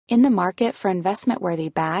In the market for investment-worthy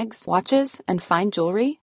bags, watches, and fine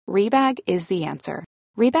jewelry, Rebag is the answer.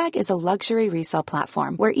 Rebag is a luxury resale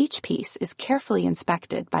platform where each piece is carefully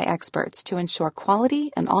inspected by experts to ensure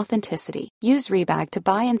quality and authenticity. Use Rebag to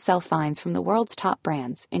buy and sell finds from the world's top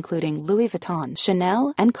brands, including Louis Vuitton,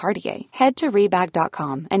 Chanel, and Cartier. Head to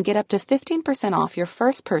Rebag.com and get up to 15% off your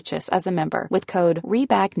first purchase as a member with code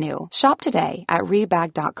REBAGNEW. Shop today at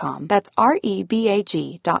Rebag.com. That's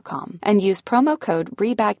REBAG.com. And use promo code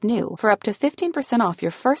REBAGNEW for up to 15% off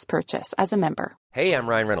your first purchase as a member. Hey, I'm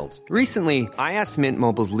Ryan Reynolds. Recently, I asked Mint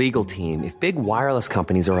Mobile's legal team if big wireless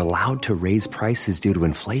companies are allowed to raise prices due to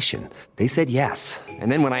inflation. They said yes.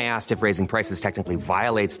 And then when I asked if raising prices technically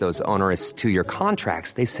violates those onerous two-year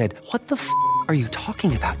contracts, they said, "What the f*** are you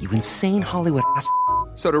talking about, you insane Hollywood ass?"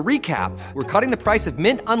 So to recap, we're cutting the price of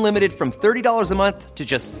Mint Unlimited from $30 a month to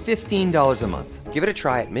just $15 a month. Give it a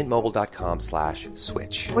try at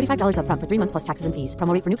mintmobile.com/switch. $45 up front for 3 months plus taxes and fees.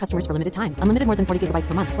 Promo rate for new customers for limited time. Unlimited more than 40 gigabytes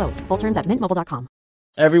per month. Slows full terms at mintmobile.com.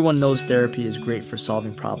 Everyone knows therapy is great for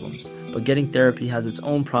solving problems, but getting therapy has its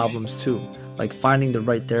own problems too, like finding the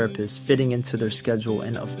right therapist, fitting into their schedule,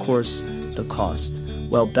 and of course, the cost.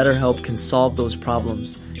 Well, BetterHelp can solve those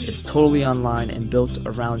problems. It's totally online and built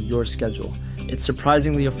around your schedule. It's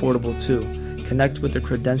surprisingly affordable too. Connect with a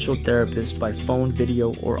credentialed therapist by phone,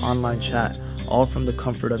 video, or online chat, all from the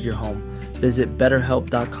comfort of your home. Visit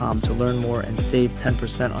BetterHelp.com to learn more and save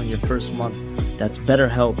 10% on your first month. That's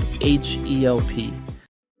BetterHelp, H-E-L-P.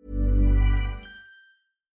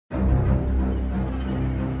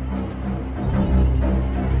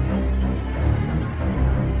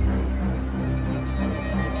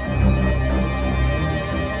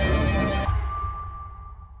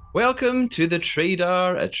 Welcome to the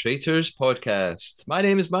Trader, a Traitors podcast. My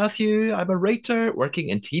name is Matthew. I'm a writer working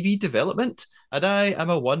in TV development, and I am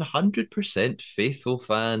a 100% faithful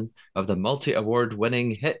fan of the multi-award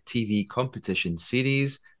winning hit TV competition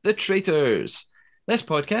series, The Traitors. This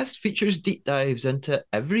podcast features deep dives into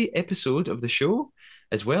every episode of the show,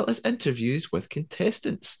 as well as interviews with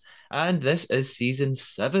contestants. And this is season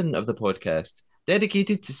 7 of the podcast,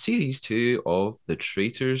 dedicated to series 2 of The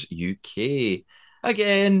Traitors UK.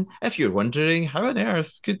 Again, if you're wondering, how on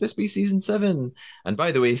earth could this be season 7? And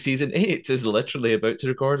by the way, season 8 is literally about to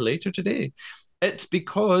record later today. It's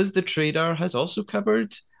because the Trader has also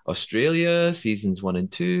covered Australia, seasons 1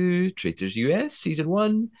 and 2, Traitors US, season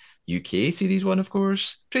 1, UK, series 1, of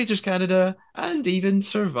course, Traitors Canada, and even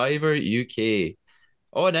Survivor UK.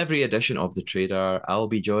 On every edition of the Trader, I'll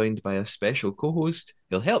be joined by a special co-host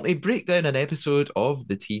who'll help me break down an episode of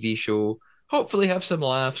the TV show, hopefully have some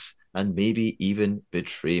laughs, and maybe even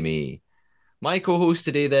betray me. My co-host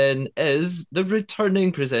today then is the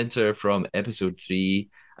returning presenter from episode 3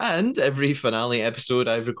 and every finale episode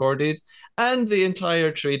I've recorded, and the entire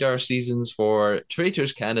Trader seasons for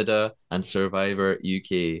Traitors Canada and Survivor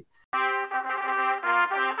UK.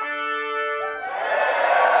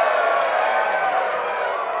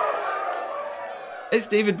 It's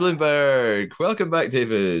David Bloomberg. Welcome back,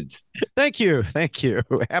 David. Thank you.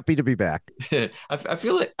 Happy to be back. I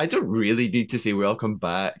feel like I don't really need to say welcome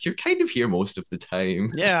back. You're kind of here most of the time.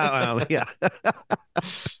 Yeah, well, yeah.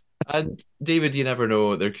 And David, you never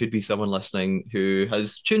know. There could be someone listening who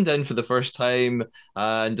has tuned in for the first time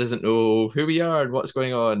and doesn't know who we are and what's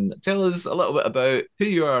going on. Tell us a little bit about who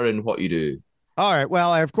you are and what you do. All right.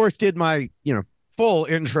 Well, I, of course, did my, full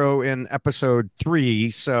intro in episode 3,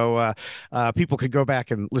 so people could go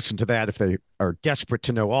back and listen to that if they are desperate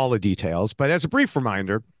to know all the details. But as a brief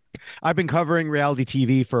reminder, I've been covering reality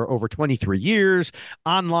TV for over 23 years,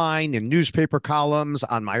 online in newspaper columns,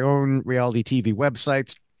 on my own reality TV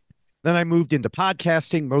websites. Then I moved into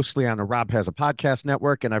podcasting, mostly on the Rob Has a Podcast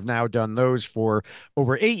network, and I've now done those for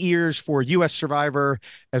over 8 years for U.S. Survivor,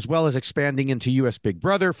 as well as expanding into U.S. Big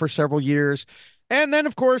Brother for several years. And then,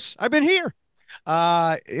 of course, I've been here.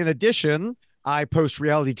 In addition, I post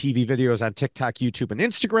reality TV videos on TikTok, YouTube, and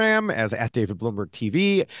Instagram as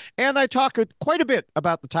 @DavidBloombergTV, and I talk quite a bit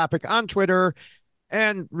about the topic on Twitter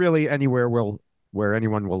and really anywhere where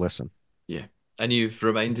anyone will listen. Yeah. And you've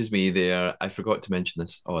reminded me there, I forgot to mention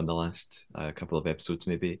this on the last couple of episodes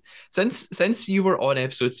maybe. Since you were on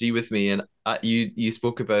episode 3 with me and you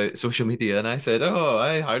spoke about social media and I said, oh,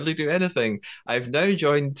 I hardly do anything. I've now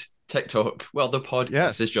joined TikTok. Well, the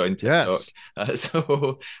podcast has joined TikTok. Yes.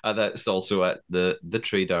 So that's also at the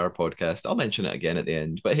Trader podcast. I'll mention it again at the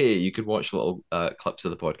end. But hey, you could watch little clips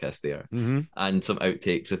of the podcast there and some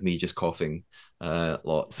outtakes of me just coughing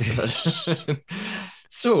lots.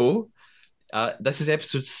 So this is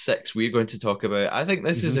episode 6 we're going to talk about. I think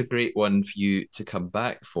this is a great one for you to come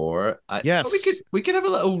back for. Yes. We could have a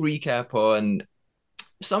little recap on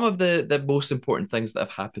some of the most important things that have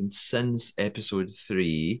happened since episode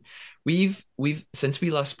three. We've since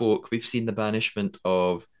we last spoke, we've seen the banishment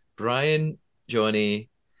of Brian, Johnny,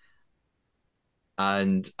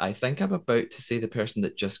 and I think I'm about to say the person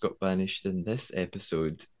that just got banished in this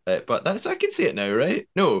episode. But that's I can say it now, right?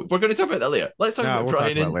 No, we're going to talk about that later. Let's talk No, about we'll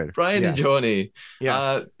talk about it later. Brian and Yeah. Johnny.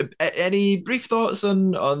 Yes. Any brief thoughts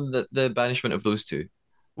on the banishment of those two?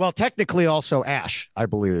 Well, technically also Ash, I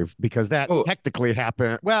believe, because that Oh, technically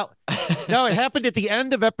happened. Well, no, it happened at the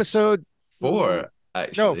end of episode four no,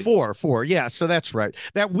 actually. four. Yeah, so that's right.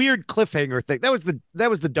 That weird cliffhanger thing. That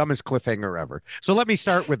was the dumbest cliffhanger ever. So let me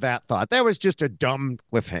start with that thought. That was just a dumb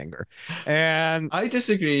cliffhanger. And I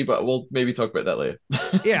disagree, but we'll maybe talk about that later.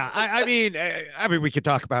 yeah, I mean we could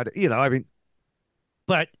talk about it,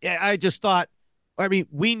 but I just thought, I mean,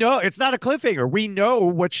 we know it's not a cliffhanger. We know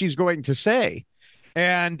what she's going to say.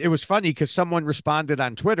 And it was funny because someone responded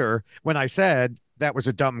on Twitter when I said that was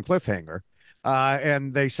a dumb cliffhanger.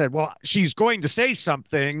 And they said, well, she's going to say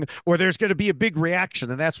something or there's going to be a big reaction.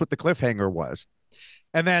 And that's what the cliffhanger was.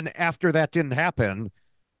 And then after that didn't happen,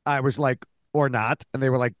 I was like, or not. And they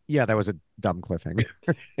were like, yeah, that was a dumb cliffhanger.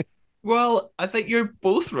 Well, I think you're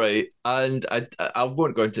both right, and I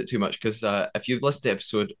won't go into it too much because if you've listened to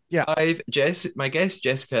episode Yeah. five, my guest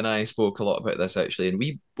Jessica and I spoke a lot about this actually, and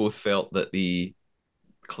we both felt that the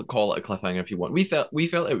call it a cliffhanger if you want. We felt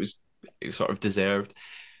it was sort of deserved.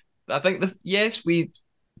 I think yes, we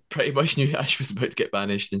pretty much knew Ash was about to get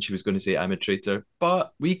banished and she was going to say I'm a traitor,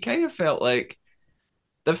 but we kind of felt like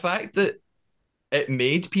the fact that it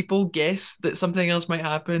made people guess that something else might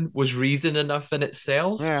happen was reason enough in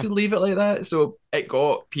itself Yeah. to leave it like that. So it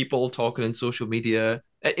got people talking in social media,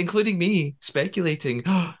 including me, speculating,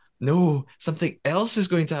 oh, no, something else is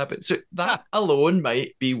going to happen. So that alone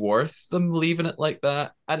might be worth them leaving it like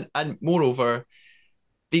that. And moreover,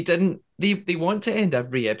 they want to end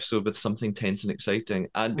every episode with something tense and exciting.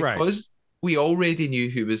 And Right. because we already knew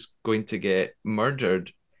who was going to get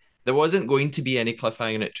murdered, there wasn't going to be any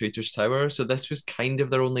cliffhanger at Traitor's Tower, so this was kind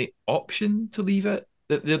of their only option to leave it.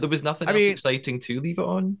 There was nothing I else mean, exciting to leave it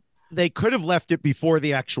on. they could have left it before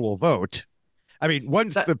the actual vote. I mean,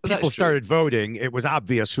 once the That's people true. started voting, it was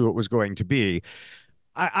obvious who it was going to be.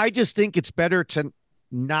 I just think it's better to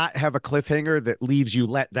not have a cliffhanger that leaves you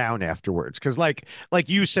let down afterwards. Because like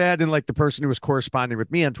you said, and like the person who was corresponding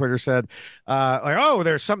with me on Twitter said, like, oh,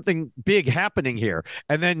 there's something big happening here,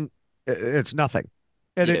 and then it's nothing.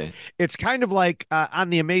 And Yeah, it's kind of like on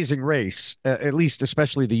the Amazing Race, at least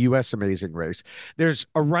especially the U.S. Amazing Race. There's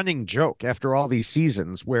a running joke after all these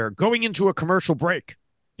seasons where going into a commercial break,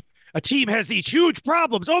 a team has these huge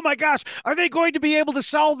problems. Oh my gosh, are they going to be able to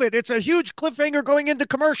solve it? It's a huge cliffhanger going into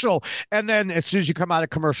commercial. And then as soon as you come out of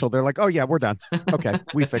commercial, they're like, oh yeah, we're done. Okay,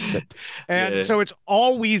 we fixed it. And yeah. so it's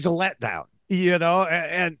always a letdown,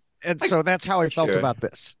 and I, so that's how I felt sure. about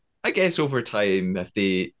this. I guess over time, if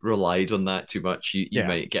they relied on that too much, you Yeah.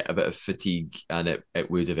 might get a bit of fatigue, and it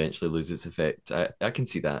would eventually lose its effect. I can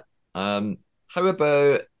see that. How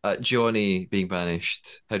about Johnny being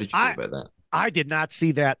banished? How did you feel I about that? I did not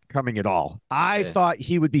see that coming at all. I Yeah, thought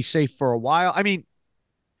he would be safe for a while. I mean,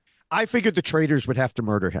 I figured the traitors would have to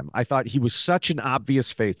murder him. I thought he was such an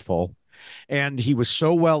obvious faithful and he was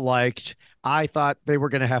so well liked. I thought they were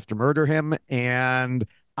going to have to murder him. And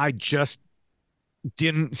I just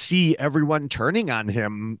didn't see everyone turning on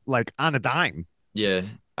him like on a dime. yeah.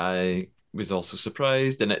 I was also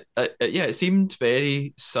surprised, and yeah, it seemed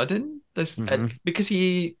very sudden. Hmm. Because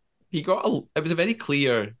he got it was a very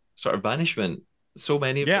clear sort of banishment. So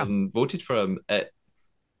many of Yeah, them voted for him.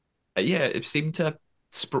 Yeah, it seemed to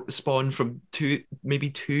spawn from maybe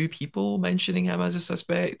two people mentioning him as a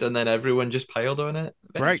suspect, and then everyone just piled on it.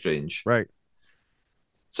 Very right, strange. right.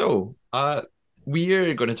 So,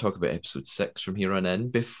 we're going to talk about episode six from here on in.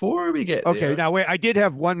 Before we get Okay, there, now wait, I did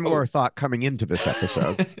have one more oh, thought coming into this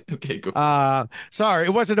episode. okay, go for it. Sorry,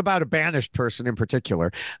 it wasn't about a banished person in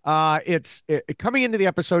particular. Coming into the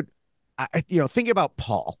episode, thinking about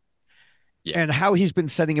Paul Yeah, and how he's been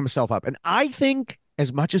setting himself up. And I think,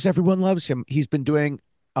 as much as everyone loves him, he's been doing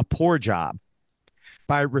a poor job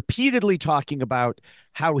by repeatedly talking about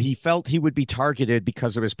how he felt he would be targeted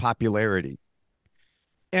because of his popularity.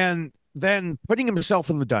 And then putting himself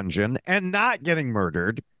in the dungeon and not getting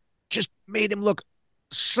murdered just made him look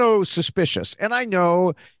so suspicious. And I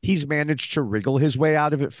know he's managed to wriggle his way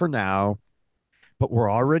out of it for now, but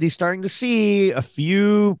we're already starting to see a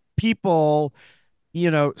few people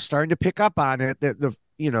starting to pick up on it that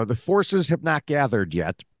the forces have not gathered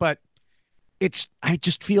yet, but I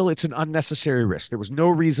just feel it's an unnecessary risk. There was no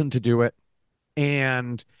reason to do it.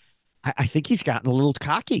 And I think he's gotten a little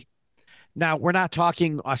cocky. Now, we're not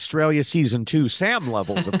talking Australia season 2 Sam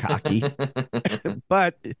levels of cocky,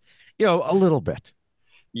 but a little bit.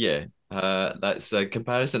 Yeah, that's a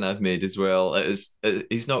comparison I've made as well.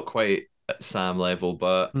 He's not quite at Sam level,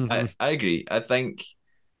 but Hmm. I agree. I think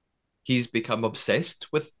he's become obsessed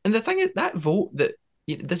with, and the thing is that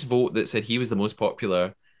this vote that said he was the most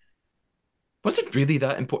popular wasn't really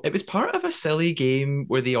that important. It was part of a silly game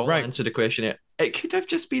where they all Right. answered a question. It could have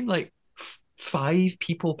just been like five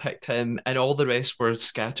people picked him, and all the rest were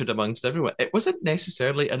scattered amongst everyone. It wasn't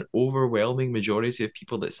necessarily an overwhelming majority of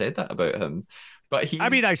people that said that about him, but I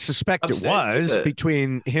mean, he's I suspect it obsessed with was it.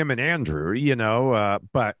 between him and Andrew,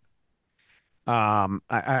 but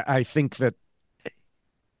I think that,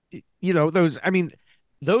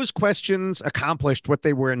 those questions accomplished what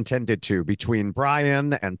they were intended to between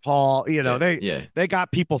Brian and Paul. Yeah, They yeah, they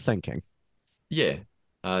got people thinking. yeah.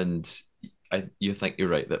 And you think you're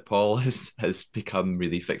right that Paul has become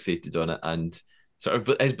really fixated on it and sort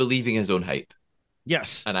of is believing his own hype,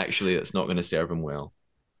 Yes. and actually, it's not going to serve him well.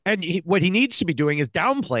 And what he needs to be doing is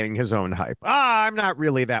downplaying his own hype. I'm not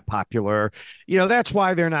really that popular. That's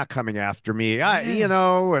why they're not coming after me. Yeah.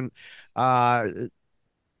 And uh,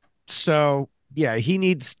 so yeah, he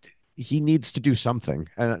needs to do something,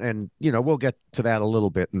 and we'll get to that a little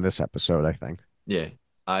bit in this episode, I think. Yeah,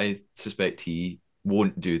 I suspect he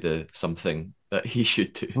won't do the something that he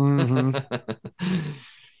should do. Hmm.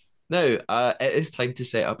 Now, it is time to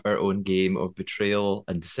set up our own game of betrayal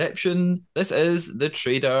and deception. This is the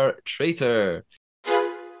Trader Traitor.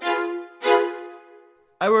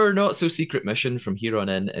 Our not so secret mission from here on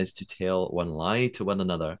in is to tell one lie to one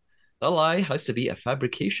another. The lie has to be a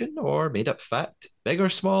fabrication or made up fact, big or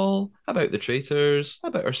small, about the traitors,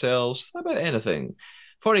 about ourselves, about anything.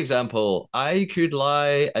 For example, I could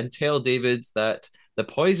lie and tell David that the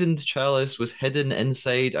poisoned chalice was hidden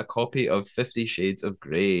inside a copy of 50 Shades of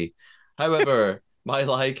Grey. However, my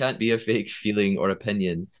lie can't be a fake feeling or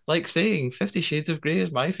opinion, like saying 50 Shades of Grey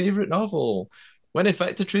is my favourite novel, when in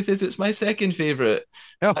fact the truth is it's my second favourite.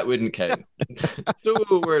 Oh, That wouldn't count. So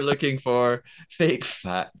we're looking for fake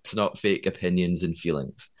facts, not fake opinions and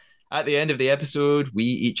feelings. At the end of the episode, we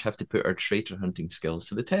each have to put our traitor hunting skills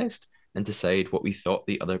to the test and decide what we thought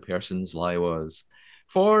the other person's lie was.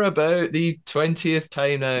 For about the 20th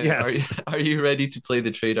time now, are you, yes, are you ready to play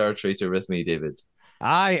the traitor with me, David?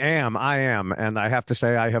 I am, and I have to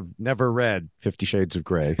say I have never read 50 Shades of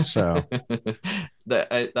Grey. So,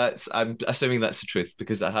 That's I'm assuming that's the truth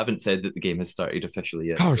because I haven't said that the game has started officially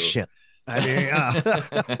yet. oh So shit. I mean,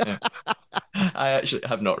 I actually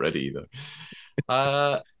have not read it either.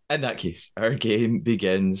 Uh, in that case, our game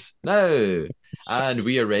begins now, and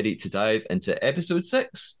we are ready to dive into episode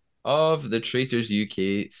 6 of the Traitors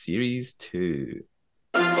UK Series 2.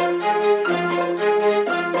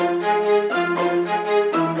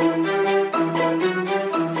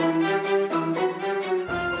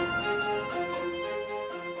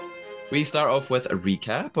 We start off with a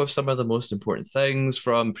recap of some of the most important things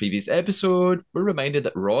from previous episode. We're reminded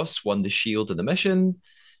that Ross won the shield in the mission.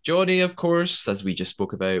 Johnny, of course, as we just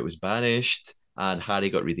spoke about, was banished, and Harry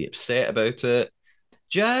got really upset about it.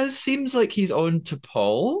 Jazz seems like he's on to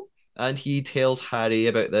Paul, and he tells Harry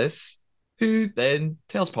about this, who then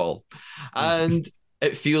tells Paul. And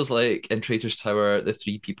it feels like in Traitor's Tower, the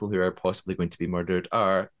three people who are possibly going to be murdered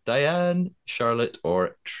are Diane, Charlotte,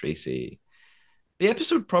 or Tracy. The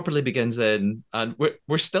episode properly begins then, and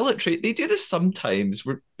we're still at They do this sometimes,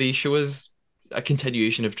 where they show us a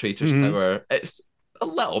continuation of Traitor's mhm. Tower. It's a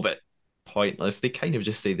little bit pointless. They kind of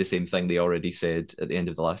just say the same thing they already said at the end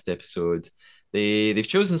of the last episode. They've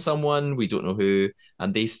chosen someone, we don't know who,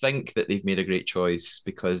 and they think that they've made a great choice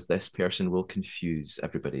because this person will confuse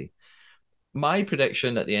everybody. My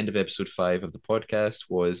prediction at the end of episode 5 of the podcast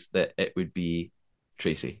was that it would be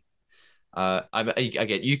Tracy.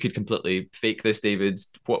 Again, you could completely fake this, David.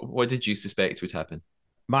 What did you suspect would happen?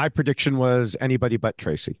 My prediction was anybody but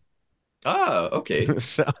Tracy. Ah, okay.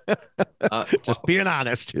 So, just being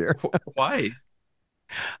honest here. Why?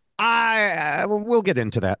 We'll get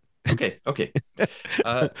into that. Okay, okay.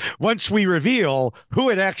 Once we reveal who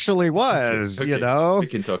it actually Okay, was, okay. We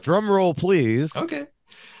can talk. drum roll, please. Okay.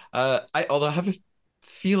 Although I have a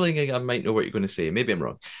feeling I might know what you're going to say. Maybe I'm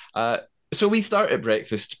wrong. So we start at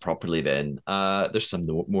breakfast properly then. There's some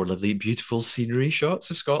more lovely, beautiful scenery shots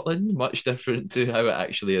of Scotland, much different to how it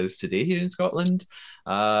actually is today here in Scotland.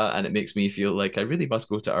 And it makes me feel like I really must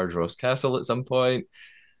go to Ardross Castle at some point.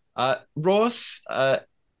 Ross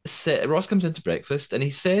comes into breakfast and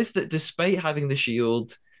he says that despite having the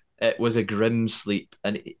shield, it was a grim sleep.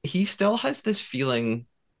 And he still has this feeling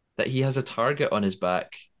that he has a target on his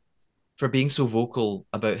back for being so vocal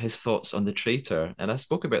about his thoughts on the traitor. And I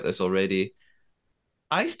spoke about this already.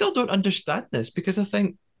 I still don't understand this because I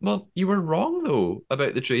think, well, you were wrong though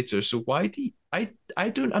about the traitor. So why do you, I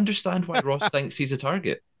don't understand why Ross thinks he's a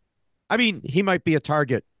target. I mean, he might be a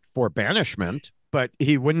target for banishment, but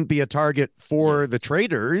he wouldn't be a target Yeah. for the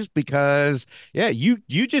traitors because, yeah, you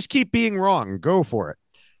just keep being wrong. Go for it.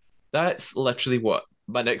 That's literally what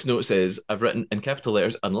my next note says. I've written in capital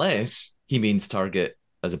letters, unless he means target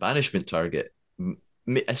as a banishment target.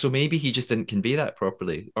 So maybe he just didn't convey that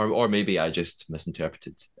properly, or maybe I just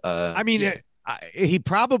misinterpreted. I mean, Yeah, he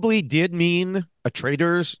probably did mean a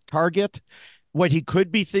traitor's target. What he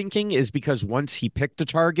could be thinking is because once he picked a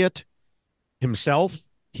target himself,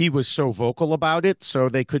 he was so vocal about it. So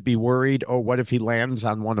they could be worried, oh, what if he lands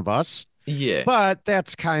on one of us? yeah, But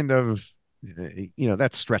that's kind of,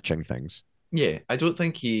 that's stretching things. yeah. I don't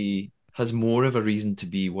think he has more of a reason to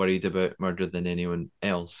be worried about murder than anyone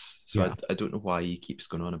else. So Yeah. I don't know why he keeps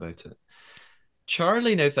going on about it.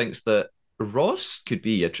 Charlie now thinks that Ross could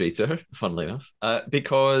be a traitor, funnily enough,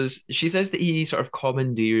 because she says that he sort of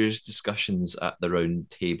commandeers discussions at the round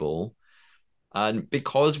table. And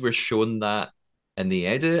because we're shown that in the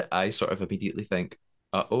edit, I sort of immediately think,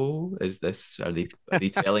 uh-oh, is this, are they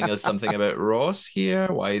telling us something about Ross here?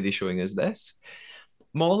 Why are they showing us this?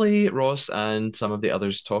 Molly, Ross, and some of the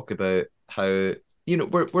others talk about how,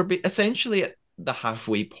 we're essentially at the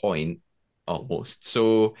halfway point almost.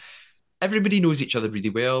 So everybody knows each other really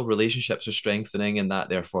well. Relationships are strengthening, and that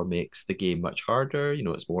therefore makes the game much harder.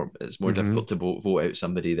 It's more Hmm. difficult to vote out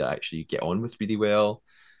somebody that actually you get on with really well.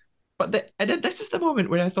 But this is the moment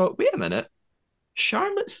where I thought, wait a minute,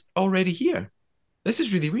 Charlotte's already here. This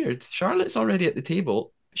is really weird. Charlotte's already at the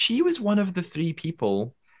table. She was one of the three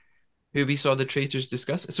people who we saw the traitors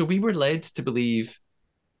discuss. So we were led to believe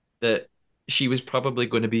that she was probably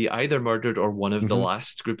going to be either murdered or one of the Hmm.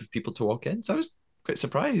 last group of people to walk in. So I was quite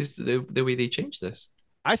surprised the way they changed this.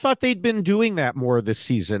 I thought they'd been doing that more this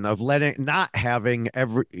season of not having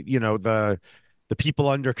the people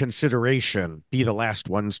under consideration be the last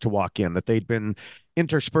ones to walk in, that they'd been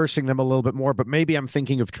interspersing them a little bit more. But maybe I'm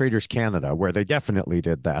thinking of Traders Canada, where they definitely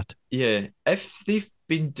did that. Yeah, if they've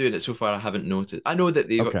been doing it so far, I haven't noticed. I know that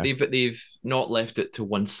they've Okay. they've they've not left it to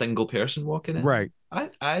one single person walking in. Right.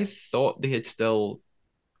 I thought they had still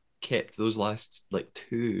kept those last like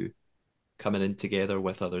two coming in together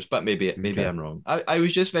with others, but maybe Okay. I'm wrong. I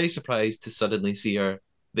was just very surprised to suddenly see her Hmm.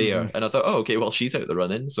 there, and I thought, oh, okay, well she's out the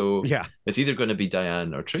running, so Yeah. it's either going to be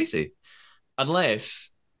Diane or Tracy, unless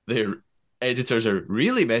their editors are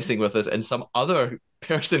really messing with us, and some other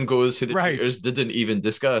person goes who the Right. traitors didn't even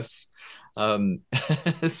discuss. Um,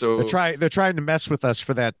 so They're trying to mess with us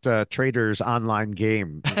for that Traders online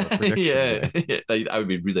game, prediction yeah, game. I would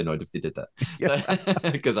be really annoyed if they did Yeah. that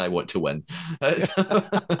because I want to win.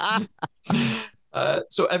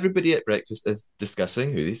 So everybody at breakfast is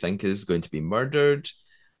discussing who they think is going to be murdered.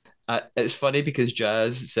 It's funny because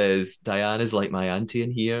Jazz says Diane is like my auntie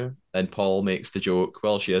in here, and Paul makes the joke,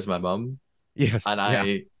 "Well, she is my mum," Yes. and Yeah.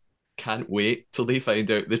 I can't wait till they find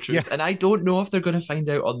out the truth. And I Yes. don't know if they're going to find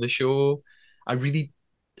out on the show. I really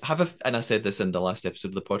and I said this in the last episode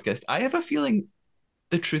of the podcast. I have a feeling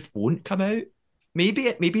the truth won't come out. Maybe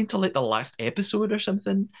until like the last episode or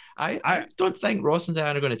something. I I don't think Ross and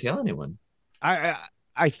Diane are going to tell anyone. I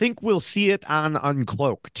I think we'll see it on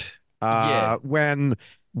Uncloaked. Yeah, When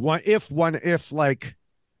one if like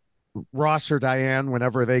Ross or Diane,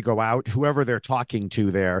 whenever they go out, whoever they're talking to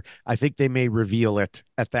there, I think they may reveal it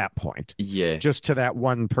at that point, yeah, just to that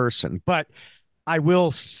one person. But I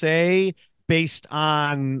will say, based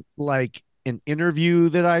on like an interview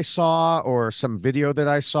that I saw or some video that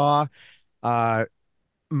I saw, uh,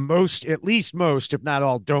 at least most, if not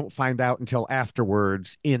all, don't find out until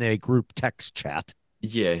afterwards in a group text chat.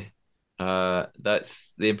 yeah.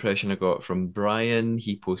 That's the impression I got from Brian.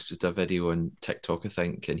 He posted a video on TikTok, I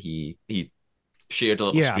think, and he shared a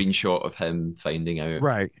little Yeah, screenshot of him finding out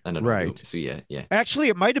right, in an audio. right. So yeah, yeah, Actually,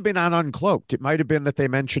 it might have been on Uncloaked. It might have been that they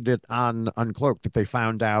mentioned it on Uncloaked that they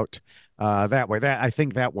found out that way. That I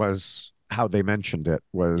think that was how they mentioned it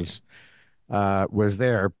yeah. was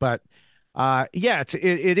there. But yeah,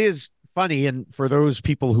 it is funny. And for those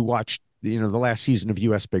people who watched, the last season of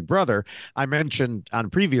US Big Brother, I mentioned on a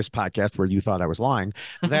previous podcast where you thought I was lying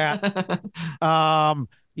that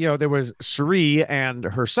there was Suri and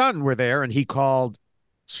her son were there, and he called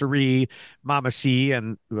Suri Mama C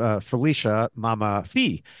and Felicia Mama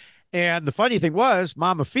Fee. And the funny thing was,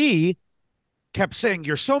 Mama Fee kept saying,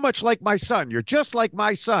 "You're so much like my son. You're just like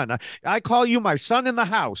my son. I call you my son in the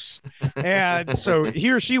house." And so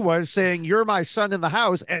here she was saying, "You're my son in the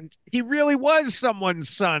house." And he really was someone's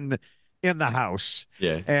son in the house.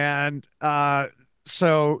 Yeah. And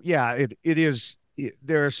so yeah,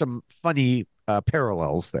 there are some funny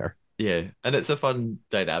parallels there. Yeah, and it's a fun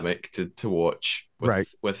dynamic to watch Right.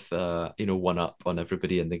 with one up on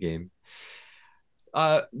everybody in the game.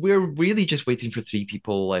 We're really just waiting for three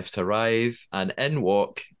people left to arrive, and in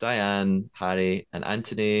walk Diane, Harry, and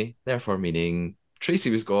Anthony. Therefore, meaning Tracy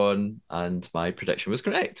was gone, and my prediction was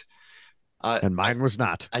correct. And mine was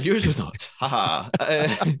not. And yours was not. Haha.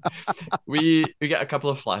 We get a couple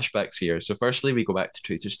of flashbacks here. So, firstly, we go back to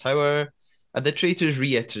Traitors Tower, and the traitors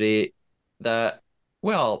reiterate that,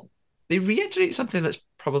 well, they reiterate something that's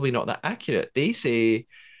probably not that accurate. They say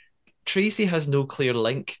Tracy has no clear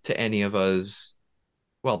link to any of us.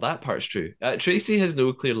 Well, that part's true. Tracy has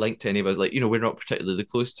no clear link to any of us. Like, we're not particularly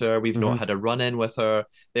close to her. We've not had a run in with her.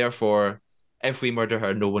 Therefore, if we murder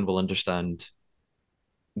her, no one will understand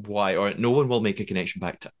why, or no one will make a connection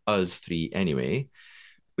back to us three anyway.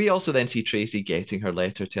 We also then see Tracy getting her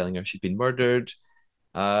letter telling her she's been murdered.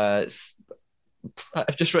 I've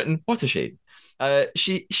just written, what a shame.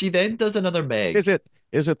 She then does another Meg. Is it?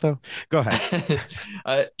 Is it though? Go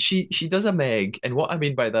ahead. She does a Meg, and what I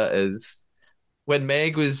mean by that is when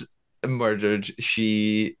Meg was murdered,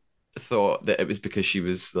 she thought that it was because she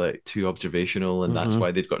was like too observational, and that's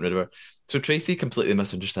why they'd gotten rid of her. So Tracy completely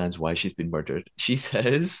misunderstands why she's been murdered. She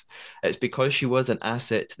says it's because she was an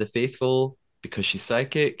asset to the faithful, because she's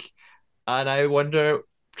psychic. And I wonder,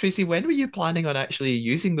 Tracy, when were you planning on actually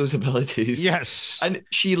using those abilities? Yes. And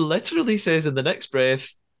she literally says in the next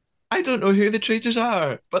breath, I don't know who the traitors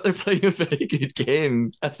are, but they're playing a very good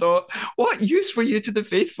game. I thought, what use were you to the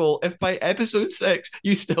faithful if by episode 6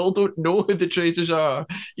 you still don't know who the traitors are?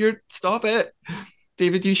 Stop it.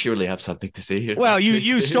 David, you surely have something to say here. Well,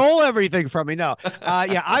 you stole everything from me. No,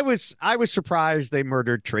 yeah, I was surprised they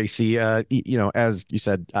murdered Tracy. As you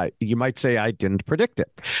said, you might say I didn't predict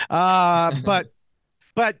it, but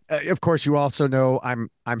of course, you also know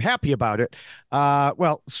I'm happy about it.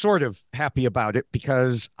 Well, sort of happy about it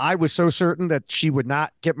because I was so certain that she would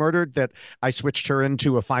not get murdered that I switched her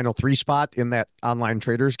into a final 3 spot in that online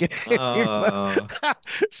traders game.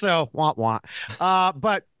 So want.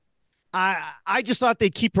 But I just thought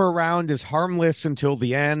they'd keep her around as harmless until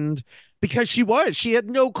the end because she had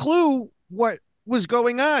no clue what was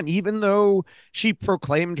going on, even though she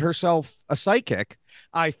proclaimed herself a psychic.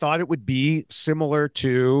 I thought it would be similar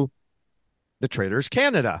to the Traitors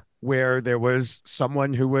Canada, where there was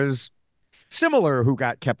someone who was similar who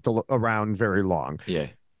got kept around very long. Yeah.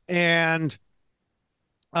 And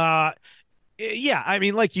yeah, I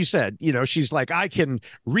mean, like you said, she's like, I can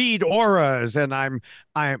read auras and I'm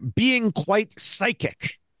being quite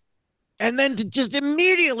psychic. And then to just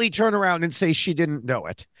immediately turn around and say she didn't know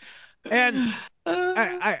it. And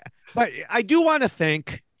but I do want to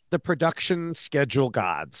thank the production schedule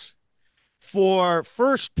gods for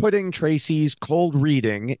first putting Tracy's cold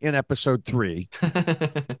reading in episode 3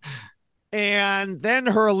 and then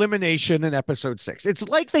her elimination in episode 6. It's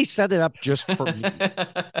like they set it up just for me.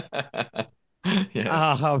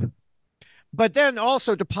 Yeah. But then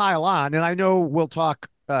also to pile on, and I know we'll talk,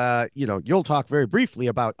 you'll talk very briefly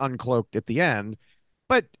about Uncloaked at the end,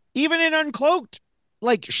 but even in Uncloaked,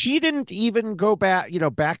 like she didn't even go back,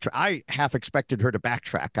 backtrack. I half expected her to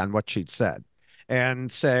backtrack on what she'd said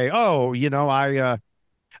and say, oh,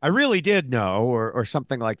 I really did know or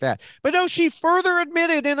something like that. But no, she further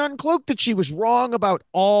admitted in Uncloaked that she was wrong about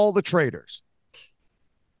all the traitors.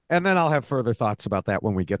 And then I'll have further thoughts about that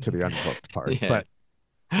when we get to the Uncloaked part. Yeah. But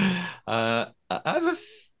I have a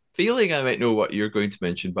feeling I might know what you're going to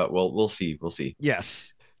mention, but we'll see. We'll see.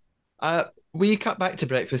 Yes. We cut back to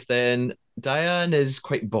breakfast then. Diane is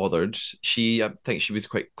quite bothered. I think she was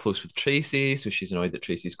quite close with Tracy, so she's annoyed that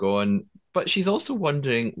Tracy's gone. But she's also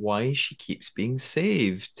wondering why she keeps being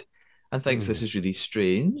saved and thinks this is really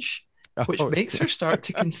strange, which makes her start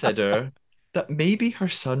to consider that maybe her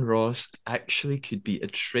son Ross actually could be a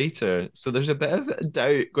traitor. So there's a bit of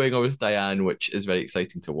doubt going on with Diane, which is very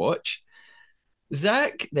exciting to watch.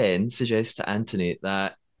 Zach then suggests to Anthony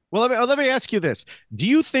that. Well, let me ask you this. Do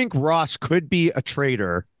you think Ross could be a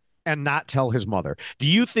traitor and not tell his mother? Do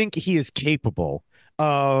you think he is capable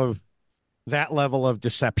of that level of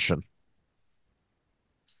deception?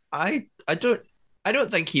 I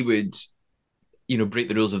don't think he would, break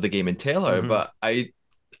the rules of the game and tell her, but I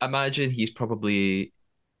imagine he's probably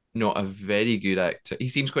not a very good actor. He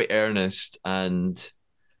seems quite earnest, and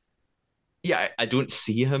yeah, I don't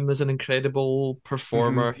see him as an incredible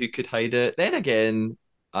performer who could hide it. Then again,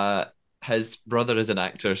 his brother is an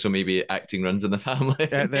actor, so maybe acting runs in the family.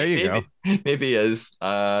 Yeah, there you go. Maybe he is.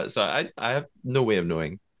 So I have no way of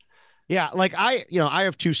knowing. Yeah, like I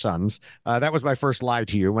have two sons. That was my first lie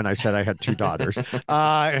to you when I said I had two daughters,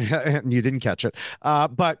 and you didn't catch it.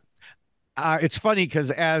 But it's funny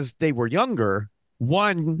because as they were younger,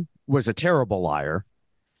 one was a terrible liar,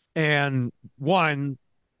 and one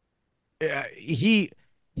he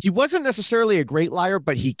wasn't necessarily a great liar,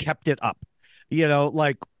 but he kept it up.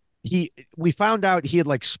 Like we found out he had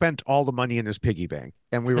like spent all the money in his piggy bank,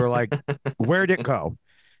 and we were like, "Where'd it go?"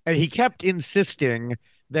 And he kept insisting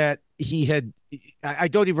that he had. I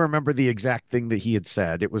don't even remember the exact thing that he had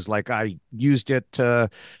said. It was like I used it to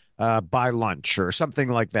buy lunch or something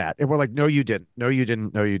like that. And we're like, "No, you didn't. No, you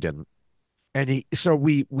didn't. No, you didn't." And so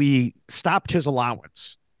we stopped his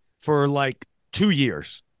allowance for like 2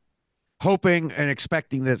 years, hoping and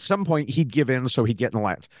expecting that at some point he'd give in so he'd get an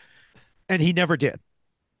allowance. And he never did.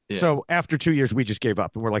 Yeah. So after 2 years, we just gave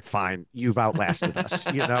up and we're like, fine, you've outlasted us,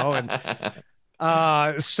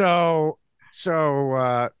 And so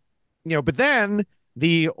but then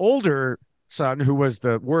the older son, who was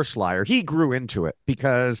the worst liar, he grew into it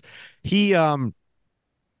because he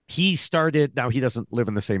he started, now he doesn't live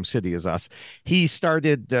in the same city as us. He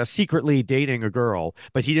started secretly dating a girl,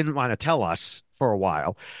 but he didn't want to tell us for a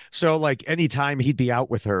while. So like anytime he'd be out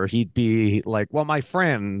with her, he'd be like, well, my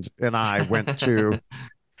friend and I went to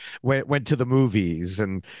the movies.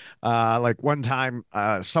 And like one time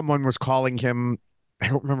someone was calling him. I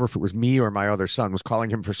don't remember if it was me or my other son was calling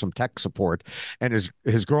him for some tech support, and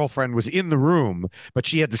his girlfriend was in the room, but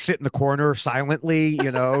she had to sit in the corner silently,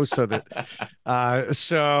 so that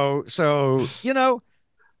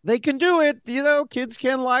they can do it. Kids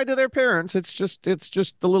can lie to their parents. It's just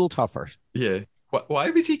a little tougher. Yeah. Why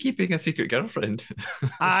was he keeping a secret girlfriend?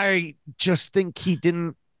 I just think he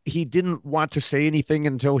didn't want to say anything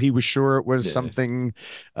until he was sure it was Yeah. something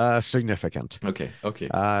significant. Okay.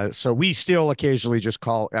 So we still occasionally just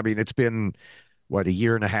call. I mean, it's been what, a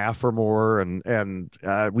year and a half or more, and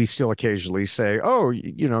we still occasionally say, "Oh,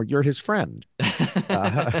 you're his friend."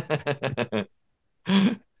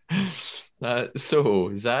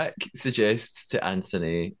 So Zach suggests to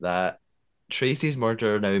Anthony that Tracy's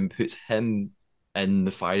murder now puts him in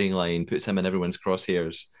the firing line, puts him in everyone's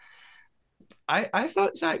crosshairs. I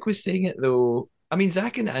thought Zach was saying it though. I mean,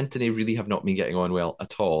 Zach and Anthony really have not been getting on well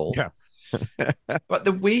at all. Yeah. But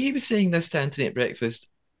the way he was saying this to Anthony at breakfast,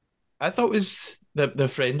 I thought was the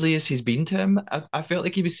friendliest he's been to him. I felt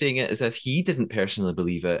like he was saying it as if he didn't personally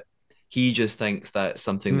believe it. He just thinks that's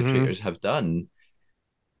something the Mhm. traitors have done.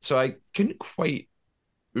 So I couldn't quite.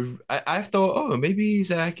 I thought, oh, maybe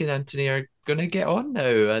Zach and Anthony are gonna get on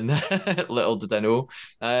now, and little did I know.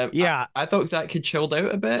 Yeah. I thought Zach had chilled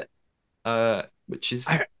out a bit, which is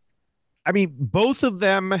I, I mean, both of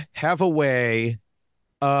them have a way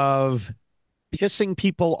of pissing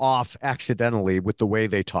people off accidentally with the way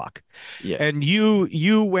they talk. yeah, And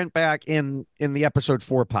you went back in the episode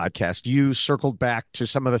 4 podcast, you circled back to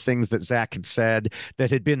some of the things that Zach had said that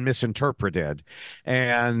had been misinterpreted.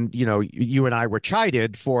 And you and I were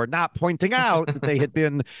chided for not pointing out that they had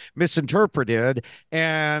been misinterpreted.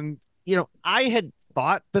 And I had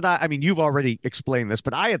thought that I mean, you've already explained this,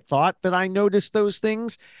 but I had thought that I noticed those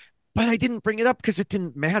things, but I didn't bring it up because it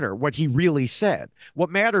didn't matter what he really said. What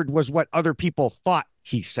mattered was what other people thought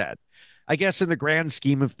he said. I guess in the grand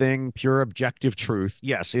scheme of thing, pure objective truth,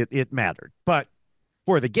 yes, it mattered. But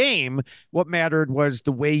for the game, what mattered was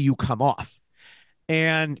the way you come off.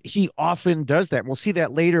 And he often does that. We'll see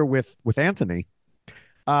that later with Anthony,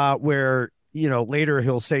 where later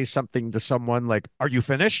he'll say something to someone like, "Are you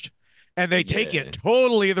finished?" And they take yeah, it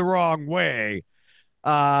totally the wrong way.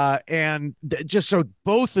 And just so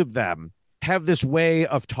both of them have this way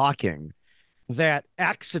of talking that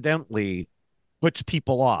accidentally puts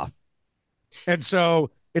people off. And so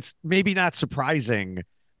it's maybe not surprising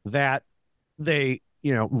that they,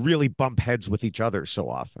 really bump heads with each other so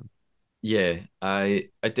often. yeah. I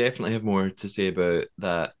definitely have more to say about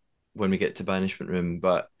that when we get to Banishment Room.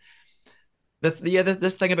 But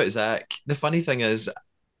this thing about Zach. The funny thing is,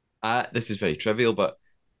 this is very trivial, but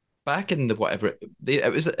back in the whatever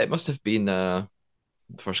it must have been our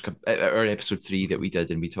episode 3 that we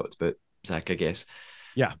did, and we talked about Zach, I guess.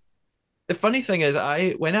 Yeah. The funny thing is,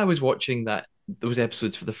 when I was watching those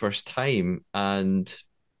episodes for the first time, and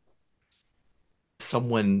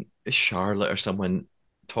Charlotte or someone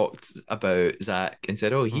talked about Zach and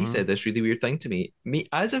said, "Oh, he Mhm. said this really weird thing to me." Me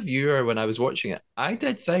as a viewer, when I was watching it, I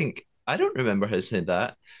did think, I don't remember him saying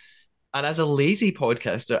that. And as a lazy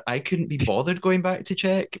podcaster, I couldn't be bothered going back to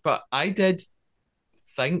check, but I did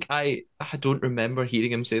think I don't remember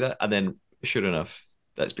hearing him say that. And then sure enough,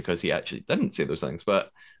 that's because he actually didn't say those things.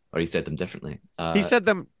 But or he said them differently. He said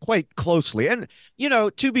them quite closely. And,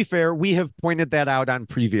 to be fair, we have pointed that out on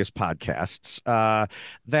previous podcasts,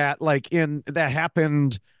 that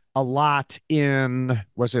happened a lot in,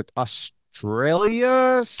 was it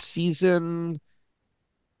Australia season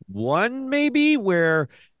one, maybe, where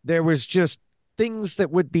there was just things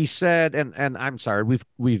that would be said. And I'm sorry,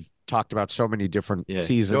 we've talked about so many different Yeah. No,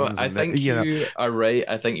 seasons I and that, think you are right.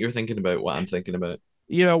 I think you're thinking about what I'm thinking about.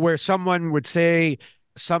 where someone would say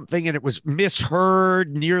something and it was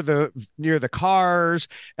misheard near the cars,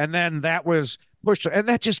 and then that was pushed, and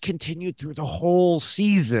that just continued through the whole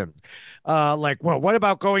season. Like, well, what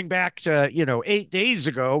about going back to 8 days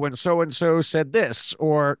ago when so and so said this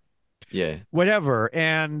or Yeah. whatever,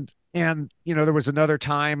 and there was another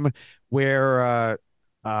time where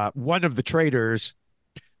one of the traders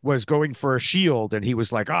was going for a shield and he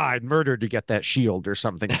was like, I'd murder to get that shield or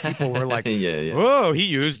something. And people were like, Yeah, yeah. oh, he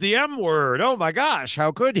used the M word. Oh my gosh,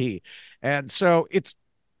 how could he? And so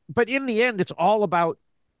but in the end, it's all about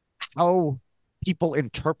how people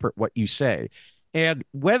interpret what you say. And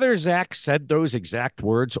whether Zach said those exact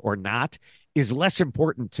words or not is less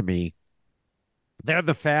important to me than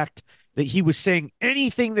the fact that he was saying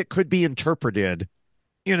anything that could be interpreted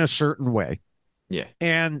in a certain way. Yeah.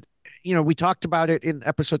 And we talked about it in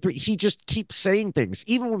episode 3. He just keeps saying things.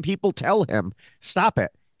 Even when people tell him, stop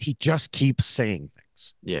it, he just keeps saying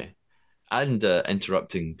things. Yeah. And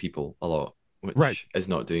interrupting people a lot, which Right. is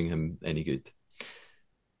not doing him any good.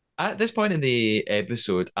 At this point in the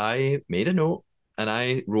episode, I made a note and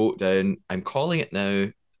I wrote down, I'm calling it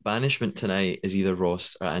now, banishment tonight is either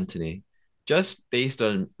Ross or Anthony. Just based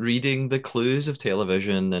on reading the clues of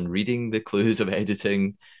television and reading the clues of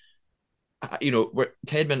editing. We're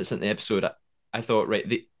 10 minutes in the episode. I thought,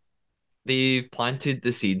 right, they've planted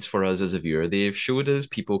the seeds for us as a viewer. They've showed us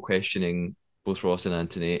people questioning both Ross and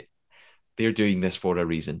Anthony. They're doing this for a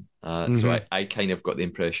reason. So I kind of got the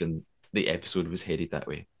impression the episode was headed that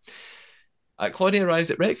way. Claudia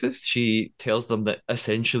arrives at breakfast. She tells them that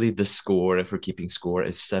essentially the score, if we're keeping score,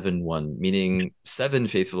 is 7-1, meaning 7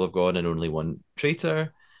 faithful have gone and only 1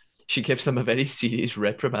 traitor. She gives them a very serious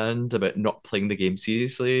reprimand about not playing the game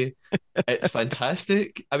seriously. It's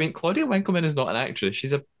fantastic. I mean, Claudia Winkleman is not an actress.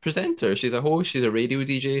 She's a presenter. She's a host. She's a radio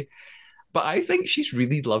DJ. But I think she's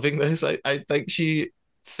really loving this. I think she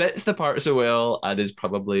fits the part so well and is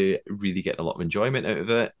probably really getting a lot of enjoyment out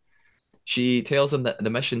of it. She tells them that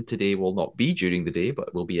the mission today will not be during the day,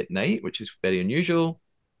 but will be at night, which is very unusual,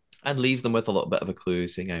 and leaves them with a little bit of a clue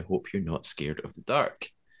saying, I hope you're not scared of the dark.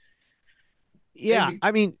 Yeah,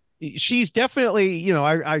 I mean, she's definitely,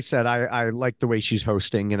 I said I like the way she's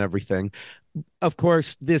hosting and everything. Of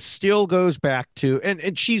course, this still goes back to,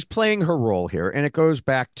 and she's playing her role here, and it goes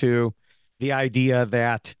back to the idea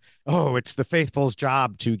that, oh, it's the faithful's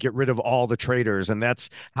job to get rid of all the traitors, and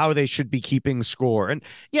that's how they should be keeping score. And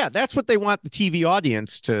yeah, that's what they want the TV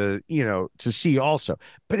audience to, to see also.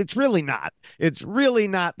 But it's really not. It's really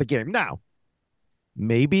not the game. Now,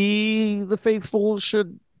 maybe the faithful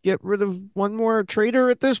should get rid of one more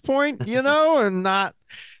traitor at this point, and not,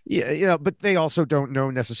 but they also don't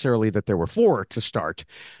know necessarily that there were 4 to start.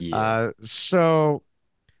 Yeah.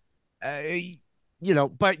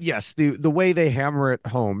 But yes, the way they hammer it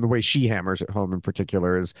home, the way she hammers it home in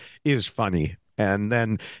particular is funny. And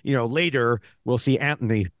then, later we'll see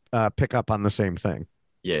Anthony pick up on the same thing.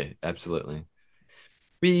 Yeah, absolutely.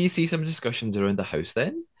 We see some discussions around the house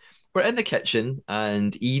then. We're in the kitchen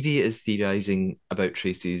and Evie is theorizing about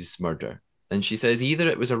Tracy's murder. And she says either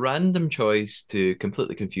it was a random choice to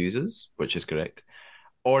completely confuse us, which is correct,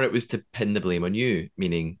 or it was to pin the blame on you,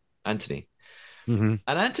 meaning Anthony. Mm-hmm.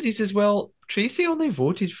 And Anthony says, well, Tracy only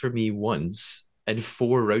voted for me once in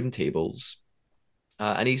 4 roundtables.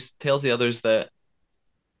 And he tells the others that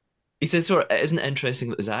he says, so it isn't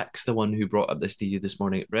interesting that Zach's the one who brought up this to you this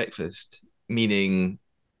morning at breakfast, meaning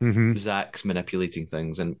Zach's manipulating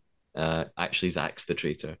things and actually Zach's the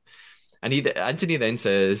traitor. And Anthony then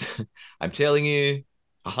says, I'm telling you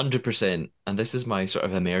 100%, and this is my sort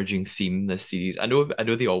of emerging theme this series. I know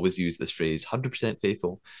they always use this phrase, 100%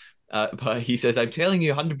 faithful. But he says, I'm telling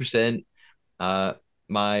you 100%,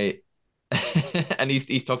 my and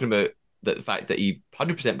he's talking about the fact that he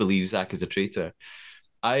 100% believes Zach is a traitor.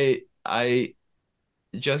 I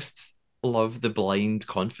just love the blind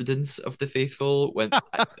confidence of the faithful when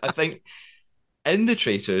I think in the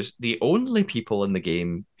traitors, the only people in the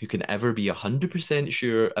game who can ever be 100%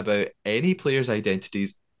 sure about any player's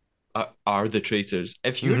identities are the traitors.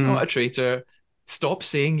 If you're not a traitor, stop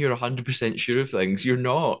saying you're 100% sure of things. You're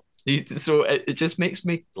not. So it just makes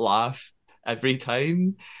me laugh every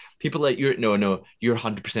time. People like, you're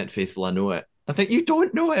 100% faithful, I know it. I think you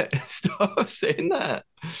don't know it. Stop saying that.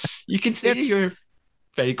 You can say It's you're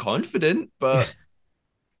very confident, but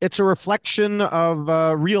it's a reflection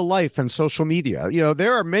of real life and social media.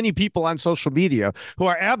 There are many people on social media who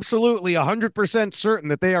are absolutely 100% certain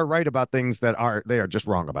that they are right about things that they are just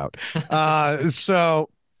wrong about.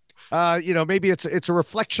 Maybe it's a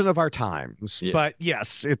reflection of our times. yeah, But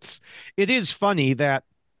yes, it is funny that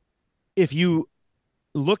if you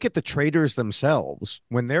look at the traders themselves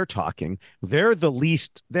when they're talking, they're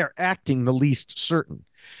acting the least certain.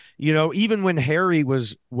 Even when Harry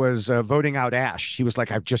was voting out Ash, he was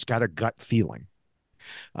like, "I've just got a gut feeling."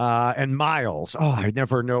 And Miles, oh, I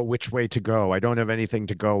never know which way to go. I don't have anything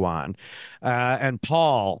to go on. And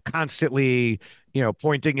Paul constantly,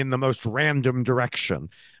 pointing in the most random direction.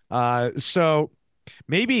 So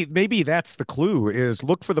maybe that's the clue is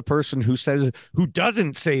look for the person who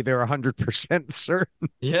doesn't say they're 100% certain.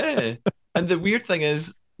 yeah. And the weird thing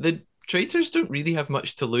is, the traitors don't really have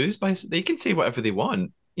much to lose they can say whatever they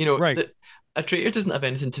want. Right. That a traitor doesn't have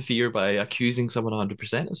anything to fear by accusing someone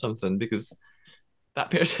 100% of something because that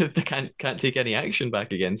person they can't take any action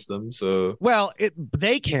back against them. So Well,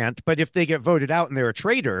 they can't, but if they get voted out and they're a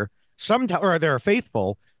traitor, sometimes or they're a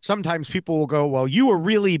faithful, sometimes people will go, "Well, you were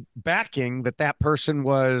really backing that person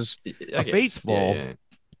was I a guess, yeah, faithful." yeah,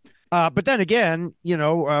 But then again,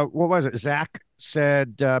 what was it? Zach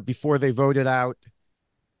said before they voted out,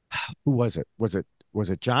 who was it? Was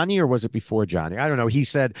it Johnny or was it before Johnny? I don't know. He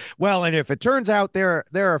said, "Well, and if it turns out they're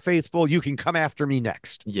a faithful, you can come after me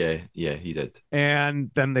next." yeah, yeah. He did.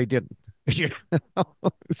 And then they didn't. You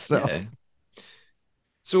So Yeah.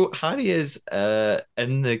 So Harry is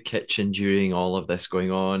in the kitchen during all of this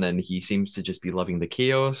going on, and he seems to just be loving the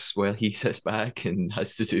chaos while he sits back and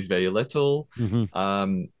has to do very little. mhm.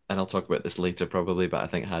 And I'll talk about this later probably, but I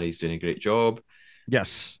think Harry's doing a great job.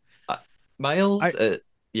 Yes. Uh, Miles, I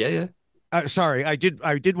yeah, yeah, Sorry, I did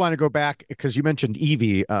want to go back because you mentioned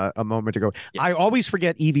Evie a moment ago. I yes. always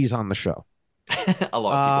forget Evie's on the show. A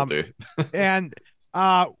lot of people Um, do. and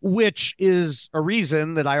which is a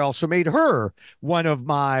reason that I also made her one of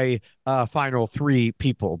my final three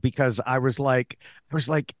people because I was like,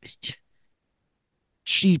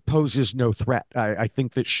 she poses no threat. I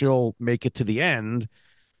think that she'll make it to the end,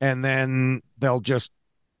 and then they'll just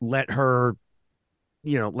let her,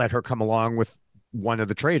 let her come along with one of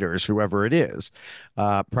the traitors, whoever it is.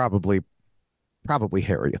 Probably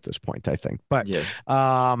Harry at this point, I think. But Yeah.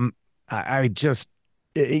 I just,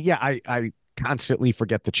 yeah, I constantly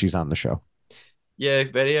forget that she's on the show. Yeah,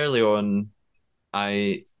 very early on,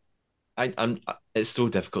 I I'm it's so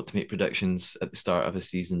difficult to make predictions at the start of a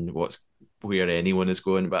season where anyone is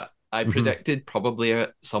going, but I Hmm. predicted probably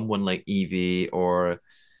someone like Evie or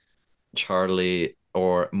Charlie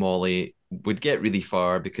or Molly would get really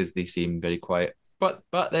far because they seem very quiet. But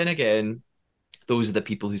then again, those are the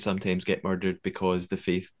people who sometimes get murdered because the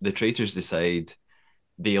traitors decide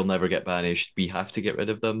they'll never get banished. We have to get rid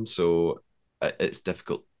of them, so it's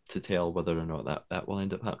difficult to tell whether or not that will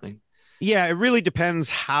end up happening. Yeah, it really depends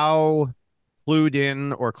how clued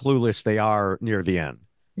in or clueless they are near the end.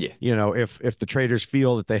 Yeah, If the traders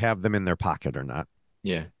feel that they have them in their pocket or not.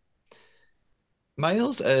 yeah.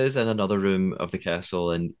 Miles is in another room of the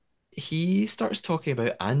castle and he starts talking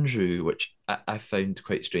about Andrew, which I found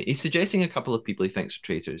quite strange. He's suggesting a couple of people he thinks are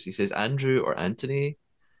traitors. He says Andrew or Anthony,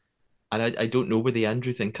 and I don't know where the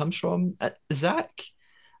Andrew thing comes from. Zach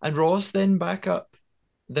and Ross then back up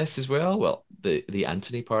this as well. Well, the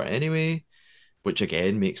Anthony part anyway, which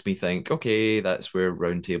again makes me think, okay, that's where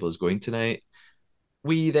Roundtable is going tonight.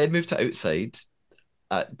 We then move to outside.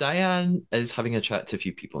 Diane is having a chat to a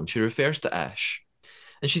few people, and she refers to Ash.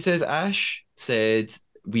 And she says, Ash said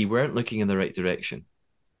we weren't looking in the right direction.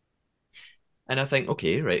 And I think,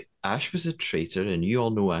 okay, right, Ash was a traitor, and you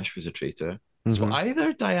all know Ash was a traitor. So Hmm.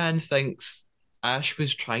 either Diane thinks Ash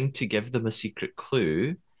was trying to give them a secret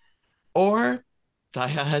clue, or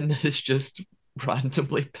Diane has just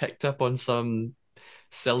randomly picked up on some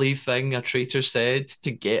silly thing a traitor said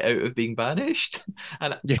to get out of being banished.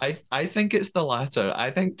 And Yeah. I think it's the latter.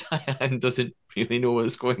 I think Diane doesn't really know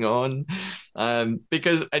what's going on.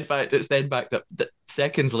 Because in fact it's then backed up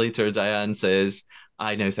seconds later, Diane says,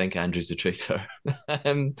 I now think Andrew's a traitor.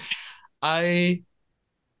 um, I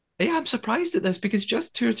yeah, I'm surprised at this because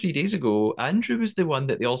just 2 or 3 days ago, Andrew was the one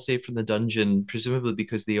that they all saved from the dungeon, presumably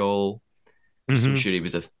because they all were so Hmm. sure he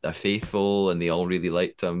was a faithful and they all really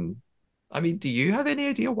liked him. I mean, do you have any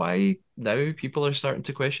idea why now people are starting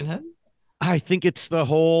to question him? I think it's the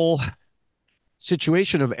whole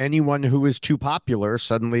situation of anyone who is too popular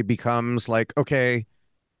suddenly becomes like, okay,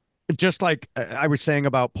 just like I was saying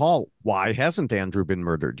about Paul, why hasn't Andrew been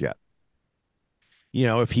murdered yet?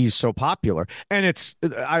 if he's so popular. And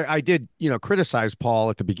I did, criticize Paul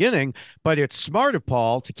at the beginning, but it's smart of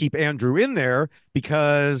Paul to keep Andrew in there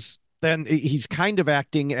because then he's kind of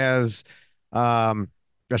acting as um,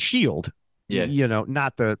 a shield, Yeah.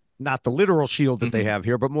 not the literal shield that they Hmm. have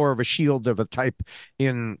here, but more of a shield of a type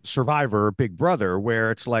in Survivor or Big Brother,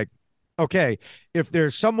 where it's like, okay, if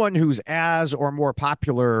there's someone who's as or more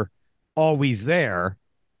popular always there,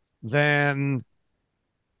 then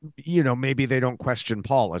maybe they don't question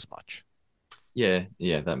Paul as much. Yeah,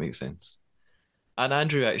 yeah, that makes sense. And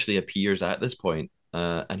Andrew actually appears at this point,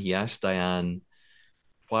 and he asks Diane,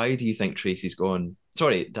 "Why do you think Tracy's gone?"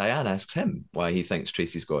 Sorry, Diane asks him why he thinks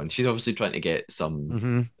Tracy's gone. She's obviously trying to get some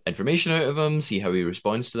Hmm. information out of him, see how he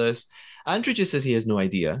responds to this. Andrew just says he has no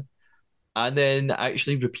idea, and then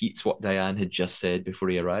actually repeats what Diane had just said before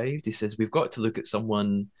he arrived. He says, "We've got to look at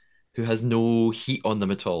someone who has no heat on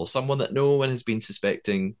them at all, someone that no one has been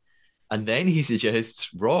suspecting." And then he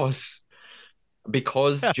suggests Ross,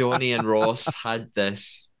 because Johnny and Ross had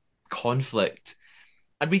this conflict.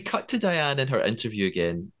 And we cut to Diane in her interview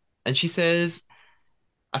again, and she says,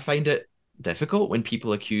 "I find it difficult when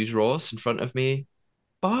people accuse Ross in front of me,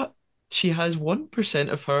 but she has 1%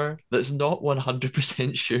 of her that's not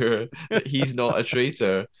 100% sure that he's not a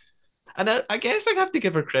traitor." And I guess I have to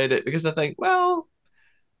give her credit because I think, well,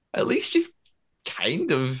 at least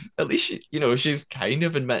at least she's kind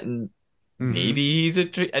of admitting Hmm. maybe he's a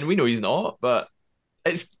traitor. And we know he's not, but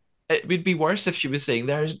it's it would be worse if she was saying,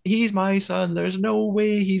 he's my son, there's no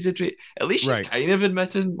way he's a traitor." At least she's Right. kind of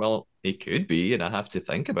admitting, well, he could be, and I have to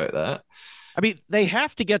think about that. I mean, they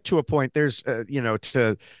have to get to a point. There's,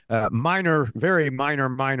 to minor, very minor,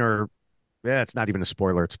 minor. Yeah, it's not even a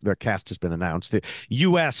spoiler. The cast has been announced. The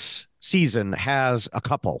U.S. season has a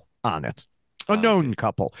couple on it, a Ah, known okay.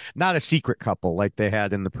 couple, not a secret couple like they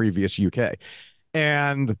had in the previous UK.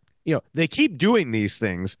 And they keep doing these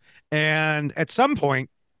things, and at some point,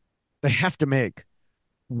 they have to make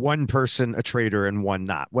one person a traitor and one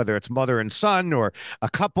not, whether it's mother and son or a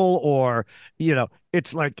couple, or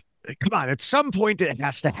it's like, come on, at some point it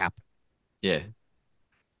has to happen. Yeah.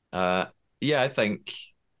 Uh, yeah, I think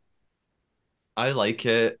I like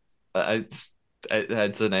it. It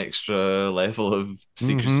adds an extra level of Hmm.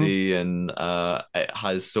 secrecy, and it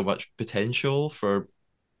has so much potential for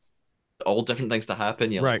all different things to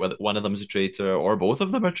happen. Like Right. whether one of them is a traitor or both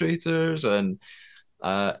of them are traitors, and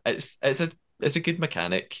it's a good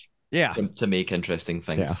mechanic Yeah. to make interesting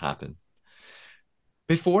things Yeah. happen.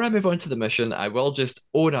 Before I move on to the mission, I will just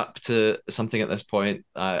own up to something at this point.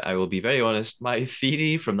 I will be very honest. My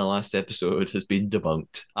theory from the last episode has been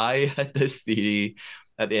debunked. I had this theory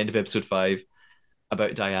at the end of episode 5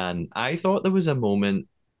 about Diane. I thought there was a moment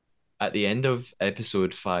at the end of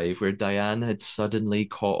episode 5 where Diane had suddenly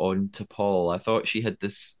caught on to Paul. I thought she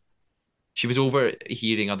was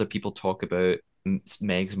overhearing other people talk about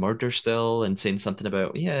Meg's murder still and saying something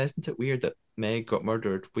about, yeah, isn't it weird that Meg got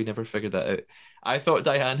murdered? We never figured that out. I thought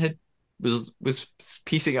Diane had was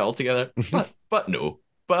piecing it all together, but no.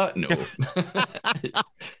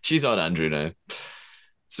 She's on Andrew now.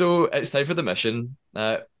 So it's time for the mission.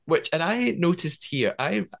 Which and I noticed here,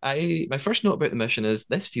 I my first note about the mission is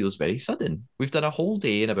this feels very sudden. We've done a whole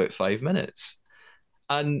day in about 5 minutes.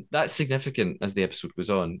 And that's significant as the episode goes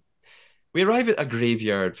on. We arrive at a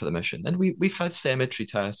graveyard for the mission, and we've had cemetery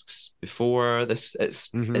tasks before. This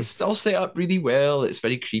Hmm. it's all set up really well. It's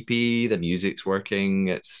very creepy. The music's working.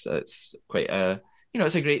 It's quite a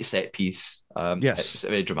it's a great set piece. It's Yes.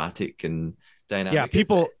 very dramatic and Yeah. dynamic.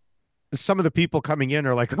 Some of the people coming in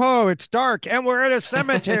are like, oh, it's dark and we're at a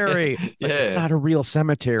cemetery. It's like, it's Yeah. not a real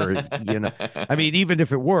cemetery. I mean, even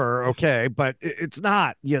if it were, okay, but it's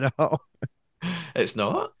not. It's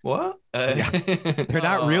not what? Yeah. They're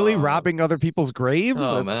not really Oh, robbing other people's graves.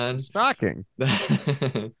 oh It's man. shocking.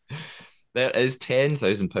 There is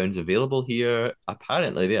 £10,000 available here.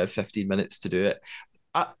 Apparently, they have 15 minutes to do it.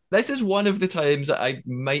 This is one of the times that I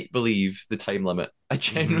might believe the time limit. I Hmm.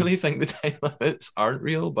 generally think the time limits aren't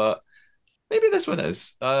real, but maybe this one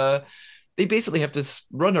is. They basically have to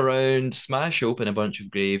run around, smash open a bunch of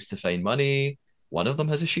graves to find money. One of them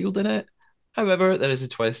has a shield in it. However, there is a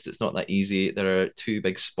twist. It's not that easy. There are two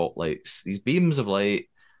big spotlights, these beams of light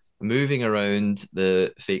moving around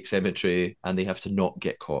the fake cemetery, and they have to not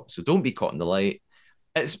get caught. So don't be caught in the light.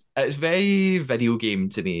 It's very video game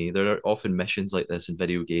to me. There are often missions like this in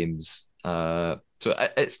video games. So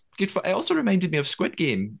it's good for. It also reminded me of Squid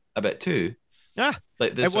Game a bit too, Yeah.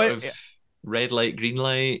 like the And sort what, of red light, green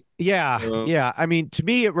light. yeah, Uh, yeah. I mean, to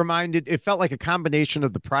me, it felt like a combination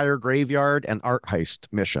of the prior graveyard and art heist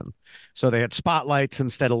mission. So they had spotlights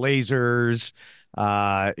instead of lasers.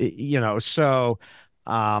 So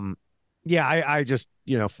um Yeah, I just,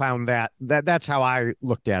 found that's how I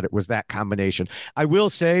looked at it, was that combination. I will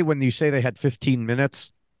say, when you say they had 15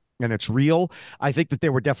 minutes and it's real, I think that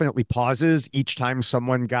there were definitely pauses each time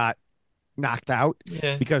someone got knocked out,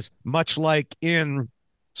 Yeah, because much like in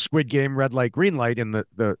Squid Game, Red Light, Green Light, in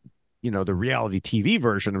the reality TV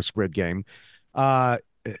version of Squid Game, uh,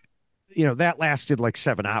 that lasted like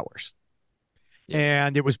 7 hours. yeah,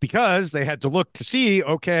 And it was because they had to look to see,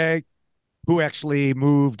 okay, who actually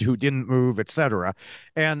moved, who didn't move, etc.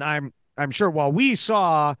 And I'm sure while we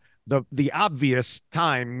saw the obvious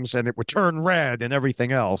times and it would turn red and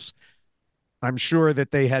everything else, I'm sure that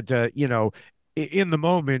they had to, in the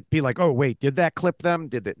moment be like, oh, wait, did that clip them?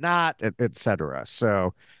 Did it not? Etc.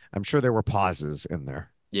 So I'm sure there were pauses in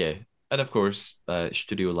there. yeah. And of course,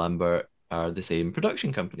 Studio Lambert are the same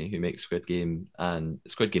production company who makes Squid Game: The Ah,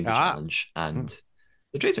 Challenge hmm. and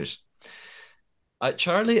The Traitors.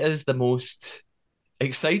 Charlie is the most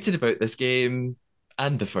excited about this game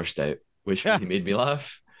and the first out, which Yeah, really made me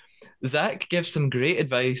laugh. Zach gives some great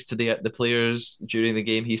advice to the players during the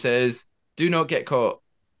game. He says, "Do not get caught."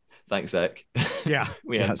 Thanks, Zach. yeah,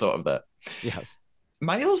 We hadn't yes, thought of that. yes.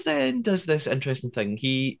 Miles then does this interesting thing.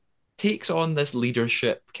 He takes on this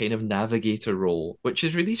leadership kind of navigator role, which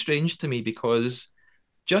is really strange to me because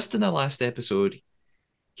just in the last episode,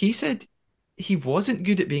 he said he wasn't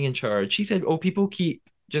good at being in charge. He said, "Oh, people keep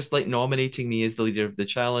just like nominating me as the leader of the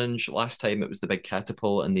challenge. Last time it was the big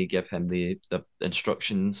catapult, and they give him the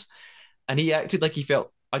instructions." And he acted like he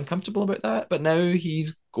felt uncomfortable about that. But now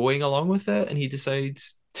he's going along with it, and he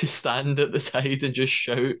decides to stand at the side and just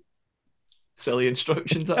shout silly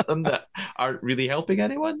instructions at them that aren't really helping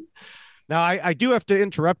anyone. Now I do have to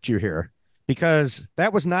interrupt you here, because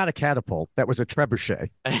that was not a catapult. That was a trebuchet.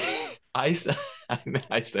 I,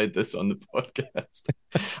 I said this on the podcast.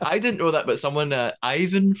 I didn't know that, but someone,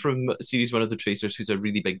 Ivan from series one of the Tracers, who's a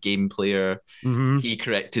really big game player, Hmm. he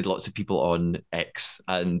corrected lots of people on X.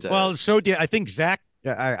 And Well, so did I think Zach.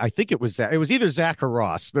 I think it was Zach. It was either Zach or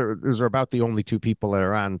Ross. Those are about the only two people that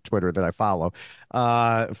are on Twitter that I follow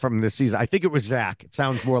from this season. I think it was Zach. It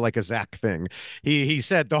sounds more like a Zach thing. He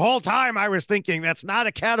said the whole time I was thinking that's not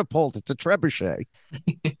a catapult, it's a trebuchet.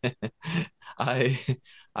 I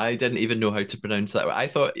I didn't even know how to pronounce that. I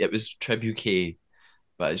thought it was Trebuchet,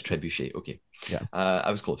 but it's Trebuchet. Okay, Yeah. I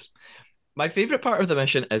was close. My favorite part of the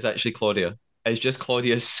mission is actually Claudia. It's just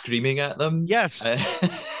Claudia screaming at them. Yes.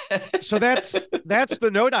 So that's the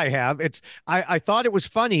note I have. I thought it was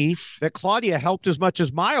funny that Claudia helped as much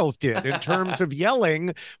as Miles did in terms of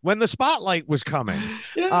yelling when the spotlight was coming.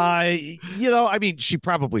 Yeah. I mean, she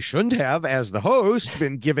probably shouldn't have, as the host,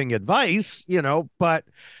 been giving advice, but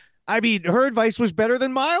I mean, her advice was better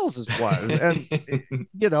than Miles's was. And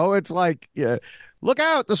it's like, yeah, look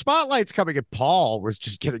out, the spotlight's coming. And Paul was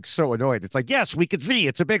just getting so annoyed. It's like, yes, we can see,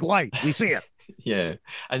 it's a big light. We see it. Yeah,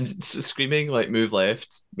 and screaming like "move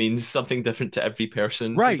left" means something different to every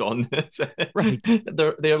person who's Right. on it. Right.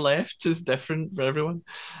 Their left is different for everyone.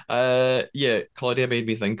 Yeah, Claudia made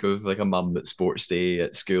me think of like a mum at sports day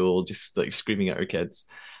at school, just like screaming at her kids.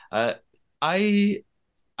 Uh, I,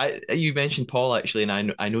 you mentioned Paul actually,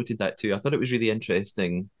 and I noted that too. I thought it was really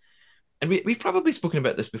interesting, and we've probably spoken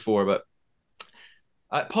about this before, but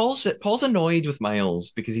Paul's annoyed with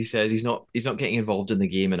Miles because he says he's not getting involved in the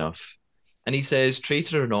game enough, and he says,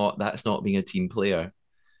 traitor or not, that's not being a team player.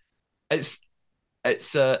 It's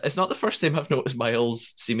it's not the first time I've noticed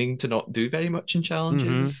Miles seeming to not do very much in Hmm.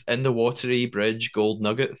 challenges. In the watery bridge gold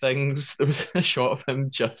nugget things, there was a shot of him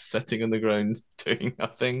just sitting on the ground doing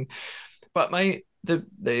nothing. But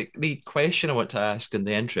the question I want to ask, and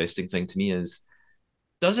the interesting thing to me is,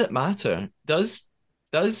 does it matter? Does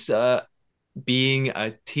being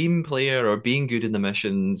a team player or being good in the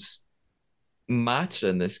missions matter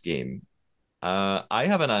in this game? I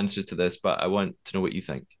have an answer to this, but I want to know what you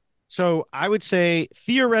think. So I would say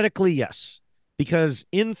theoretically, yes, because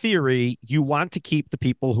in theory, you want to keep the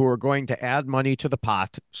people who are going to add money to the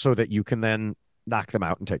pot so that you can then knock them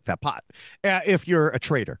out and take that pot, if you're a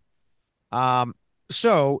trader. Um,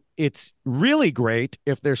 so it's really great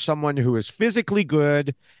if there's someone who is physically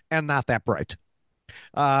good and not that bright,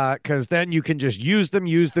 because then you can just use them,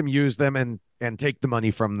 and take the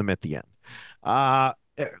money from them at the end. Uh,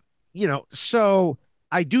 eh, so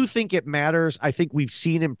I do think it matters. I think we've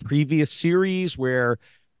seen in previous series where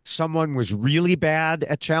someone was really bad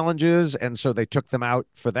at challenges, and so they took them out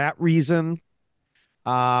for that reason.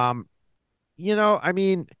 Um, I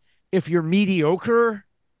mean, if you're mediocre,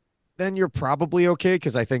 then you're probably okay,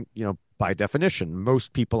 because I think, by definition,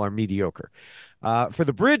 most people are mediocre. For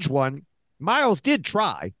the bridge one, Miles did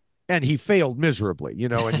try, And he failed miserably,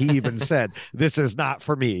 and he even said, "This is not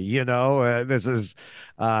for me." This is,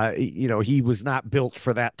 he was not built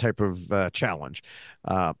for that type of challenge.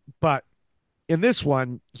 But in this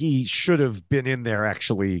one, he should have been in there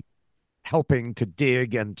actually helping to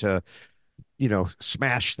dig and to,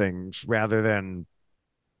 smash things rather than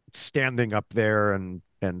standing up there and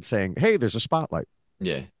saying, "Hey, there's a spotlight."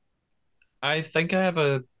 Yeah. I think I have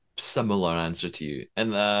a similar answer to you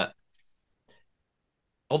in that,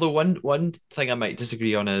 although one thing I might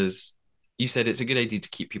disagree on is you said it's a good idea to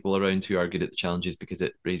keep people around who are good at the challenges because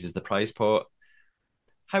it raises the prize pot.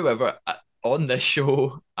 However, on this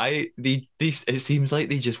show, these it seems like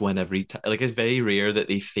they just win every time. Like it's very rare that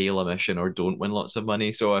they fail a mission or don't win lots of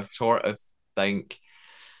money. So I sort of think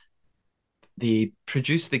they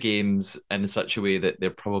produce the games in such a way that they're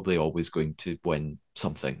probably always going to win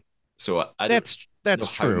something. So I don't know That's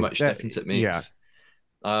how true. much That difference it Yeah, makes.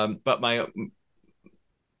 But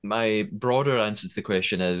my broader answer to the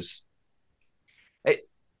question is it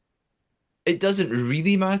it doesn't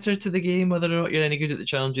really matter to the game whether or not you're any good at the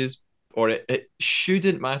challenges, or it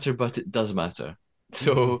shouldn't matter, but it does matter.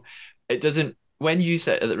 hmm So it doesn't when you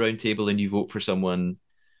sit at the round table and you vote for someone,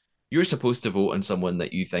 you're supposed to vote on someone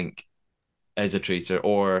that you think is a traitor,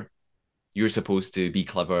 or you're supposed to be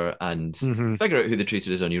clever and hmm figure out who the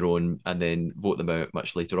traitor is on your own and then vote them out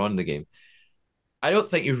much later on in the game. I don't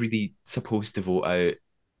think you're really supposed to vote out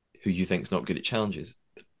who you think's not good at challenges.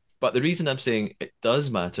 But the reason I'm saying it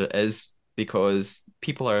does matter is because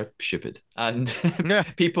people are stupid and Yeah,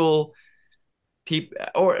 people,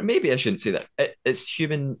 or maybe I shouldn't say that. It's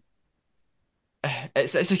human.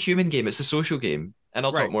 It's a human game. It's a social game, and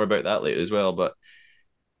I'll talk right. more about that later as well. But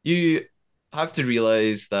you have to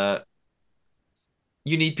realize that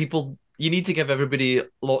you need to give everybody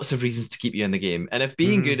lots of reasons to keep you in the game. And if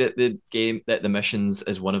being hmm good at the game, that the missions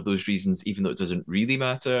is one of those reasons, even though it doesn't really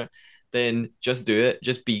matter, then just do it.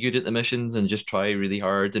 Just be good at the missions and just try really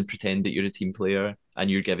hard and pretend that you're a team player and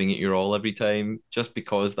you're giving it your all every time, just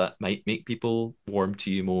because that might make people warm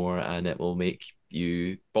to you more and it will make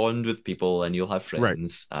you bond with people and you'll have Right.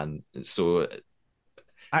 friends. And so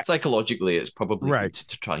I psychologically, it's probably good Right.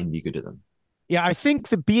 to try and be good at them. Yeah, I think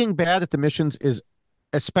that being bad at the missions is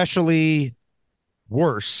especially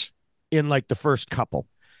worse in like the first couple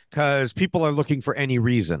because people are looking for any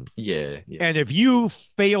reason. Yeah, yeah. And if you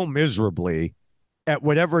fail miserably at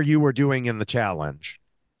whatever you were doing in the challenge,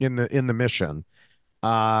 in the mission,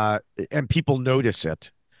 uh, and people notice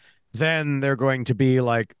it, then they're going to be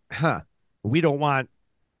like, huh, we don't want,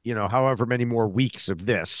 however many more weeks of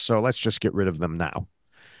this. So let's just get rid of them now.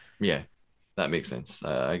 Yeah, that makes sense.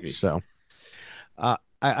 I agree. So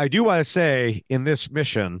I do want to say in this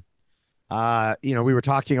mission, we were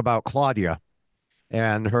talking about Claudia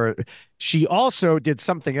and she also did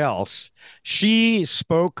something else. She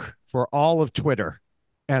spoke for all of Twitter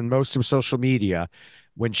and most of social media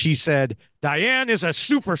when she said, Diane is a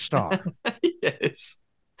superstar. Yes.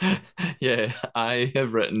 Yeah, I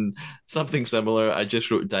have written something similar. I just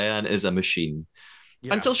wrote Diane is a machine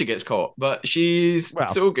Yeah. until she gets caught, but she's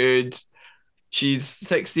Well, so good. She's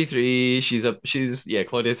 63. Yeah,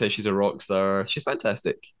 Claudia says she's a rock star. She's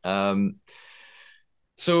fantastic.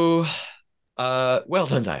 So well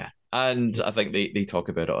done, Diane. And I think they talk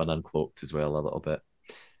about it on Uncloaked as well a little bit.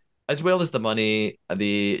 As well as the money,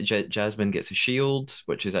 Jasmine gets a shield,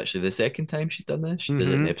 which is actually the second time she's done this. She did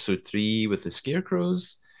it in hmm episode 3 with the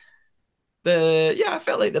scarecrows. I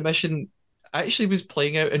felt like the mission actually was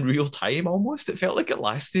playing out in real time almost. It felt like it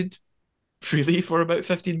lasted really for about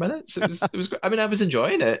 15 minutes. It was I mean, I was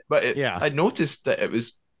enjoying it, but Yeah. I noticed that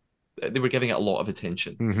they were giving it a lot of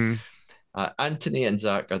attention. hmm Anthony and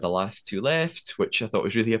Zach are the last two left, which I thought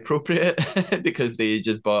was really appropriate because they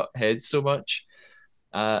just butt heads so much.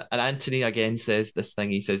 And Anthony again says this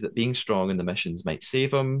thing. He says that being strong in the missions might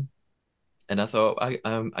save him. And I thought,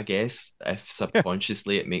 I guess if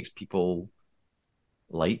subconsciously it makes people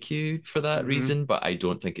like you for that hmm reason, but I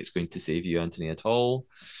don't think it's going to save you, Anthony, at all.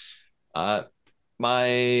 Uh,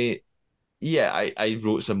 my yeah, I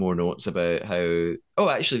wrote some more notes about how. Oh,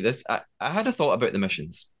 actually, I had a thought about the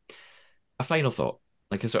missions, a final thought,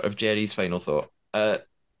 like a sort of Jerry's final thought.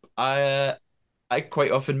 I I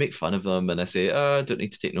quite often make fun of them and I say, oh, I don't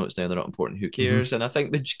need to take notes now, they're not important, who hmm cares? And I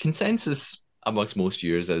think the consensus amongst most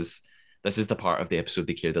viewers is this is the part of the episode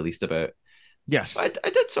they care the least about. Yes. But I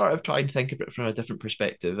did sort of try and think of it from a different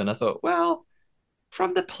perspective, and I thought, well,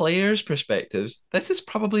 from the players' perspectives, this is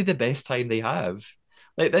probably the best time they have.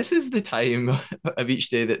 Like this is the time of each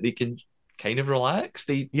day that they can kind of relax.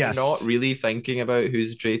 They're not Yes. really thinking about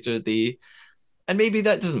who's a traitor. And maybe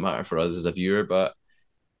that doesn't matter for us as a viewer, but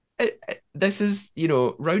this is,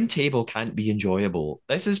 round table can't be enjoyable.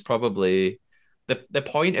 This is probably the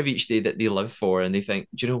point of each day that they live for, and they think,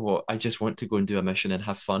 do you know what? I just want to go and do a mission and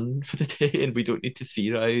have fun for the day, and we don't need to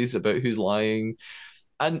theorize about who's lying.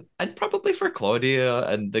 And probably for Claudia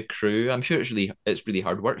and the crew, I'm sure it's really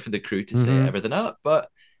hard work for the crew to set Hmm. everything up, but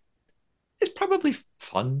it's probably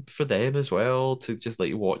fun for them as well to just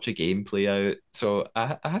like watch a game play out. So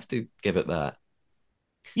I have to give it that.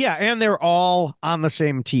 Yeah, and they're all on the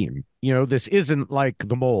same team. This isn't like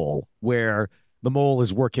the mole where the mole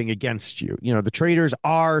is working against you. The traders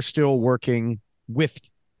are still working with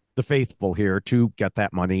the faithful here to get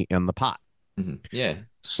that money in the pot. Yeah.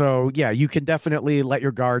 So, yeah, you can definitely let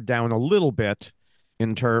your guard down a little bit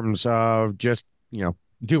in terms of just,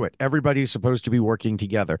 do it. Everybody's supposed to be working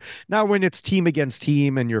together. Now, when it's team against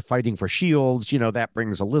team and you're fighting for shields, that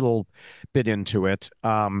brings a little bit into it.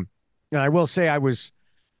 And I will say I was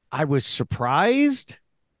surprised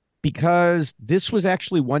because this was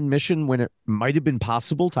actually one mission when it might have been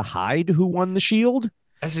possible to hide who won the shield.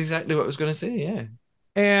 That's exactly what I was going to say. Yeah.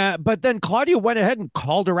 And but then Claudia went ahead and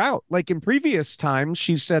called her out. Like in previous times,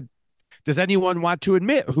 she said, "Does anyone want to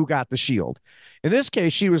admit who got the shield?" In this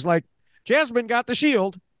case, she was like, "Jasmine got the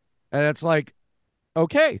shield," and it's like,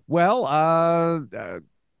 okay, well,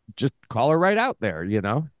 just call her right out there.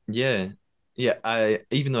 Yeah. Yeah.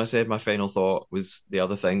 Even though I said my final thought was the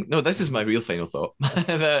other thing. No, this is my real final thought.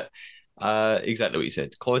 That exactly what you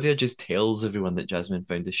said. Claudia just tells everyone that Jasmine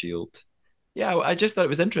found the shield. Yeah, I just thought it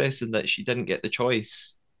was interesting that she didn't get the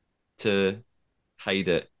choice to hide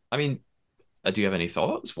it. I mean, do you have any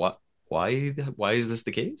thoughts? Why is this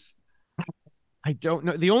the case? I don't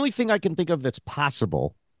know. The only thing I can think of that's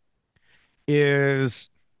possible is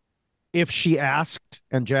if she asked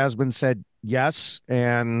and Jasmine said yes,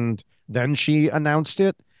 and then she announced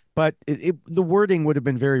it. But the wording would have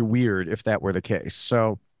been very weird if that were the case.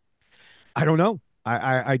 So I don't know.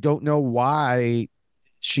 I don't know why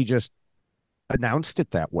she just announced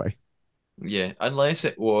it that way. Yeah, unless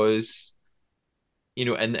it was,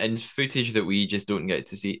 in footage that we just don't get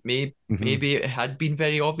to see. Maybe Hmm. maybe it had been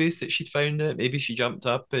very obvious that she'd found it. Maybe she jumped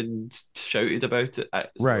up and shouted about it.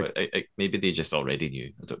 Right. So maybe they just already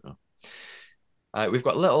knew. I don't know. We've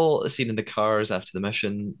got a little scene in the cars after the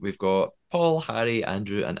mission. We've got Paul, Harry,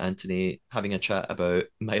 Andrew, and Anthony having a chat about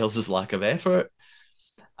Miles's lack of effort.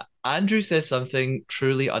 Andrew says something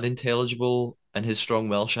truly unintelligible in his strong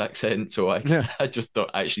Welsh accent, so I Yeah. I just don't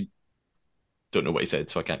actually don't know what he said,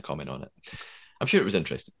 so I can't comment on it. I'm sure it was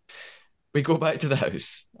interesting. We go back to the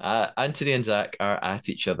house. Anthony and Zach are at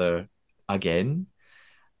each other again,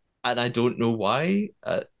 and I don't know why.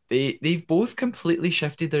 They've both completely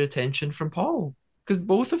shifted their attention from Paul because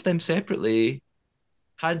both of them separately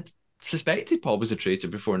had suspected Paul was a traitor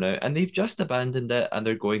before now, and they've just abandoned it and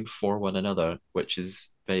they're going for one another, which is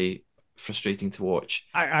very frustrating to watch.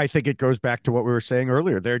 I think it goes back to what we were saying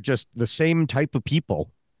earlier. They're just the same type of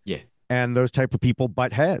people, Yeah, and those type of people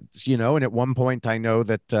butt heads. And at one point, I know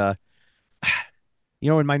that,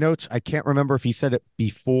 in my notes, I can't remember if he said it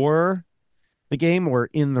before the game or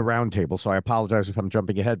in the roundtable. So I apologize if I'm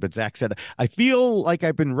jumping ahead. But Zach said, I feel like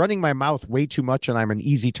I've been running my mouth way too much and I'm an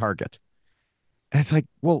easy target. And it's like,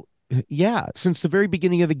 well, yeah, since the very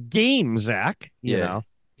beginning of the game, Zach, yeah.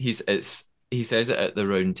 He says it at the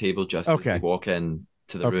round table just as they Okay. walk in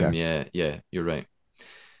to the Okay. room. Yeah, yeah, you're right.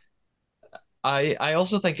 I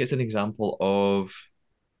also think it's an example of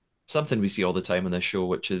something we see all the time on this show,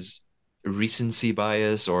 which is recency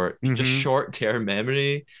bias or just Hmm. short-term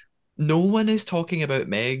memory. No one is talking about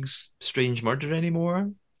Meg's strange murder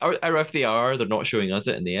anymore. Or if they are, they're not showing us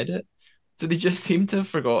it in the edit. So they just seem to have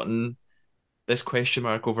forgotten this question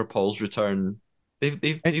mark over Paul's return. They've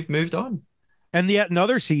they've And they've moved on. and yet in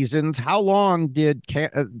other seasons, how long did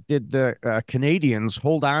the Canadians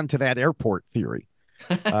hold on to that airport theory?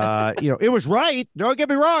 It was right. Don't get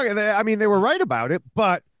me wrong. I mean, they were right about it,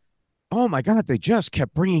 but oh my God, they just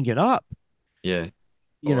kept bringing it up. Yeah.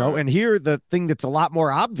 Or And here the thing that's a lot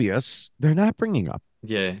more obvious, they're not bringing up.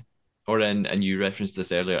 yeah. Or and you referenced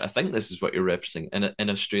this earlier. I think this is what you're referencing. In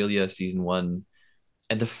Australia, season one,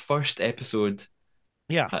 in the first episode,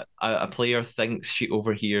 Yeah. a player thinks she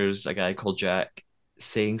overhears a guy called Jack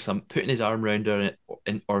saying putting his arm around her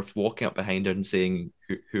or walking up behind her and saying,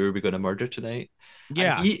 who are we going to murder tonight? And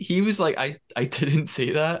Yeah. he was like, I didn't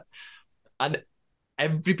say that. And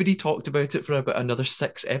everybody talked about it for about another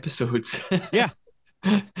 6 episodes. Yeah.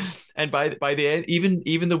 And by the end,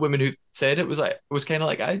 even the woman who said it was kind of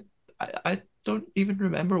like I don't even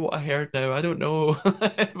remember what I heard now. I don't know,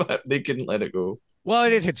 but they couldn't let it go. Well,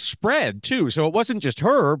 and it had spread too. So it wasn't just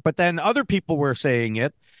her, but then other people were saying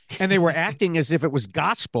it and they were acting as if it was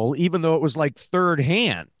gospel, even though it was like third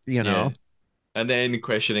hand. you Yeah. know? And then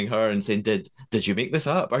questioning her and saying, did you make this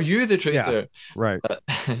up? Are you the Yeah, traitor? right.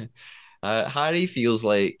 Harry feels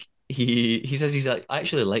like he says he's like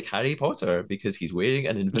actually like Harry Potter because he's wearing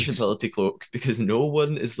an invisibility cloak because no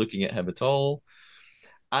one is looking at him at all.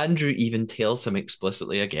 Andrew even tells him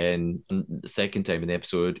explicitly again, the second time in the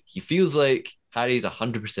episode, he feels like Harry's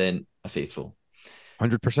 100% a faithful.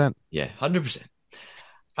 100%. Yeah, 100%.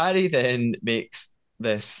 Harry then makes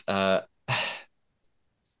this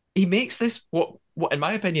he makes this what in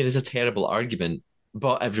my opinion is a terrible argument,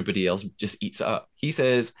 but everybody else just eats it up. He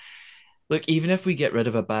says, "Look, even if we get rid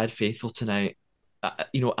of a bad faithful tonight,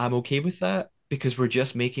 I'm okay with that because we're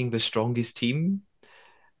just making the strongest team."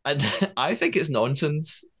 And I think it's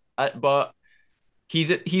nonsense, but he's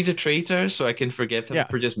a traitor, so I can forgive him Yeah.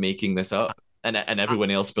 for just making this up and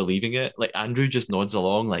everyone else believing it. Like Andrew just nods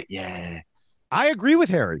along, like, yeah. I agree with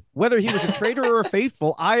Harry. Whether he was a traitor or a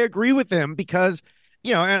faithful, I agree with him because,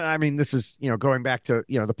 and I mean, this is, going back to,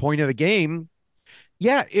 the point of the game.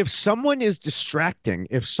 Yeah, if someone is distracting,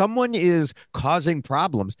 if someone is causing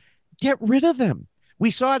problems, get rid of them. We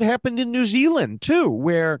saw it happen in New Zealand too,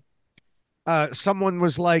 where someone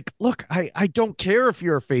was like, look, I don't care if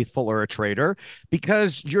you're a faithful or a traitor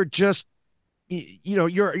because you're just,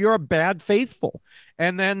 you're a bad faithful.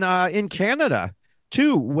 And then in Canada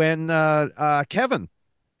too, when Kevin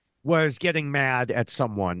was getting mad at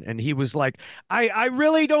someone and he was like, I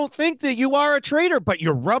really don't think that you are a traitor, but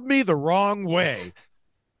you rub me the wrong way.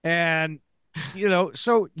 And,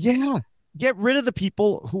 so yeah, get rid of the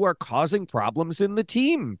people who are causing problems in the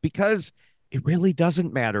team because it really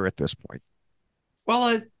doesn't matter at this point. Well,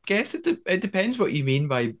 I guess it depends what you mean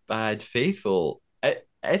by bad faithful.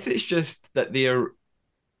 If it's just that they're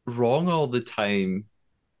wrong all the time,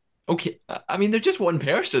 okay. I mean, they're just one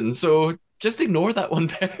person, so just ignore that one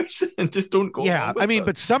person and just don't go Yeah, along with I mean, them.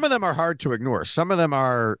 but some of them are hard to ignore. Some of them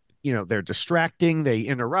are, they're distracting, they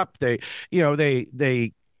interrupt, they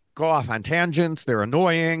go off on tangents, they're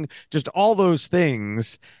annoying, just all those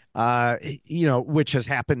things, which has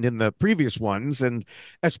happened in the previous ones. And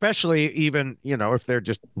especially even, if they're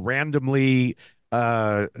just randomly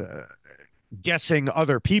guessing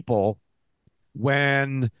other people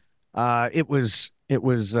when it was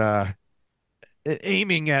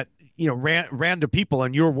aiming at random people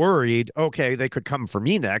and you're worried, okay, they could come for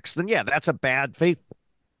me next, then yeah, that's a bad faith.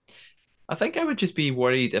 I think I would just be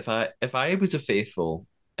worried if I was a faithful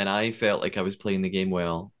and I felt like I was playing the game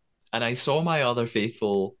well, and I saw my other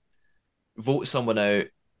faithful vote someone out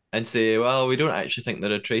and say, "Well, we don't actually think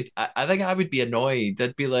they're a traitor." I think I would be annoyed.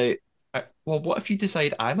 I'd be like, "Well, what if you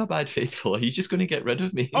decide I'm a bad faithful? Are you just going to get rid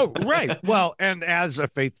of me?" Oh, right. Well, and as a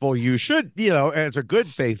faithful, you should, as a good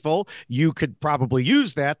faithful, you could probably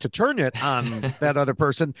use that to turn it on that other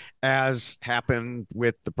person, as happened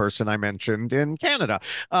with the person I mentioned in Canada.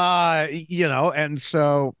 And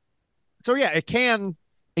so yeah, it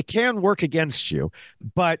can work against you,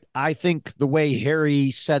 but I think the way Harry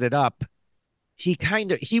set it up, he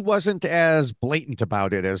wasn't as blatant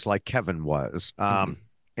about it as like Kevin was. Mhm.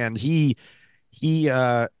 And he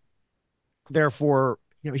therefore,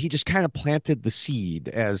 he just kind of planted the seed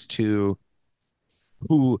as to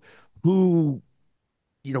who who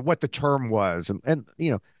what the term was, and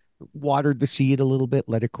watered the seed a little bit,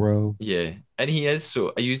 let it grow. Yeah, and he is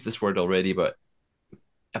so. I used this word already, but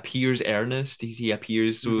appears earnest. He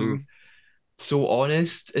appears Mm-hmm. so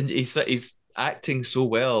honest, and he's acting so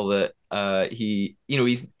well that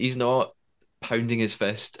he's not pounding his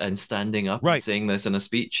fist and standing up and Right. saying this in a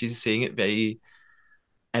speech. He's saying it very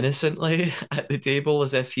innocently at the table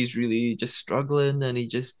as if he's really just struggling and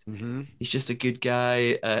Mm-hmm. he's just a good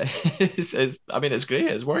guy. I mean, it's great.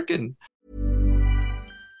 It's working.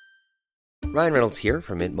 Ryan Reynolds here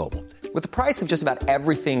from Mint Mobile. With the price of just about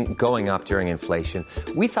everything going up during inflation,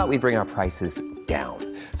 we thought we'd bring our prices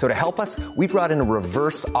down. So to help us, we brought in a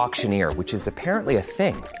reverse auctioneer, which is apparently a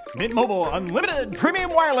thing. Mint Mobile Unlimited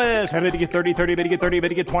Premium Wireless. How to get 30, 30, bit to get 30, bit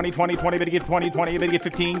to get 20, 20, 20, bit to get 20, 20, bit to get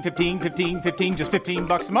 15, 15, 15, 15, just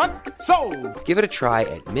 $15 a month? Sold! Give it a try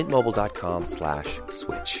at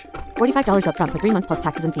mintmobile.com/switch. $45 up front for 3 months plus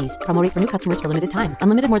taxes and fees. Promo rate for new customers for limited time.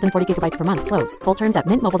 Unlimited more than 40 gigabytes per month. Slows full terms at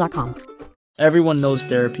mintmobile.com. Everyone knows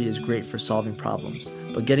therapy is great for solving problems,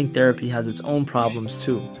 but getting therapy has its own problems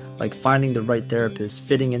too, like finding the right therapist,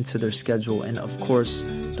 fitting into their schedule, and of course,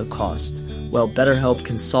 the cost. Well, BetterHelp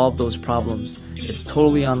can solve those problems. It's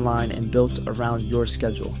totally online and built around your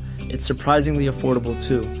schedule. It's surprisingly affordable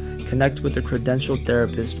too. Connect with a credentialed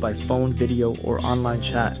therapist by phone, video, or online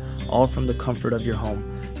chat, all from the comfort of your home.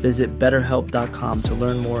 Visit BetterHelp.com to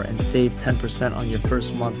learn more and save 10% on your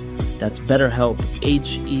first month. That's BetterHelp,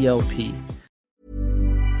 H-E-L-P.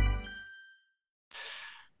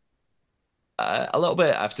 A little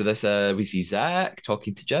bit after this, we see Zach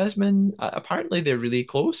talking to Jasmine. Apparently, they're really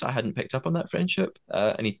close. I hadn't picked up on that friendship.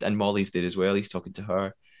 And Molly's there as well. He's talking to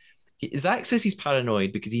her. Zach says he's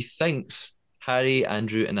paranoid because he thinks Harry,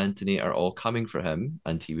 Andrew, and Anthony are all coming for him,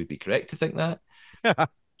 and he would be correct to think that.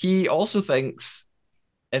 He also thinks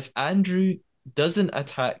if Andrew doesn't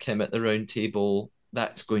attack him at the round table,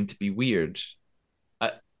 that's going to be weird.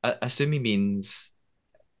 I assume he means.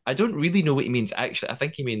 I don't really know what he means, actually. I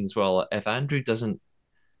think he means, well, if Andrew doesn't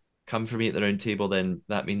come for me at the round table, then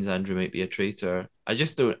that means Andrew might be a traitor. I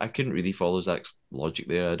couldn't really follow Zach's logic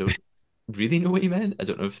there. I don't really know what he meant. I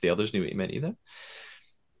don't know if the others knew what he meant either.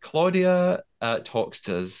 Claudia talks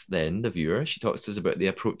to us then, the viewer. She talks to us about the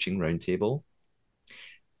approaching round table.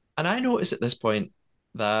 And I notice at this point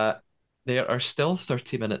that there are still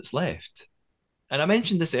 30 minutes left. And I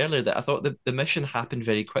mentioned this earlier that I thought the mission happened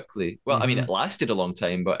very quickly. Well, I mean, it lasted a long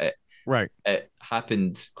time, but it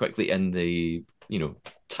happened quickly in the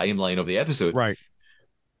timeline of the episode. Right.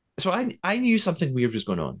 So I knew something weird was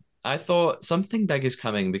going on. I thought something big is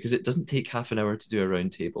coming because it doesn't take half an hour to do a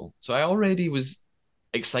round table. So I already was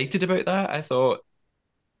excited about that. I thought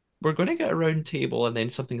we're going to get a round table and then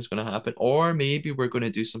something's going to happen, or maybe we're going to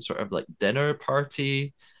do some sort of like dinner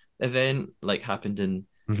party event like happened in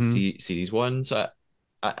series one. So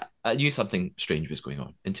I knew something strange was going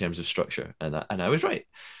on in terms of structure, and I was right.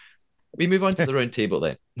 We move on to the round table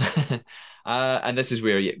then. And this is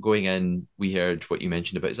where going in, we heard what you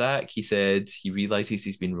mentioned about Zach. He said he realizes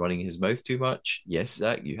he's been running his mouth too much. Yes,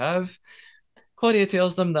 Zach, you have. Claudia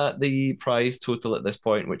tells them that the prize total at this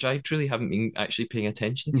point, which I truly haven't been actually paying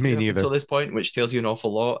attention to until this point, which tells you an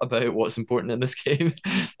awful lot about what's important in this game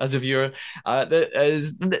as a viewer,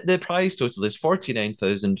 the prize total is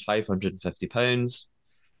 £49,550.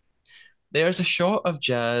 There's a shot of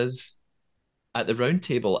Jazz at the round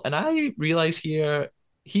table, and I realise here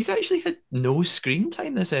he's actually had no screen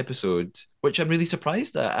time this episode, which I'm really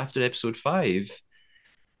surprised at after episode 5,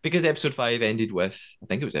 because episode 5 ended with, I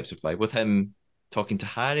think it was episode 5, with him talking to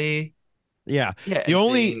Harry. Yeah. The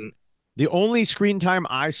only screen time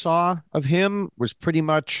I saw of him was pretty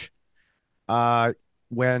much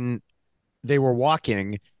when they were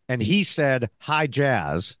walking and he said, "Hi,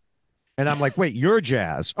 Jazz." And I'm like, wait, you're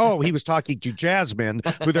Jazz. Oh, he was talking to Jasmine,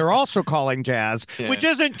 who they're also calling Jazz, which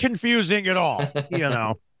isn't confusing at all,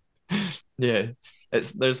 Yeah.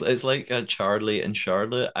 It's like a Charlie and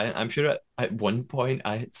Charlotte. I'm sure at one point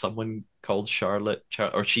I had someone called Charlotte,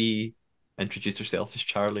 or she introduced herself as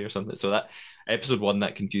Charlie or something. So that episode 1,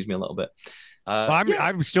 that confused me a little bit.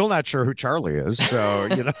 I'm still not sure who Charlie is. So,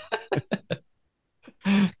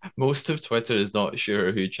 Most of Twitter is not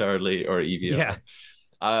sure who Charlie or Evie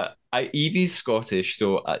are. Evie's Scottish,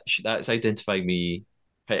 so that's identifying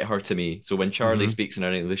her to me. So when Charlie speaks in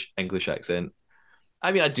an English accent,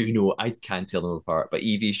 I mean, I do know, I can tell them apart, but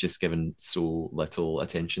Evie's just given so little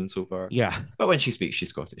attention so far. Yeah. But when she speaks, she's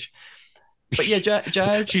Scottish. But yeah,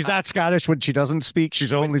 Jazz. She's not Scottish when she doesn't speak.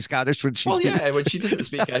 She's only Scottish when she speaks. Well, yeah, when she doesn't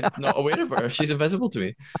speak, I'm not aware of her. She's invisible to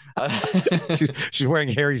me. She's wearing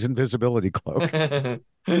Harry's invisibility cloak.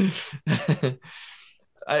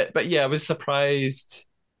 But yeah, I was surprised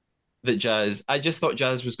that Jazz. I just thought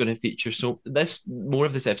Jazz was going to feature. So more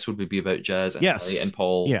of this episode would be about Jazz and Ellie and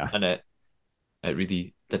Paul. Yeah, and it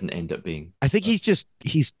really didn't end up being. I think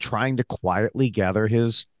he's trying to quietly gather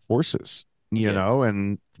his forces, you know,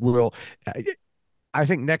 and I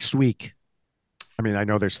think next week. I mean, I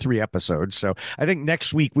know there's 3 episodes, so I think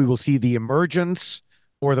next week we will see the emergence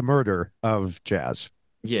or the murder of Jazz.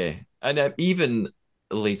 Yeah, and even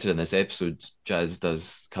later in this episode, Jazz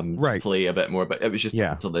does come to play a bit more, but it was just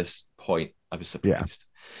up until this point I was surprised.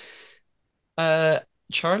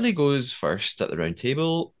 Charlie goes first at the round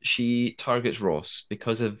table. She targets Ross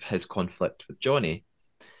because of his conflict with Johnny,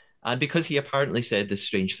 and because he apparently said this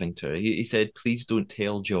strange thing to her. He said, "Please don't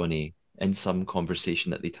tell Johnny," in some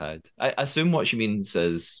conversation that they'd had. I assume what she means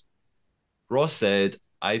is Ross said,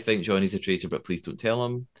 "I think Johnny's a traitor, but please don't tell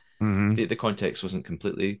him." The context wasn't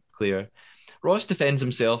completely clear. Ross defends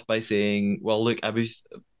himself by saying, "Well, look,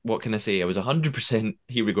 what can I say? I was 100%,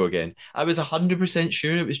 here we go again. I was 100%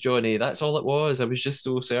 sure it was Johnny. That's all it was. I was just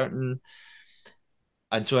so certain.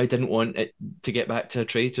 And so I didn't want it to get back to a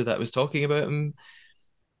traitor that was talking about him."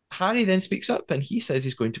 Harry then speaks up and he says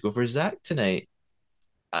he's going to go for Zach tonight.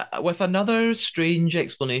 With another strange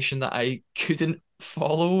explanation that I couldn't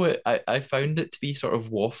follow. I found it to be sort of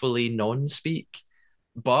waffly non-speak,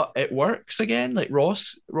 but it works again. Like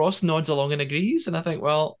Ross nods along and agrees, and I think,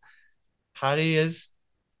 well, Harry is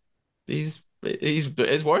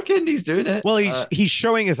working. He's doing it. Well, he's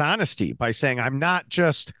showing his honesty by saying, "I'm not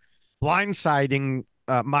just blindsiding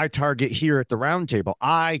my target here at the round table.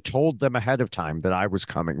 I told them ahead of time that I was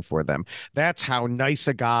coming for them. That's how nice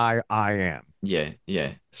a guy I am. Yeah,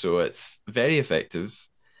 yeah. So it's very effective.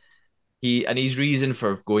 His reason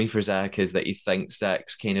for going for Zach is that he thinks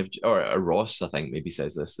Zach's kind of, or Ross, I think maybe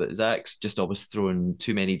says this, that Zach's just always throwing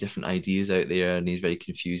too many different ideas out there and he's very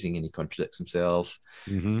confusing and he contradicts himself.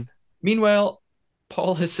 Mm-hmm. Meanwhile,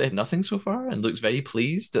 Paul has said nothing so far and looks very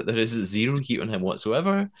pleased that there is zero heat on him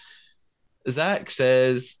whatsoever. Zach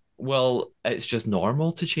says, well, it's just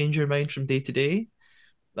normal to change your mind from day to day.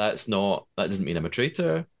 That doesn't mean I'm a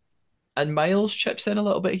traitor. And Miles chips in a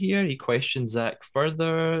little bit here. He questions Zach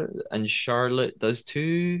further, and Charlotte does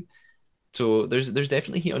too. So there's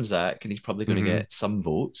definitely heat on Zach, and he's probably going to Mm-hmm. get some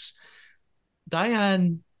votes.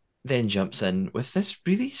 Diane then jumps in with this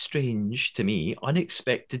really strange, to me,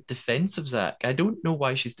 unexpected defense of Zach. I don't know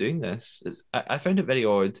why she's doing this. I found it very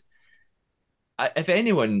odd. If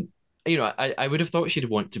anyone, I would have thought she'd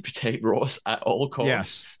want to protect Ross at all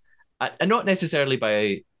Yes. costs, and not necessarily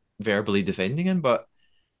by verbally defending him, but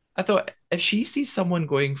I thought if she sees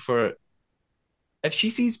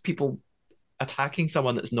people attacking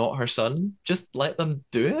someone that's not her son, just let them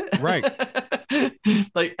do Right. it.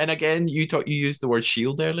 Like, and again, you used the word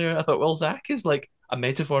shield earlier. I thought, well, Zach is like a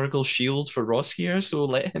metaphorical shield for Ross here, so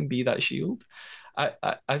let him be that shield. I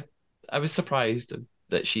was surprised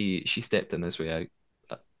that she stepped in this way.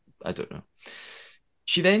 I don't know.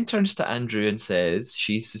 She then turns to Andrew and says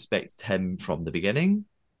she suspected him from the beginning.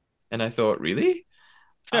 And I thought, really?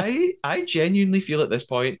 I genuinely feel at this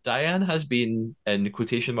point Diane has been in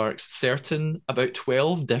quotation marks certain about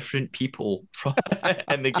 12 different people from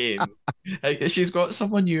in the game. Like, she's got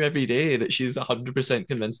someone new every day that she's 100%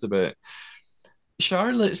 convinced about.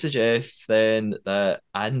 Charlotte suggests then that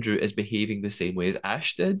Andrew is behaving the same way as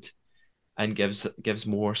Ash did and gives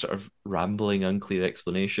more sort of rambling, unclear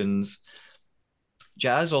explanations.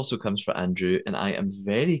 Jazz also comes for Andrew, and I am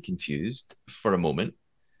very confused for a moment.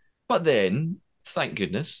 But then, thank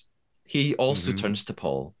goodness, he also Mm-hmm. turns to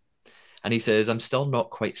Paul and he says, I'm still not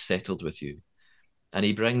quite settled with you. And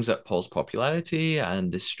he brings up Paul's popularity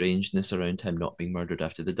and the strangeness around him not being murdered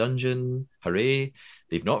after the dungeon. Hooray.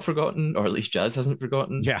 They've not forgotten, or at least Jazz hasn't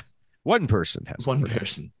forgotten. Yeah. One person has One forgotten.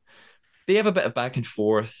 person. They have a bit of back and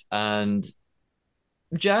forth, and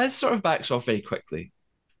Jazz sort of backs off very quickly,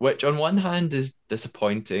 which on one hand is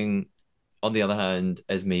disappointing, on the other hand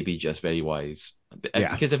is maybe just very wise.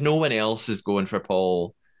 Yeah. Because if no one else is going for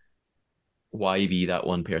Paul, why be that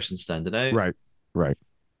one person standing out? Right. Right.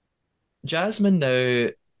 Jasmine now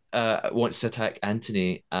wants to attack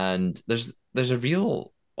Anthony, and there's a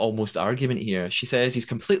real almost argument here. She says he's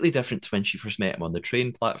completely different to when she first met him on the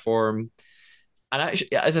train platform. And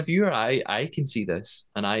actually, as a viewer, I can see this,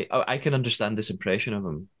 and I can understand this impression of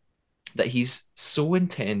him, that he's so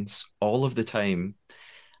intense all of the time.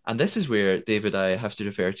 And this is where, David, I have to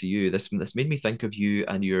refer to you. This made me think of you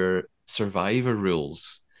and your Survivor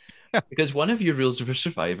rules. Because one of your rules for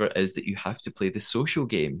Survivor is that you have to play the social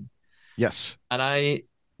game. Yes. And I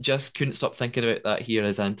just couldn't stop thinking about that here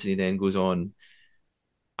as Anthony then goes on.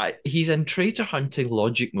 He's in traitor hunting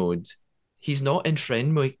logic mode. He's not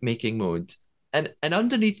in making mode. And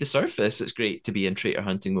underneath the surface, it's great to be in traitor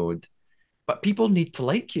hunting mode. But people need to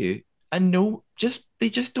like you. And no, they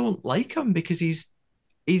just don't like him because he's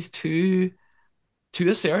too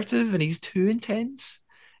assertive and he's too intense.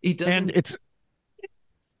 He And doesn't.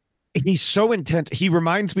 he's so intense. He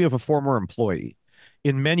reminds me of a former employee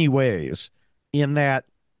in many ways, in that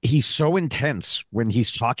he's so intense when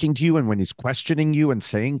he's talking to you and when he's questioning you and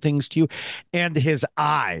saying things to you. And his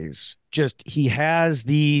eyes, just, he has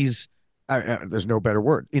these, there's no better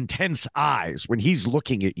word, intense eyes when he's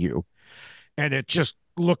looking at you. And it just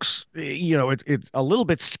looks, it's a little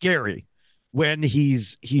bit scary when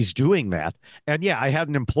he's doing that. And yeah, I had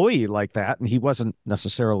an employee like that, and he wasn't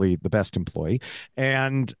necessarily the best employee.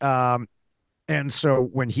 And so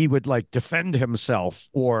when he would like defend himself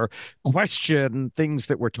or question things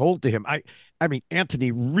that were told to him, I mean,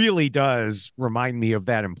 Anthony really does remind me of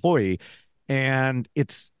that employee. And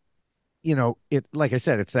it's, like I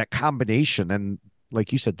said, it's that combination and,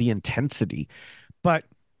 like you said, the intensity. But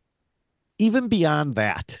even beyond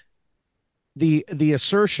that, the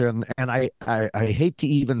assertion, and I hate to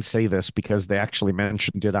even say this because they actually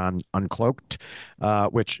mentioned it on Uncloaked,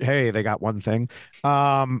 which, hey, they got one thing.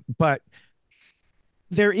 But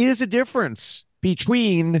there is a difference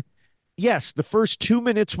between, yes, the first 2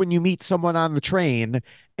 minutes when you meet someone on the train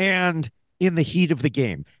and in the heat of the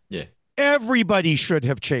game. Yeah. Everybody should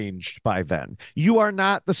have changed by then. You are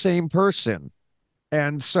not the same person.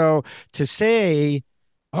 And so to say,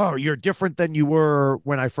 oh, you're different than you were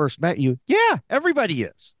when I first met you. Yeah, everybody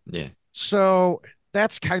is. Yeah. So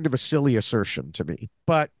that's kind of a silly assertion to me.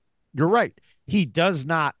 But you're right. He does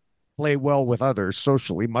not play well with others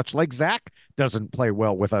socially, much like Zach doesn't play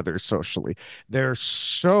well with others socially. They're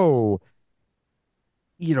so,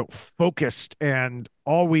 focused and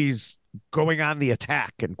always going on the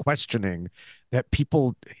attack and questioning that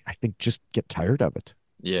people, I think, just get tired of it.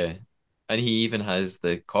 Yeah. And he even has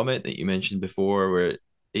the comment that you mentioned before where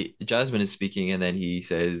Jasmine is speaking and then he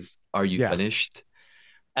says, "Are you Yeah. finished?"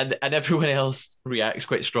 And everyone else reacts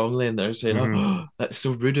quite strongly and they're saying, Hmm. "Oh, that's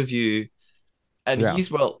so rude of you." And Yeah.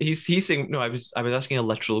 he's saying, "No, I was asking a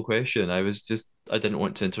literal question. I didn't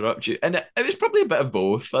want to interrupt you." And it was probably a bit of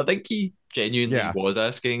both. I think he genuinely Yeah. was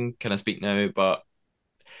asking, "Can I speak now?" But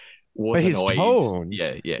was But his annoyed. tone,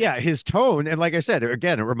 Yeah, yeah. yeah, his tone, and like I said,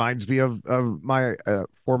 again, it reminds me of my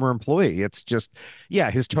former employee. It's just, yeah,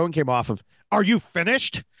 his tone came off of, "Are you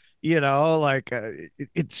finished?" Like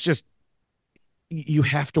it's just you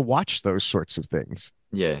have to watch those sorts of things.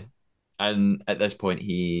 Yeah. And at this point,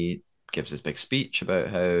 he gives this big speech about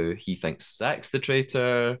how he thinks Zach's the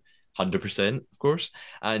traitor, 100%, of course.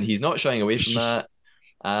 And he's not shying away from that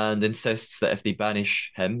and insists that if they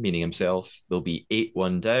banish him, meaning himself, they'll be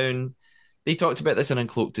 8-1 down. They talked about this in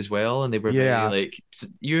Uncloaked as well, and they were very Yeah. like,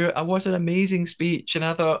 what an amazing speech. And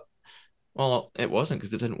I thought, well, it wasn't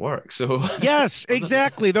because it didn't work. So, Yes, wasn't it?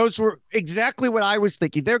 exactly. Those were exactly what I was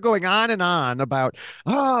thinking. They're going on and on about,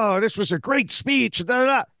 oh, this was a great speech. Da, da,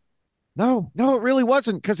 da. No, no, it really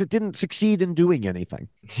wasn't because it didn't succeed in doing anything.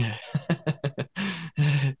 Yeah.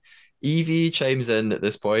 Evie chimes in at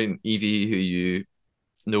this point. Evie, who you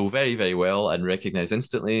know very, very well and recognize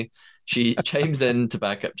instantly. She chimes in to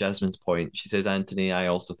back up Jasmine's point. She says, "Anthony, I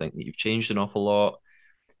also think that you've changed an awful lot."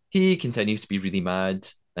 He continues to be really mad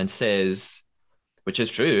and says, which is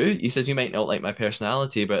true, he says, "You might not like my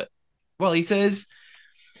personality, but," well, he says,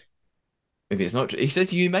 maybe it's not true. He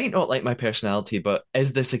says, "You might not like my personality, but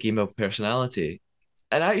is this a game of personality?"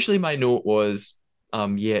 And actually, my note was,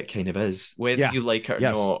 yeah, it kind of is. Whether Yeah. you like it or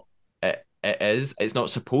Yes. not, it is. It's not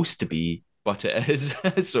supposed to be, but it is.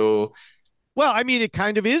 So, Well, I mean, it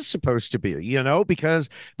kind of is supposed to be, because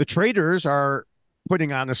the traitors are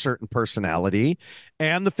putting on a certain personality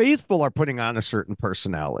and the faithful are putting on a certain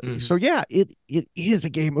personality. mhm. So yeah, it is a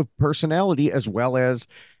game of personality as well as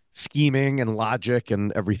scheming and logic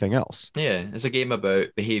and everything else. Yeah, it's a game about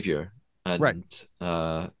behavior Right.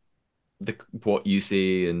 and the what you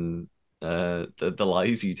say and the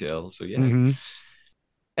lies you tell. So yeah, Hmm.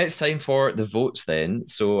 it's time for the votes then.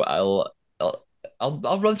 So I'll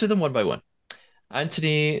run through them one by one.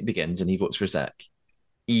 Anthony begins and he votes for Zach.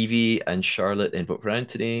 Evie and Charlotte then vote for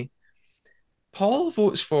Anthony. Paul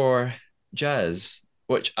votes for Jazz,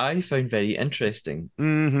 which I found very interesting.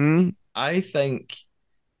 Hmm. I think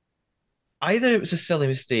either it was a silly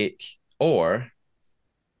mistake or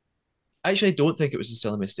actually I don't think it was a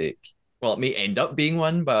silly mistake. Well, it may end up being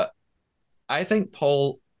one, but I think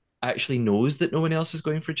Paul actually knows that no one else is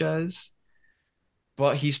going for Jazz,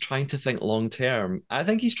 but he's trying to think long term. I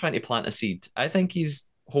think he's trying to plant a seed. I think he's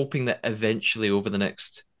hoping that eventually over the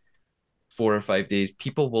next 4 or 5 days,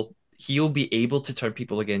 he'll be able to turn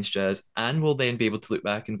people against Jazz and will then be able to look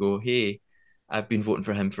back and go, "Hey, I've been voting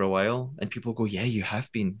for him for a while." And people go, "Yeah, you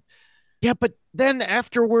have been." Yeah, but then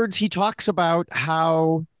afterwards he talks about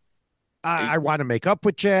how I want to make up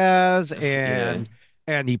with Jazz Yeah.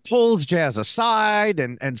 and he pulls Jazz aside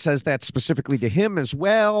and says that specifically to him as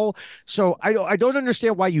well. So I don't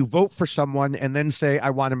understand why you vote for someone and then say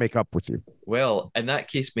I want to make up with you. Well, in that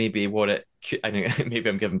case, maybe I think maybe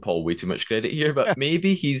I'm giving Paul way too much credit here, but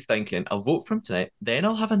maybe he's thinking, "I'll vote for him tonight, then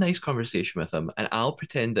I'll have a nice conversation with him, and I'll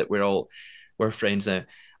pretend that we're friends now,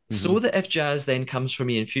 Hmm. so that if Jazz then comes for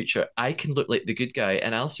me in future, I can look like the good guy,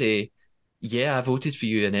 and I'll say, yeah, I voted for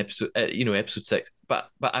you in episode 6, but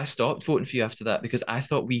I stopped voting for you after that because I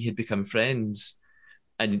thought we had become friends,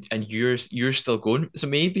 and you're still going. So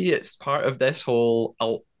maybe it's part of this whole.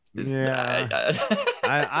 Yeah.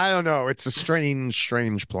 I don't know. It's a strange,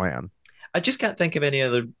 strange plan. I just can't think of any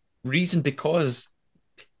other reason because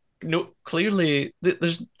no, clearly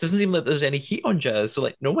there's doesn't seem like there's any heat on Jazz, so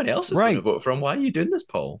like no one else is going to Right. vote for him. Why are you doing this,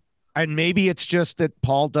 Paul? And maybe it's just that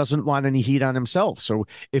Paul doesn't want any heat on himself. So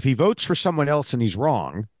if he votes for someone else and he's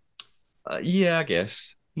wrong, Yeah, I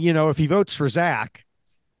guess. if he votes for Zach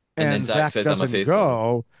And then and Zach Zach says, "I'm a doesn't faithful."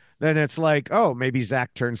 go, then it's like, oh, maybe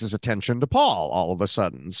Zach turns his attention to Paul all of a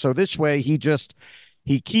sudden. So this way he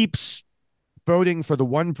keeps voting for the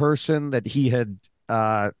one person that he had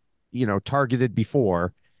targeted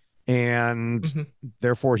before, and Mhm.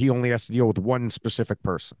 therefore he only has to deal with one specific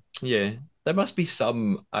person. Yeah, there must be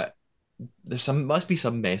some. Must be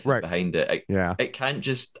some method Right. behind it. Yeah. It can't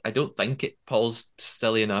just. I don't think Paul's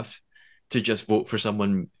silly enough to just vote for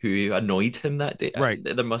someone who annoyed him that day. Right.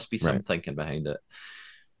 There must be some Right. thinking behind it.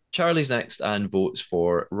 Charlie's next and votes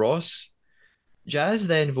for Ross. Jazz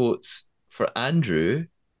then votes for Andrew,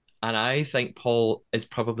 and I think Paul is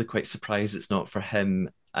probably quite surprised it's not for him,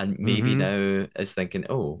 and maybe Mm-hmm. now is thinking,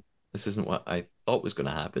 oh, this isn't what I thought was going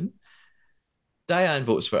to happen. Diane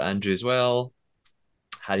votes for Andrew as well.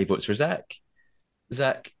 Harry votes for Zach.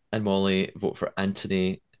 Zach and Molly vote for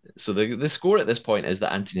Anthony. So the score at this point is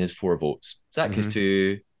that Anthony has 4 votes. Zach has Mm-hmm.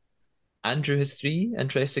 2. Andrew has 3.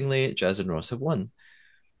 Interestingly, Jazz and Ross have 1.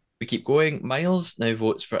 We keep going. Miles now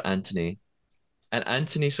votes for Anthony. And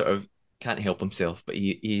Anthony sort of can't help himself, but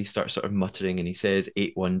he starts sort of muttering and he says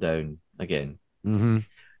 8-1 down again. Mm-hmm.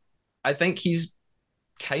 I think he's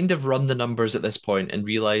kind of run the numbers at this point and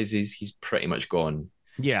realizes he's pretty much gone.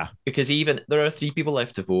 Yeah. Because even there are 3 people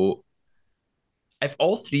left to vote. If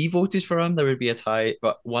all 3 voted for him, there would be a tie.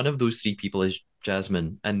 But one of those 3 people is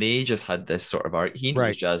Jasmine, and they just had this sort of art. He knows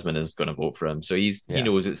Right. Jasmine is going to vote for him, so he Yeah.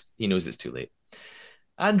 knows it's too late.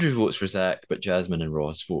 Andrew votes for Zach, but Jasmine and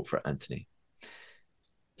Ross vote for Anthony.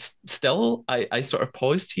 Still, I sort of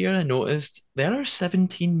paused here and noticed there are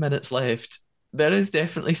 17 minutes left. There is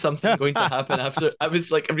definitely something going to happen after. I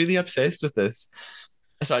was like really obsessed with this,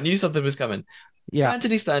 so I knew something was coming. So Yeah.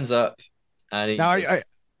 Anthony stands up, and he Now, just,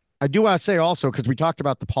 I do want to say also, because we talked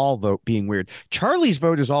about the Paul vote being weird, Charlie's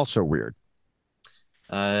vote is also weird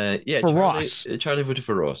yeah, for Ross. Charlie voted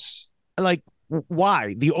for Ross. Like,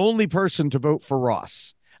 why? The only person to vote for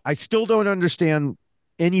Ross. I still don't understand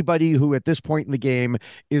anybody who at this point in the game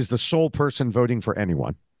is the sole person voting for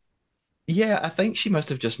anyone. Yeah, I think she must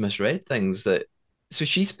have just misread things. So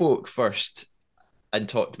she spoke first and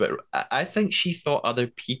talked about. I think she thought other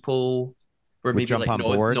people were Would maybe jump like on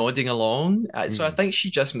board. nodding along. So I Mm. think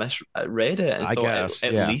she just misread it and I thought guess,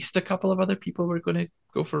 at yeah. least a couple of other people were going to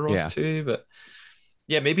go for Ross Yeah. too. But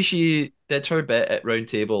yeah, maybe she did her bit at round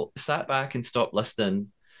table, sat back and stopped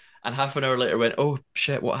listening, and half an hour later went, "Oh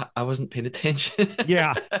shit! What? I wasn't paying attention."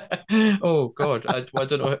 Yeah. Oh God! I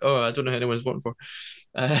don't know. Oh, I don't know who anyone's voting for.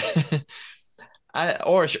 Uh,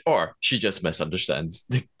 or she just misunderstands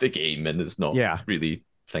the game and is not Yeah. really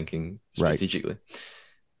thinking Right. strategically.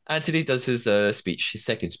 Anthony does his speech, his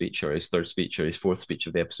second speech, or his third speech, or his fourth speech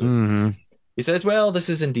of the episode. Mm-hmm. He says, "Well, this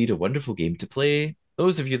is indeed a wonderful game to play.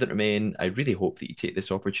 Those of you that remain, I really hope that you take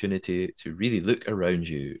this opportunity to really look around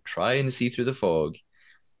you, try and see through the fog.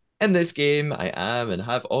 In this game, I am and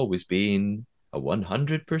have always been a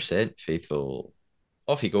 100% faithful."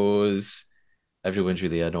 Off he goes. Everyone's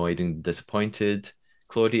really annoyed and disappointed.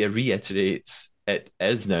 Claudia reiterates it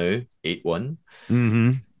is now 8-1.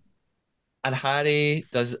 Mm-hmm. And Harry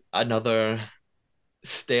does another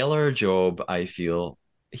stellar job, I feel.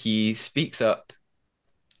 He speaks up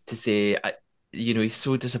to say, he's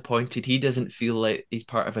so disappointed. He doesn't feel like he's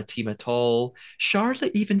part of a team at all.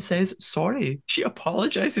 Charlotte even says sorry. She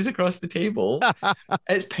apologizes across the table.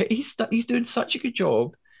 He's doing such a good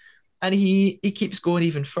job. And he keeps going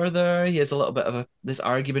even further. He has a little bit of this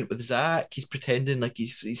argument with Zach. He's pretending like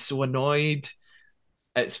he's so annoyed.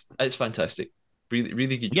 It's fantastic. Really,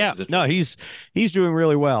 really good job. Yeah, no, he's doing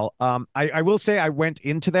really well. I will say I went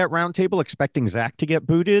into that roundtable expecting Zach to get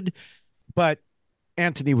booted, but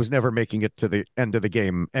Anthony was never making it to the end of the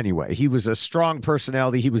game anyway. He was a strong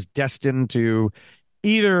personality. He was destined to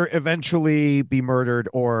either eventually be murdered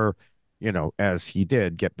or, as he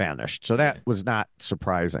did, get banished. So that was not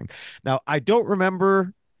surprising. Now, I don't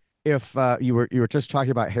remember if you were just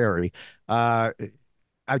talking about Harry.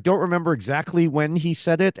 I don't remember exactly when he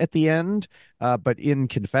said it at the end, but in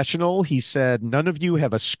confessional, he said, "None of you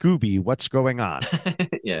have a Scooby. What's going on?"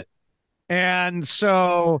 Yeah. And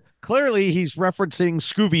so clearly he's referencing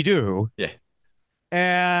Scooby-Doo. Yeah.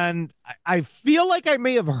 And I feel like I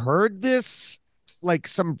may have heard this, like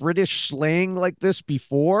some British slang like this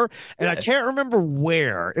before, and I can't remember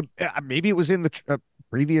where. Maybe it was in the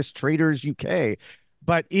previous Traitors UK,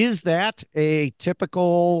 but is that a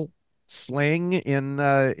typical slang in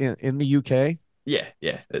the UK?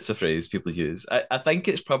 Yeah, it's a phrase people use. I think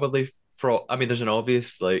it's probably there's an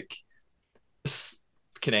obvious like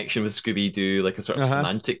connection with Scooby-Doo, like a sort of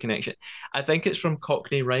semantic connection. I think it's from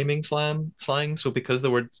Cockney rhyming slang. So because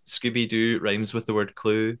the word Scooby-Doo rhymes with the word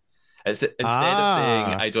clue, it's instead of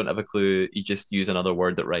saying I don't have a clue, you just use another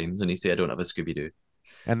word that rhymes and you say I don't have a Scooby-Doo.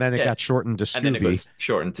 And then it got shortened to Scooby. And then it goes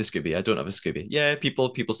shortened to Scooby. I don't have a Scooby. Yeah,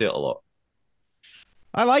 people say it a lot.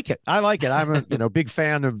 I like it. I'm a big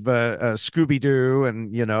fan of Scooby-Doo,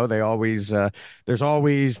 and they always there's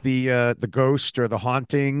always the ghost or the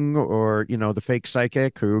haunting or the fake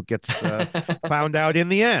psychic who gets found out in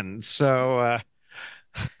the end. So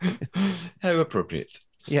how appropriate.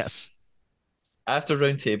 Yes. After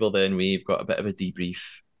round table, then we've got a bit of a debrief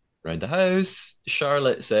around the house.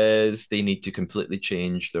 Charlotte says they need to completely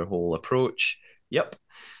change their whole approach. Yep.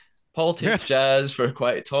 Paul takes Jazz for a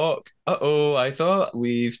quiet talk. Uh-oh, I thought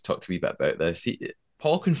we've talked a wee bit about this.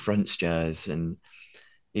 Paul confronts Jazz and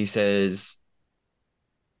he says,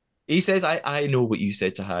 I know what you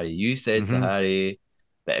said to Harry. You said to Harry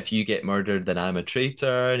that if you get murdered, then I'm a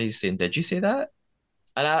traitor. And he's saying, did you say that?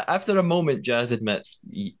 And after a moment, Jazz admits,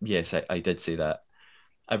 yes, I did say that.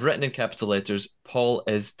 I've written in capital letters, Paul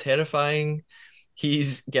is terrifying.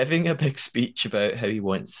 He's giving a big speech about how he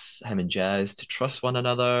wants him and Jazz to trust one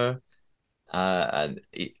another. A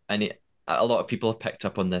lot of people have picked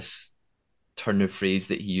up on this turn of phrase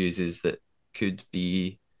that he uses that could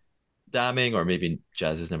be damning, or maybe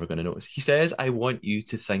Jazz is never going to notice. He says, I want you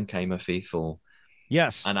to think I'm a faithful.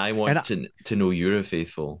 Yes. And I want to know you're a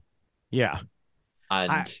faithful. Yeah.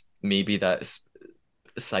 And maybe that's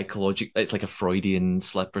psychological. It's like a Freudian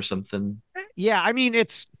slip or something. Yeah. I mean,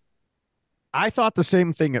 I thought the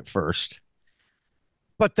same thing at first.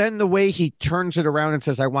 But then the way he turns it around and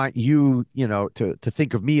says, I want you, to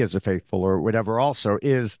think of me as a faithful or whatever also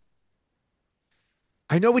is,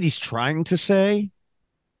 I know what he's trying to say,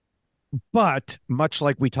 but much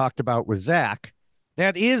like we talked about with Zach,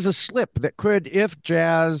 that is a slip that could, if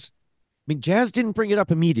Jazz didn't bring it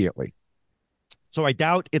up immediately. So I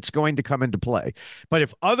doubt it's going to come into play. But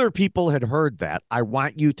if other people had heard that, I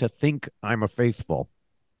want you to think I'm a faithful.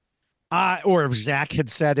 Or if Zach had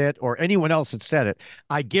said it or anyone else had said it,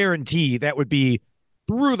 I guarantee that would be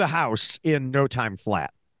through the house in no time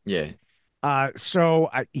flat. Yeah. I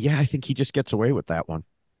think he just gets away with that one.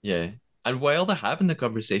 Yeah. And while they're having the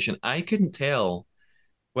conversation, I couldn't tell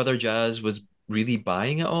whether Jazz was really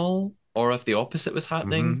buying it all or if the opposite was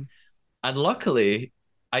happening. And luckily,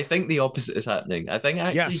 I think the opposite is happening. I think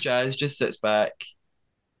actually Jazz just sits back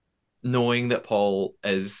knowing that Paul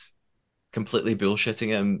is completely bullshitting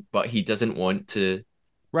him, but he doesn't want to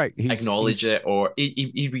acknowledge it, or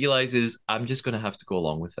he realizes I'm just going to have to go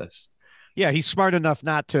along with this. Yeah, he's smart enough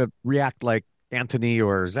not to react like Anthony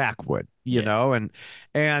or Zach would, you know,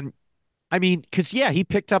 and I mean, because he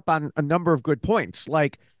picked up on a number of good points,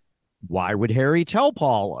 like why would Harry tell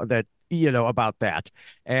Paul that, about that,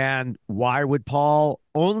 and why would Paul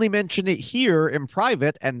only mention it here in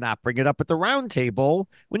private and not bring it up at the round table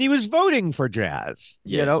when he was voting for Jazz?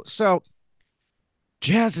 So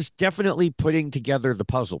Jazz is definitely putting together the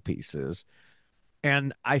puzzle pieces.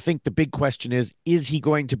 And I think the big question is he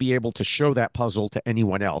going to be able to show that puzzle to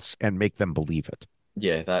anyone else and make them believe it?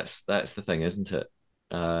 Yeah, that's the thing, isn't it?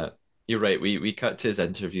 You're right. We cut to his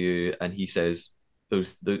interview and he says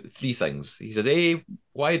the three things. He says, A,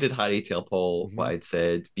 why did Harry tell Paul what I'd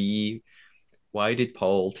said? B, why did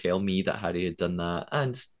Paul tell me that Harry had done that?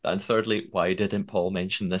 And thirdly, why didn't Paul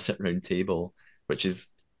mention this at round table? Which is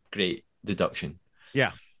great deduction.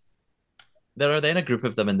 Yeah. There are then a group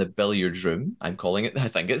of them in the billiards room. I'm calling it, I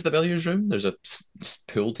think it's the billiards room. There's a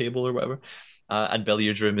pool table or whatever. And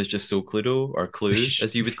billiards room is just so Cluedo, or Clue,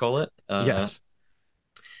 as you would call it. Yes.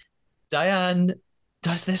 Diane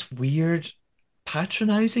does this weird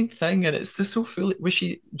patronizing thing, and it's just so foolish.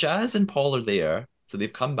 Jazz and Paul are there, so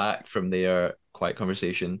they've come back from their quiet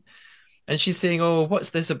conversation. And she's saying, oh, what's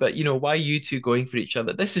this about? Why you two going for each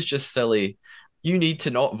other? This is just silly. You need to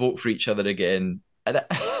not vote for each other again. And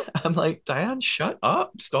I'm like, Diane, shut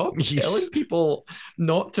up. Stop telling people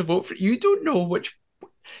not to vote for you. Don't know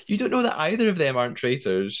that either of them aren't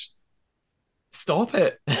traitors. Stop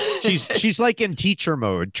it. she's like in teacher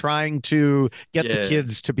mode, trying to get the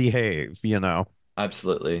kids to behave,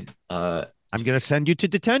 Absolutely. I'm going to send you to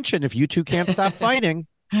detention if you two can't stop fighting.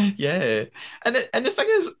 Yeah. And the thing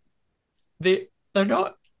is, they're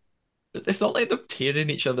not, it's not like they're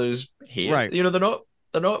tearing each other's hair. Right.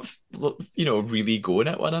 They're not really going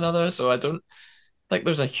at one another. So I don't think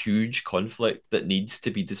there's a huge conflict that needs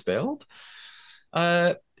to be dispelled.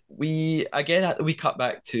 We cut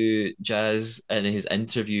back to Jazz in his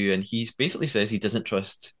interview, and he basically says he doesn't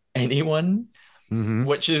trust anyone,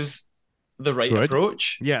 which is the right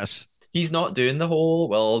approach. Yes. He's not doing the whole,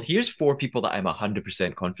 well, here's 4 people that I'm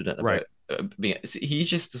 100% confident about. He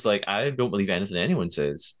just is like, I don't believe anything anyone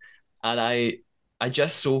says. And I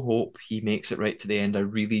just so hope he makes it right to the end. I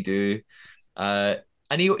really do. And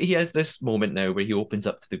he has this moment now where he opens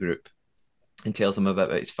up to the group and tells them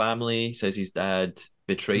about his family. He says his dad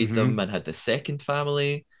betrayed them and had the second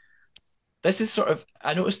family. This is sort of,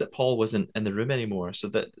 I noticed that Paul wasn't in the room anymore, so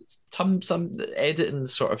that some editing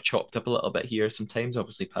sort of chopped up a little bit here. Some time's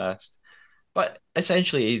obviously passed, but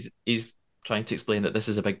essentially he's trying to explain that this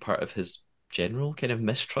is a big part of his general kind of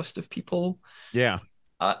mistrust of people. Yeah.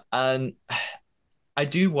 And I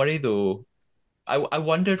do worry though I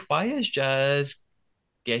wondered, why is Jazz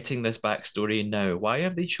getting this backstory now? Why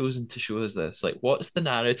have they chosen to show us this? Like, what's the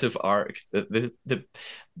narrative arc that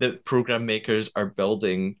the program makers are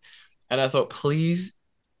building? And I thought, please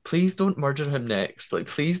don't murder him next. Like,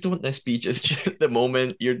 please don't this be just the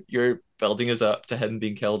moment you're building us up to him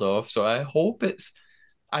being killed off. So I hope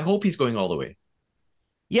he's going all the way.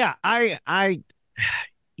 Yeah,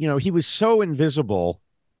 he was so invisible,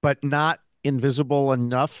 but not invisible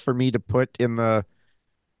enough for me to put in the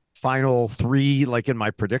final three, like in my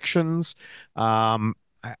predictions.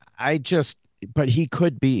 I just, but he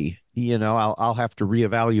could be, I'll have to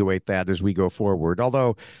reevaluate that as we go forward.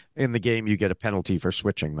 Although in the game you get a penalty for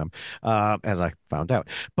switching them, as I found out.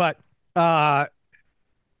 But uh,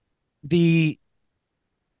 the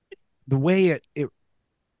the way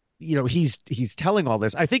he's telling all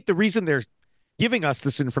this. I think the reason they're giving us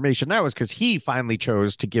this information now is because he finally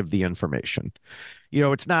chose to give the information.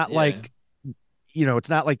 It's not Yeah. like it's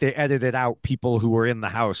not like they edited out people who were in the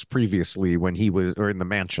house previously when he was, or in the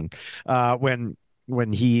mansion, when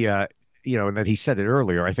he, and that he said it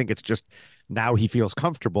earlier. I think it's just now he feels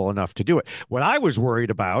comfortable enough to do it. What I was worried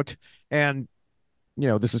about, and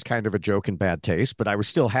this is kind of a joke in bad taste, but I was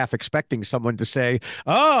still half expecting someone to say,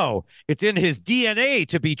 "Oh, it's in his DNA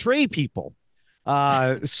to betray people."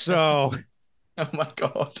 So Oh my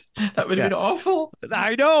God. That would have yeah, been awful.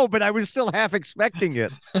 I know, but I was still half expecting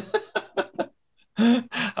it. Oh,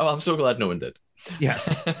 I'm so glad no one did.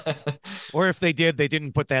 Yes. Or if they did, they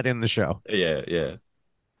didn't put that in the show. Yeah, yeah.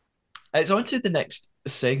 It's on to the next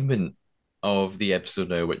segment of the episode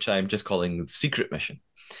now, which I'm just calling the secret mission.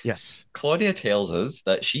 Yes. Claudia tells us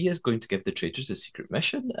that she is going to give the traitors a secret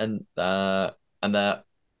mission, and that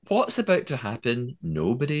what's about to happen,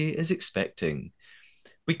 nobody is expecting.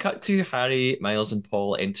 We cut to Harry, Miles, and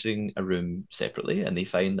Paul entering a room separately, and they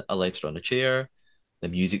find a letter on a chair. The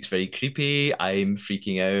music's very creepy. I'm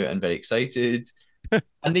freaking out and very excited.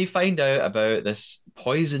 And they find out about this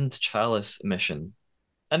poisoned chalice mission.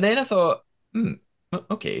 And then I thought,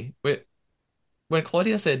 okay. When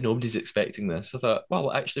Claudia said nobody's expecting this, I thought,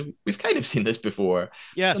 well, actually, we've kind of seen this before.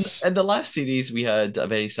 Yes. In the last series, we had a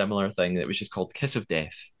very similar thing that was just called Kiss of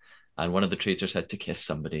Death. And one of the traitors had to kiss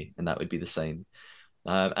somebody, and that would be the sign.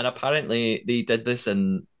 And apparently, they did this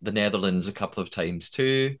in the Netherlands a couple of times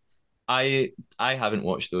too. I haven't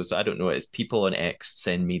watched those. I don't know. It's people on X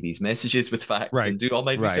send me these messages with facts Right. and do all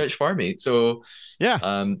my Right. research for me. So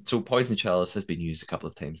Yeah. so Poison Chalice has been used a couple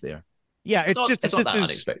of times there. Yeah. It's just It's not this that is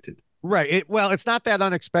unexpected. right. Well, it's not that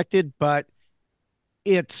unexpected, but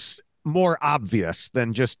it's more obvious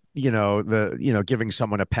than just, giving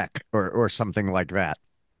someone a peck or something like that.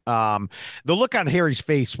 Um, the look on Harry's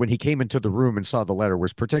face when he came into the room and saw the letter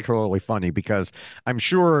was particularly funny because I'm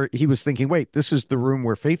sure he was thinking, wait, this is the room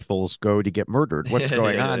where faithfuls go to get murdered. What's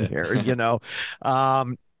going on Yeah, here? yeah.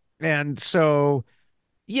 Um, and so,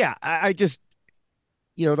 yeah, I just,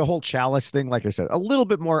 the whole chalice thing, like I said, a little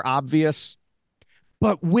bit more obvious,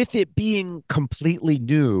 but with it being completely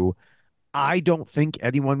new, I don't think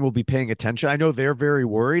anyone will be paying attention. I know they're very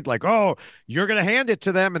worried, like, oh, you're going to hand it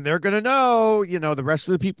to them and they're going to know, the rest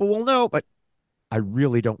of the people will know, but I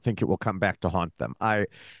really don't think it will come back to haunt them.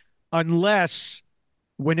 Unless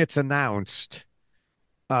when it's announced,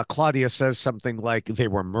 Claudia says something like they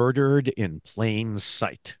were murdered in plain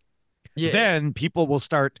sight. Yeah. Then people will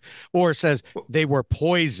start, or says they were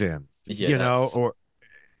poisoned, Yeah, that's or,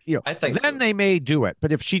 I think then so. they may do it.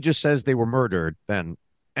 But if she just says they were murdered, then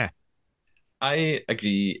eh. I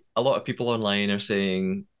agree. A lot of people online are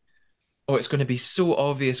saying, "Oh, it's going to be so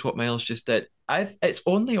obvious what Miles just did." It's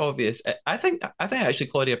only obvious. I think actually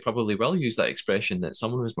Claudia probably will use that expression that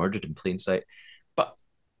someone was murdered in plain sight. But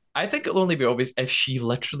I think it'll only be obvious if she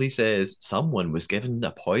literally says someone was given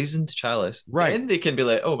a poisoned chalice. Right. Then they can be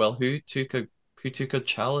like, "Oh well, who took a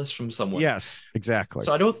chalice from someone?" Yes, exactly.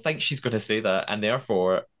 So I don't think she's going to say that, and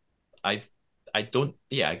therefore, I I don't.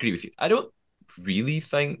 Yeah, I agree with you. I don't really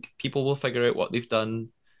think people will figure out what they've done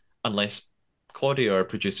unless Claudia or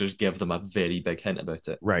producers give them a very big hint about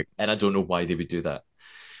it. Right. And I don't know why they would do that.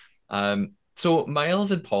 So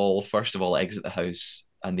Miles and Paul, first of all, exit the house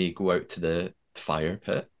and they go out to the fire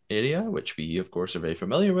pit area, which we, of course, are very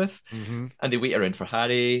familiar with. Mm-hmm. And they wait around for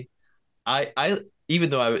Harry. Even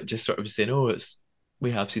though I would just sort of saying, oh,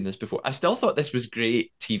 we have seen this before. I still thought this was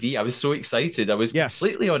great TV. I was so excited. I was Yes.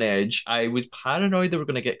 completely on edge. I was paranoid they were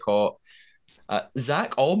going to get caught.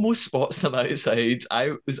 Zach almost spots them outside.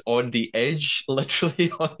 I was on the edge, literally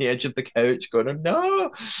on the edge of the couch, going,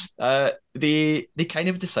 oh, no. They kind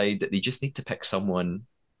of decide that they just need to pick someone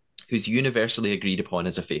who's universally agreed upon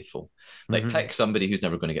as a faithful. Like Mm-hmm. pick somebody who's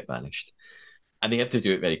never going to get banished. And they have to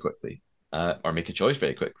do it very quickly, or make a choice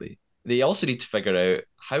very quickly. they also need to figure out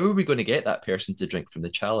how are we going to get that person to drink from the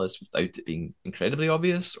chalice without it being incredibly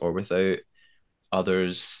obvious or without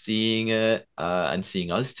others seeing it and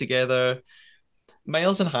seeing us together.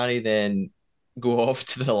 Miles and Harry then go off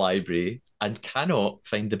to the library and cannot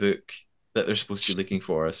find the book that they're supposed to be looking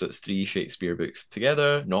for. So it's three Shakespeare books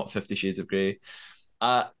together, not 50 Shades of Grey.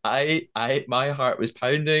 My heart was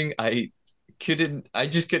pounding. I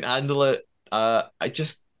just couldn't handle it.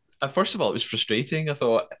 First of all, it was frustrating. I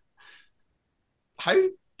thought, how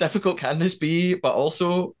difficult can this be? But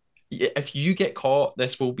also, if you get caught,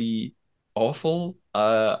 this will be awful.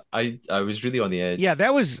 I was really on the edge. Yeah,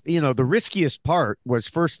 that was, the riskiest part was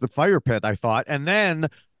first the fire pit, I thought, and then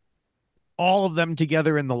all of them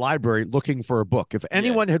together in the library looking for a book. If Yeah.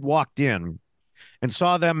 anyone had walked in and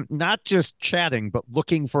saw them not just chatting, but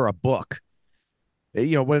looking for a book,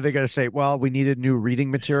 what are they going to say? Well, we needed new reading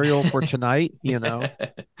material for tonight,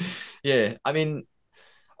 Yeah, I mean,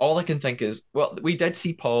 all I can think is, well, we did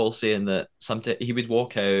see Paul saying that sometimes he would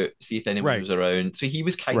walk out, see if anyone Right. was around. So he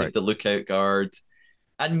was kind Right. of the lookout guard.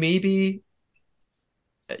 And maybe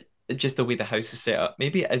just the way the house is set up,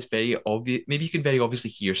 maybe it is very obvious. Maybe you can very obviously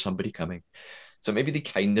hear somebody coming. So maybe they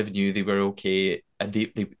kind of knew they were okay, and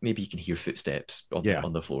they maybe you can hear footsteps Yeah.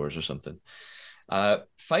 on the floors or something.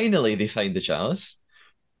 Finally, they find the chalice,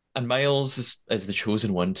 and Miles is the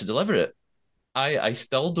chosen one to deliver it. I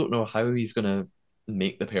still don't know how he's gonna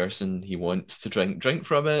make the person he wants to drink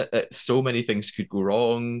from it. So many things could go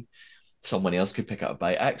wrong. Someone else could pick it up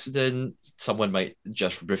by accident. Someone might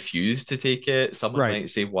just refuse to take it. Someone Right. might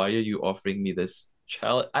say, "Why are you offering me this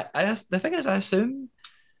chalice?" The thing is, I assume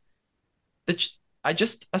that I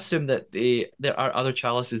just assume that there are other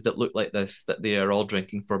chalices that look like this that they are all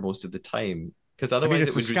drinking for most of the time, because I mean, otherwise it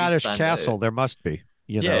it's a would really Scottish stand castle. out. There must be,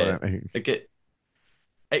 Yeah, I mean, like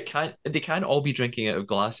it can't they can't all be drinking out of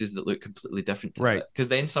glasses that look completely different to right. that, because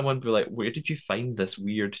then someone would be like, where did you find this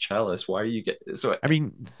weird chalice? Why are you get so I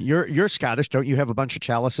mean, you're Scottish. Don't you have a bunch of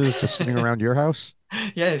chalices just sitting around your house?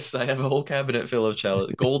 Yes, I have a whole cabinet full of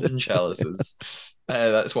golden chalices.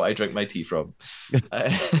 That's what I drink my tea from.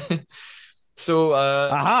 uh, so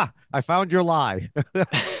Aha! I found your lie.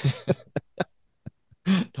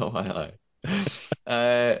 no,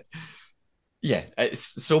 uh yeah,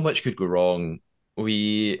 it's so much could go wrong.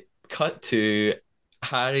 We cut to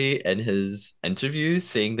Harry in his interview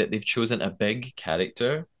saying that they've chosen a big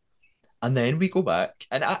character. And then we go back,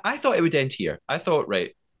 and I thought it would end here. I thought,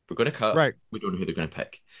 right, we're going to cut. Right. We don't know who they're going to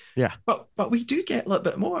pick. Yeah. But we do get a little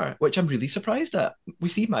bit more, which I'm really surprised at. We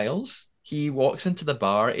see Miles. He walks into the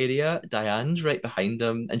bar area. Diane's right behind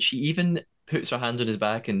him, and she even puts her hand on his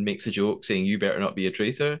back and makes a joke saying, "You better not be a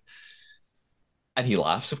traitor." And he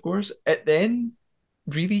laughs, of course. It then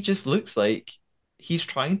really just looks like he's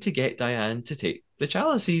trying to get Diane to take the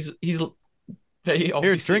chalice. He's very Here,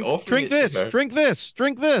 obviously offering drink it to this, her. drink this,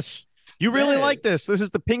 drink this. You really Yeah. like this. This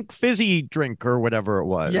is the pink fizzy drink or whatever it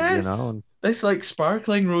was, Yes. And This like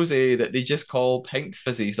sparkling rosé that they just call pink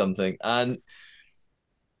fizzy something. And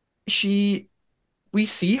she we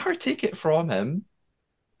see her take it from him,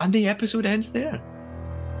 and the episode ends there.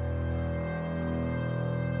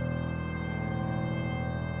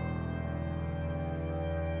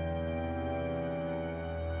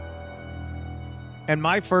 And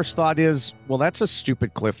my first thought is, well, that's a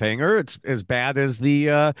stupid cliffhanger. It's as bad as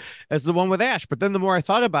the one with Ash. But then the more I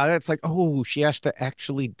thought about it, it's like, oh, she has to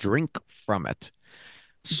actually drink from it.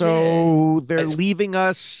 So Yeah. they're It's leaving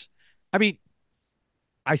us. I mean,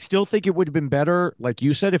 I still think it would have been better, like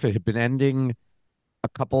you said, if it had been ending a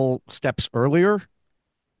couple steps earlier.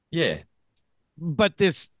 yeah. But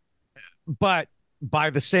but by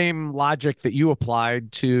the same logic that you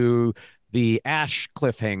applied to the Ash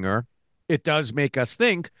cliffhanger, it does make us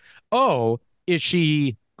think, oh, is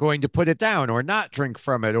she going to put it down or not drink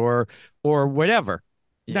from it or whatever?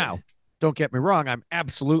 Yeah. Now, don't get me wrong, I'm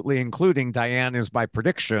absolutely including Diane as my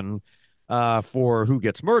prediction for who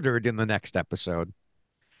gets murdered in the next episode.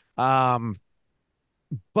 But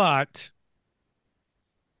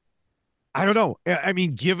I don't know. I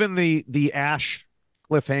mean, given the Ash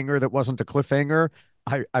cliffhanger that wasn't a cliffhanger,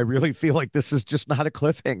 I really feel like this is just not a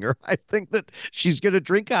cliffhanger. I think that she's going to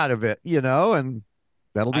drink out of it, and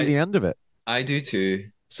that'll be I the end of it. I do too.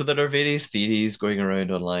 So there are various theories going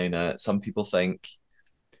around online. Some people think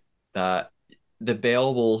that the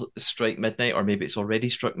bell will strike midnight, or maybe it's already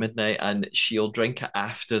struck midnight, and she'll drink it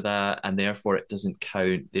after that, and therefore it doesn't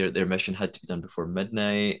count. Their mission had to be done before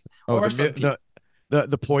midnight. Oh, Or some people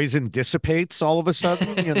the poison dissipates all of a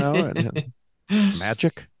sudden, and it's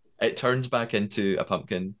magic. it turns back into a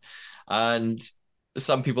pumpkin. And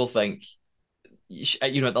some people think,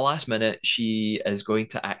 at the last minute, she is going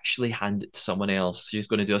to actually hand it to someone else. She's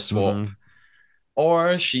going to do a swap. Mhm.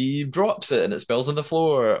 Or she drops it and it spills on the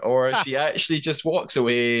floor. Or she actually just walks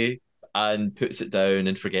away and puts it down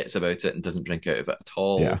and forgets about it and doesn't drink out of it at Yeah.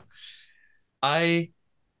 all. I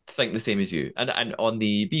think the same as you. And on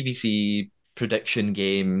the BBC prediction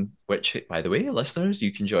game, which, by the way, listeners,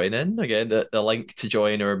 you can join in. Again, the link to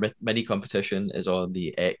join our mini competition is on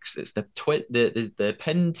the X. It's the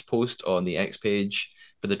pinned post on the X page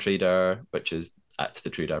for the Trader, which is at the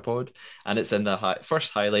Trader Pod, and it's in the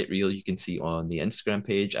first highlight reel you can see on the Instagram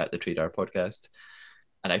page at the Trader Podcast.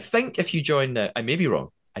 And I think if you join now, I may be wrong.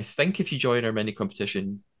 I think if you join our mini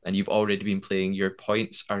competition and you've already been playing, your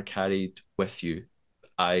points are carried with you.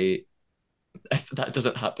 If that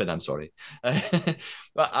doesn't happen, I'm sorry.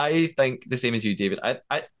 But I think the same as you, David.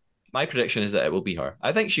 My prediction is that it will be her.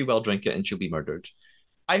 I think she will drink it and she'll be murdered.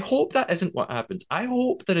 I hope that isn't what happens. I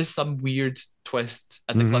hope there is some weird twist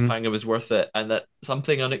and the cliffhanger was worth it and that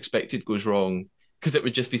something unexpected goes wrong because it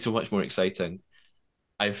would just be so much more exciting.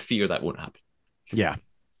 I fear that won't happen. Yeah.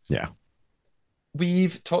 Yeah.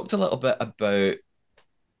 We've talked a little bit about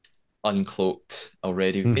Uncloaked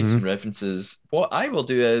already. We've made some references. What I will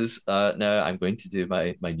do is now I'm going to do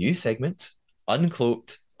my new segment,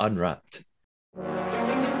 Uncloaked, Unwrapped.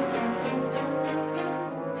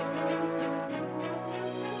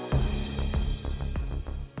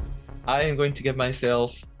 I am going to give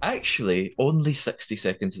myself actually only 60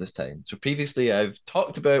 seconds this time. So previously I've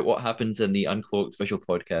talked about what happens in the Uncloaked visual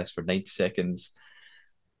podcast for 90 seconds.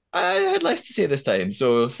 I had less to say this time.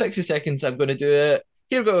 So 60 seconds, I'm going to do it.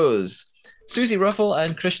 Here goes. Susie Ruffle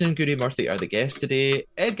and Krishnan Guri Murthy are the guests today.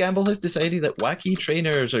 Ed Gamble has decided that wacky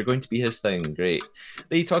trainers are going to be his thing. Great.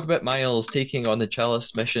 They talk about Miles taking on the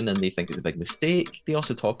Chalice mission and they think it's a big mistake. They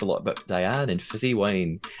also talk a lot about Diane and fizzy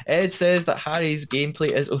wine. Ed says that Harry's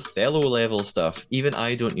gameplay is Othello level stuff. Even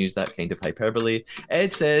I don't use that kind of hyperbole.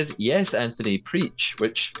 Ed says, yes, Anthony, preach,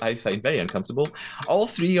 which I find very uncomfortable. All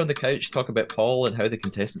three on the couch talk about Paul and how the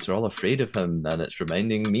contestants are all afraid of him, and it's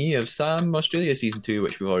reminding me of Sam Australia Season 2,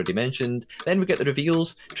 which we've already mentioned. Then we get the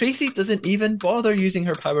reveals. Tracy doesn't even bother using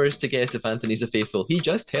her powers to guess if Anthony's a faithful. He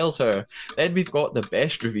just tells her. Then we've got the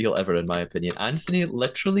best reveal ever, in my opinion. Anthony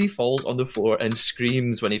literally falls on the floor and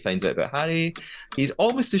screams when he finds out about Harry. He's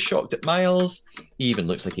almost as shocked at Miles. He even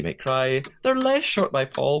looks like he might cry. They're less shocked by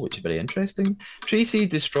Paul, which is very interesting. Tracy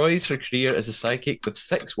destroys her career as a psychic with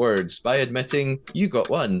 6 words by admitting, you got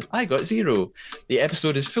 1, I got 0. The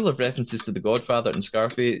episode is full of references to The Godfather and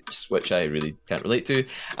Scarface, which I really can't relate to.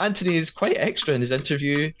 Anthony is quite extra in his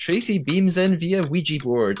interview. Tracy beams in via Ouija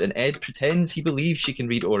board, and Ed pretends he believes she can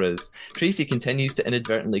read auras. Tracy continues to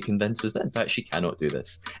inadvertently convince us that in fact she cannot do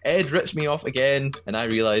this. Ed rips me off again, and I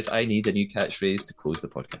realise I need a new catchphrase to close the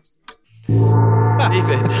podcast.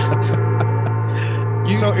 David.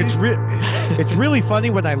 So it's really funny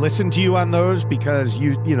when I listen to you on those because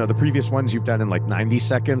you know the previous ones you've done in like 90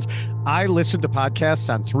 seconds. I listen to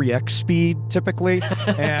podcasts on 3x speed typically,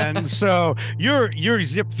 and so you're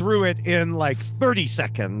zipped through it in like 30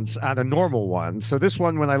 seconds on a normal one. So this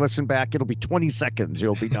one, when I listen back, it'll be 20 seconds.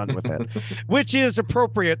 You'll be done with it, which is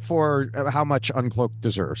appropriate for how much Uncloaked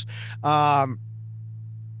deserves.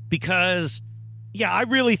 Because yeah, I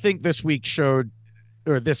really think this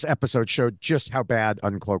episode showed just how bad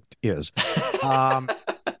Uncloaked is.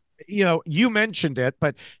 You mentioned it,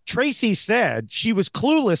 but Tracy said she was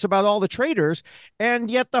clueless about all the traitors,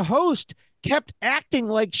 and yet the host kept acting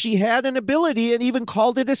like she had an ability and even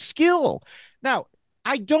called it a skill. Now,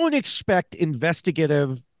 I don't expect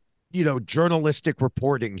investigative, journalistic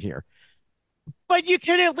reporting here, but you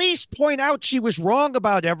can at least point out she was wrong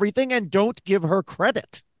about everything and don't give her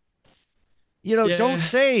credit. Don't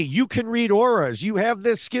say you can read auras. You have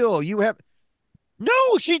this skill.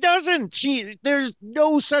 No, she doesn't. There's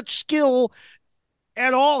no such skill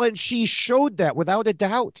at all. And she showed that without a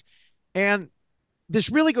doubt. And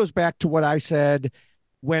this really goes back to what I said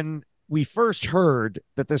when we first heard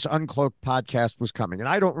that this Uncloaked podcast was coming. And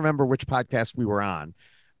I don't remember which podcast we were on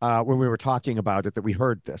when we were talking about it, that we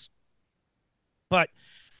heard this. But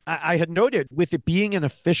I had noted with it being an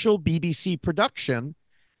official BBC production,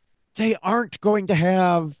 they aren't going to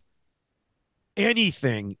have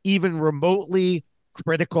anything even remotely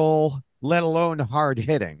critical, let alone hard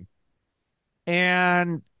hitting.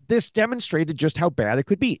 And this demonstrated just how bad it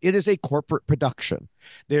could be. It is a corporate production.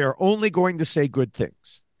 They are only going to say good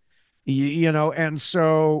things, and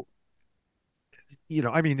so,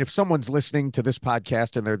 I mean, if someone's listening to this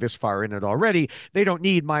podcast and they're this far in it already, they don't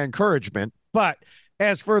need my encouragement. But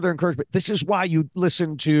as further encouragement, this is why you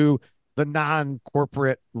listen to the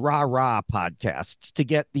non-corporate rah-rah podcasts, to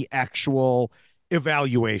get the actual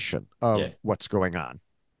evaluation of Yeah. what's going on.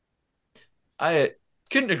 I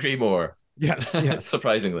couldn't agree more. Yes, yes.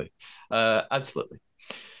 Surprisingly. Absolutely.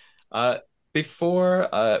 Uh, before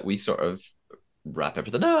we sort of wrap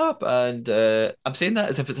everything up, and I'm saying that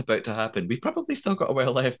as if it's about to happen, we've probably still got a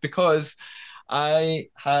while left because I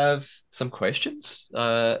have some questions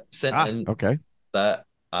sent in Okay. that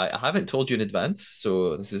I haven't told you in advance,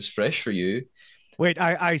 so this is fresh for you. Wait,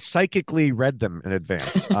 I psychically read them in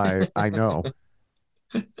advance. I know.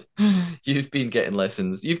 You've been getting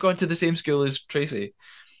lessons. You've gone to the same school as Tracy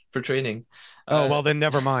for training. Oh, well, then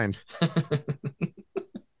never mind.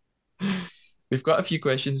 We've got a few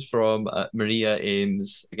questions from Maria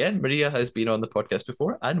Ames. Again, Maria has been on the podcast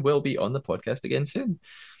before and will be on the podcast again soon.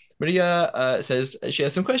 Maria says she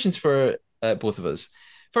has some questions for both of us.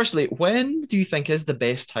 Firstly, when do you think is the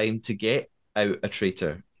best time to get out a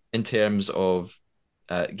traitor in terms of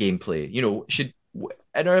gameplay? You know,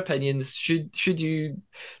 in our opinions, should you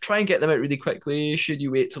try and get them out really quickly? Should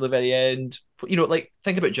you wait till the very end? You know, like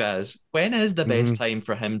think about Jazz. When is the best time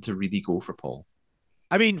for him to really go for Paul?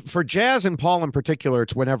 I mean, for Jazz and Paul in particular,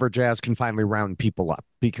 it's whenever Jazz can finally round people up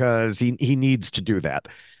because he needs to do that.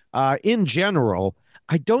 In general,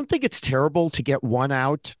 I don't think it's terrible to get one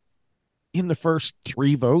out in the first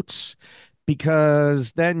 3 votes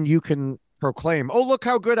because then you can proclaim, "Oh, look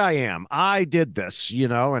how good I am. I did this,"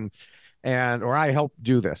 and or I helped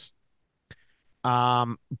do this.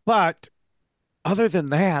 But other than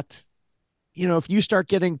that, if you start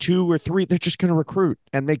getting 2 or 3, they're just going to recruit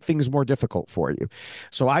and make things more difficult for you.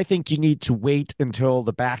 So I think you need to wait until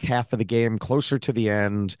the back half of the game, closer to the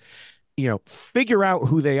end, figure out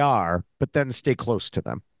who they are, but then stay close to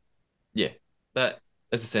them. Yeah, that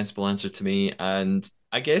is a sensible answer to me. And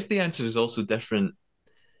I guess the answer is also different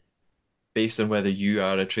based on whether you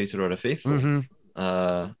are a traitor or a faithful.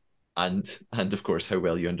 And of course, how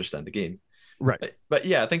well you understand the game. Right. But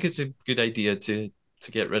yeah, I think it's a good idea to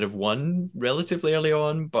get rid of one relatively early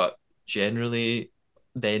on, but generally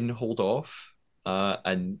then hold off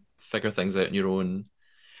and figure things out on your own.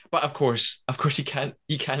 But of course, you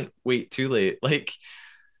can't wait too late. Like,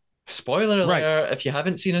 spoiler alert, Right. if you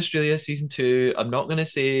haven't seen Australia season 2, I'm not going to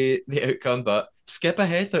say the outcome, but skip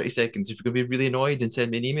ahead 30 seconds if you're going to be really annoyed and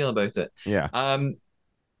send me an email about it. Yeah.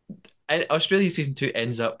 Australia season 2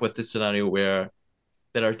 ends up with the scenario where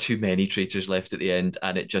there are too many traitors left at the end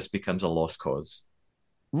and it just becomes a lost cause.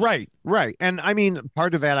 Right, right. And I mean,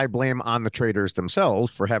 part of that I blame on the traders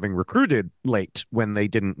themselves for having recruited late when they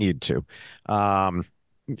didn't need to.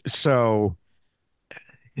 So,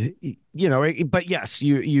 but yes,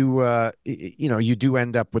 you do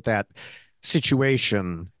end up with that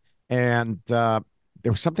situation. And there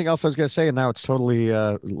was something else I was going to say, and now it's totally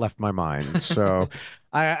left my mind. So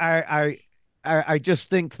I just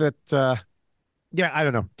think that, yeah, I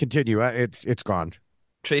don't know. Continue. It's gone.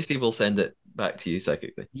 Tracy will send it back to you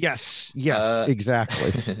psychically. Yes,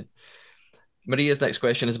 exactly. Maria's next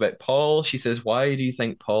question is about Paul. She says, "Why do you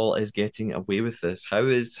think Paul is getting away with this? How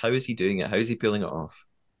is he doing it? How is he pulling it off?"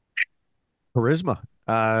 Charisma.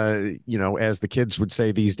 As the kids would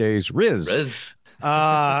say these days, Riz. Riz.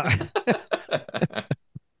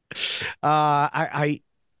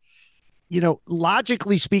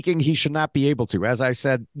 Logically speaking, he should not be able to. As I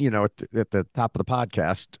said, at the top of the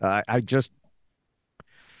podcast,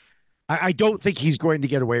 I don't think he's going to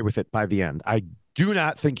get away with it by the end. I do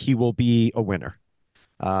not think he will be a winner.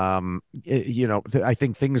 I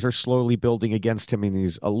think things are slowly building against him, and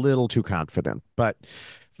he's a little too confident. But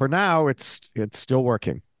for now, it's still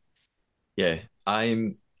working. Yeah,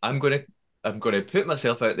 I'm gonna put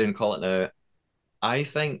myself out there and call it now. I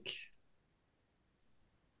think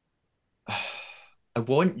I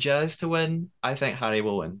want Jazz to win. I think Harry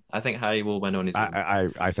will win. I think Harry will win on his own.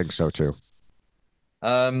 I think so too.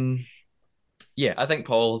 Yeah, I think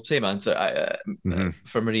Paul. Same answer.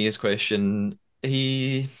 For Maria's question,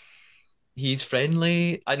 he's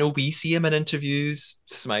friendly. I know we see him in interviews,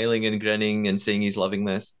 smiling and grinning and saying he's loving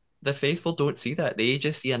this. The faithful don't see that. They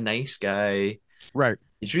just see a nice guy. Right.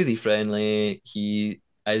 He's really friendly. He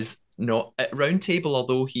is not at round table,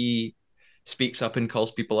 although he speaks up and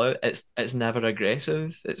calls people out. It's never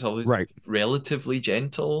aggressive. It's always relatively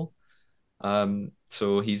gentle.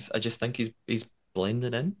 So I just think he's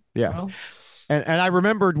blending in. Yeah. Well. And I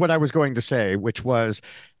remembered what I was going to say, which was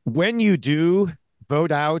when you do vote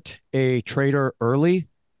out a traitor early,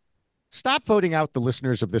 stop voting out the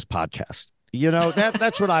listeners of this podcast.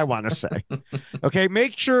 That's what I want to say. Okay,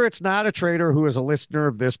 make sure it's not a traitor who is a listener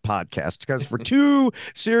of this podcast, because for 2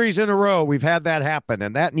 series in a row we've had that happen,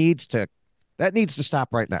 and that needs to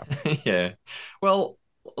stop right now. Yeah. Well,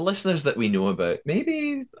 listeners that we know about,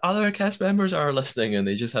 maybe other cast members are listening and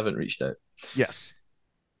they just haven't reached out. Yes.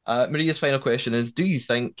 Maria's final question is: do you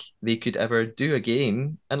think they could ever do a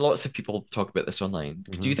game? And lots of people talk about this online.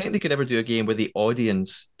 Do Hmm. you think they could ever do a game where the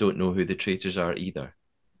audience don't know who the traitors are either?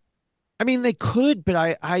 I mean, they could, but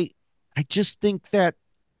I just think that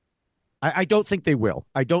I don't think they will.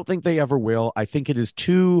 I don't think they ever will. I think it is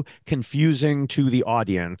too confusing to the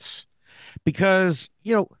audience because,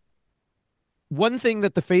 one thing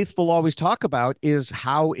that the faithful always talk about is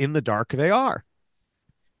how in the dark they are.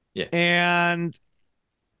 Yeah, And,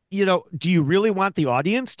 do you really want the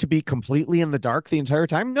audience to be completely in the dark the entire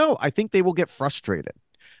time? No, I think they will get frustrated.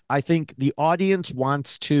 I think the audience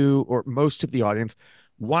wants to, or most of the audience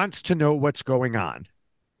wants to know what's going on.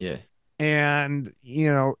 yeah. And,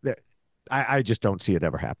 I just don't see it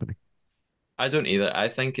ever happening. I don't either. I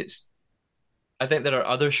think there are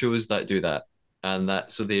other shows that do that, and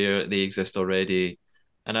that so they exist already,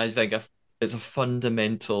 and I think it's a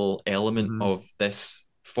fundamental element Hmm. of this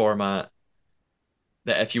format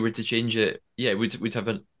that if you were to change it, yeah, it would have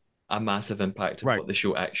a massive impact of Right. what the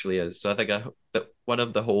show actually is. So I think that one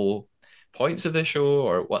of the whole points of the show,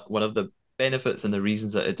 or one of the benefits and the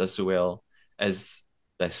reasons that it does so well, is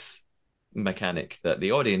this mechanic that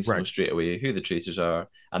the audience Right. knows straight away who the traitors are,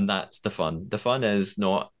 and that's the fun. The fun is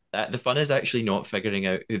not the fun is actually not figuring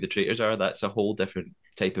out who the traitors are. That's a whole different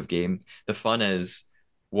type of game. The fun is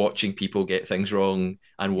watching people get things wrong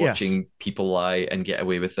and Yes. watching people lie and get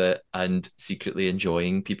away with it and secretly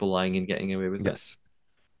enjoying people lying and getting away with it. Yes.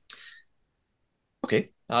 Okay.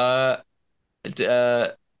 I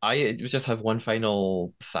just have one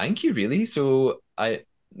final thank you, really. So I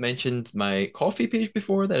mentioned my coffee page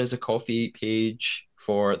before. There is a coffee page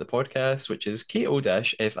for the podcast, which is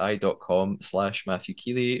ko-fi.com/Matthew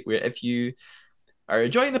Keeley, where if you are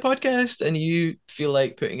enjoying the podcast and you feel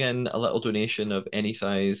like putting in a little donation of any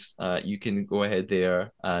size, you can go ahead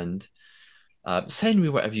there and send me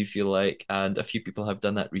whatever you feel like. And a few people have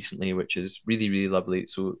done that recently, which is really, really lovely.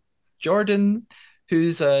 So, Jordan,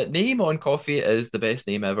 whose name on coffee is the best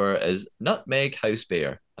name ever, is Nutmeg House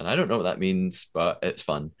Bear. And I don't know what that means, but it's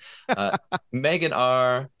fun. Uh, Megan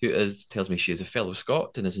R., tells me she is a fellow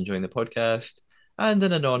Scot and is enjoying the podcast, and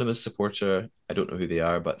an anonymous supporter. I don't know who they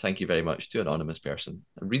are, but thank you very much to anonymous person.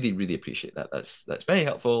 I really, really appreciate that. That's very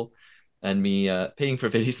helpful, and me paying for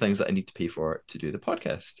various things that I need to pay for to do the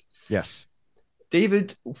podcast. Yes.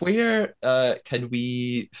 David, where can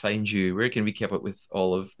we find you? Where can we keep up with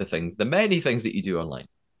all of the many things that you do online?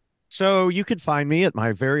 So you could find me at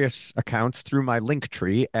my various accounts through my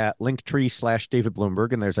Linktree at Linktree/David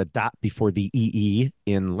Bloomberg, and there's a dot before the EE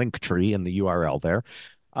in Linktree in the URL there.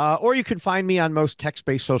 Or you can find me on most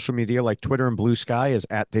text-based social media like Twitter and Blue Sky is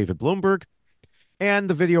at David Bloomberg. And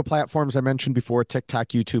the video platforms I mentioned before, TikTok,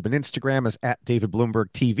 YouTube, and Instagram is at David Bloomberg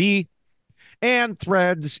TV. And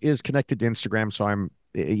Threads is connected to Instagram, so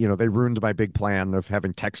they ruined my big plan of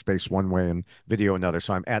having text-based one way and video another.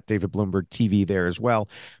 So I'm at David Bloomberg TV there as well.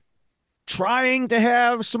 Trying to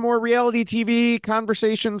have some more reality TV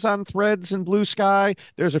conversations on Threads and Blue Sky.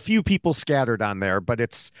 There's a few people scattered on there, but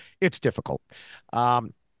it's difficult.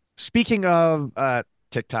 Um, Speaking of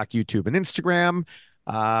TikTok, YouTube, and Instagram,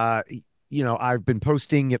 uh, I've been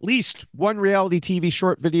posting at least one reality TV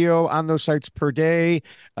short video on those sites per day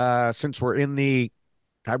since we're in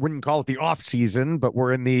I wouldn't call it the off season, but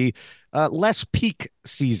we're in the less peak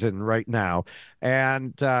season right now.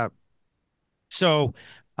 And so,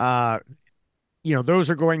 uh, those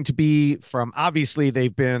are going to be from obviously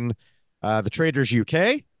they've been the Traitors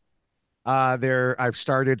UK. I've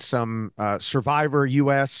started some Survivor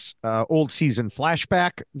US old season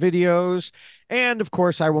flashback videos, and of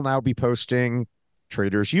course, I will now be posting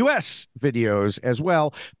Traitors US videos as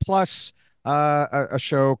well, plus a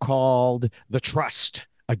show called The Trust,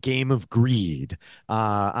 a Game of Greed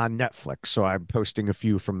on Netflix. So I'm posting a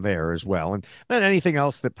few from there as well, and then anything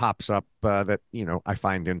else that pops up that I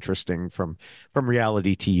find interesting from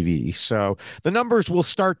reality TV. So the numbers will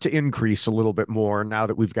start to increase a little bit more now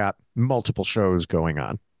that we've got multiple shows going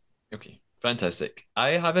on. Okay, fantastic.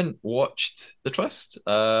 I haven't watched The Trust.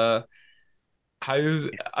 I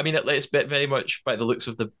mean, it's very much by the looks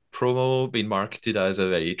of the promo being marketed as a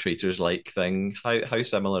very Traitors-like thing. How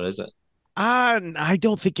similar is it? I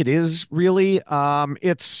don't think it is really.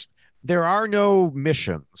 There are no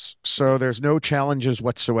missions, so there's no challenges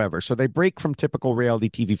whatsoever. So they break from typical reality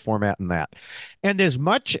TV format in that. And as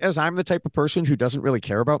much as I'm the type of person who doesn't really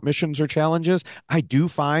care about missions or challenges, I do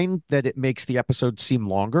find that it makes the episode seem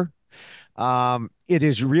longer. It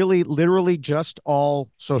is really literally just all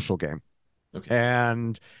social game. Okay.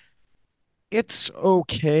 And it's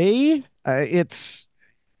okay. It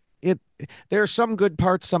there are some good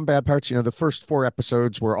parts, some bad parts. The first four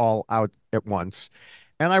episodes were all out at once.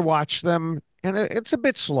 and I watch them, and it's a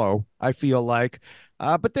bit slow, I feel like.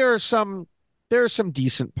 But there are some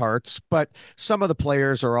decent parts, but some of the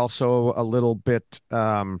players are also a little bit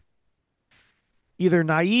either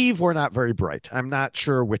naive or not very bright. I'm not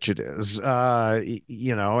sure which it is.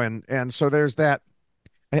 And so there's that.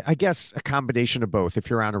 I guess a combination of both if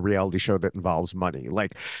you're on a reality show that involves money.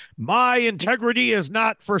 Like, my integrity is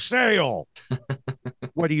not for sale.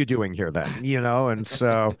 What are you doing here then? And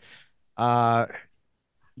so uh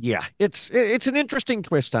yeah, it's an interesting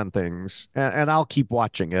twist on things, and I'll keep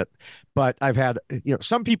watching it. But I've had,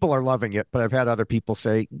 some people are loving it, but I've had other people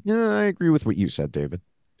say, yeah, I agree with what you said, David.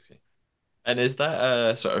 And is that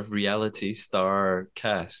a sort of reality star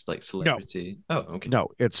cast, like No, celebrity? Oh, okay. no,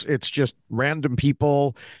 it's just random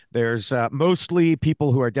people. There's mostly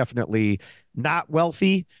people who are definitely not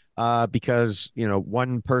wealthy, because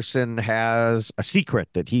one person has a secret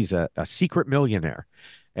that he's a secret millionaire,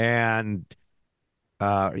 and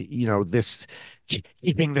this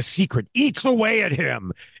keeping the secret eats away at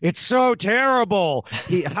him. It's so terrible.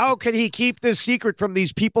 How can he keep this secret from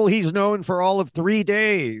these people he's known for all of 3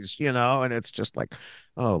 days? And it's just like,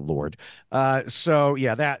 oh Lord. So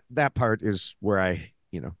yeah, that part is where I,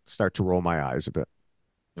 start to roll my eyes a bit.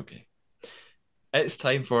 Okay. It's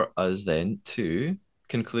time for us then to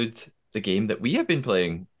conclude the game that we have been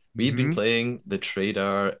playing. We've been Hmm. playing the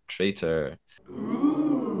Trader Traitor.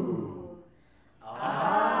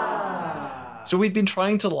 So we've been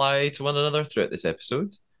trying to lie to one another throughout this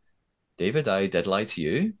episode. David, I did lie to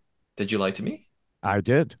you. Did you lie to me? I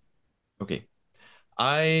did. Okay.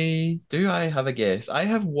 I have a guess. I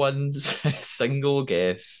have one single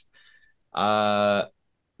guess. Uh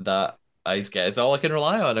that I guess all I can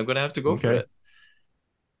rely on. I'm gonna have to go for Okay. it.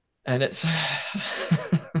 And it's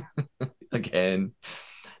again,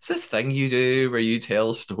 it's this thing you do where you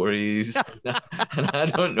tell stories, and I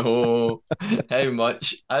don't know how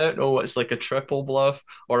much. I don't know what's like a triple bluff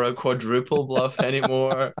or a quadruple bluff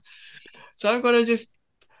anymore. So I'm gonna just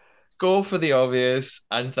go for the obvious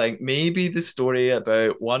and think maybe the story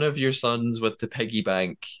about one of your sons with the piggy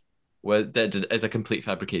bank is a complete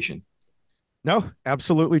fabrication. No,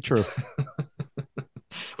 absolutely true.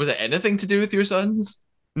 Was it anything to do with your sons?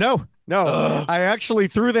 No, no. Ugh. I actually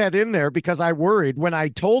threw that in there because I worried when I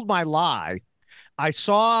told my lie. I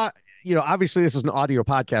saw, obviously this is an audio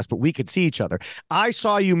podcast, but we could see each other. I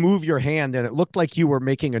saw you move your hand and it looked like you were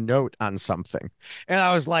making a note on something. And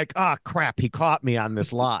I was like, oh crap, he caught me on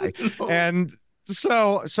this lie. No. And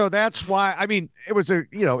so that's why, I mean, it was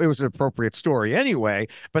an appropriate story anyway,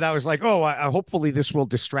 but I was like, oh, hopefully this will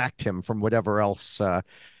distract him from whatever else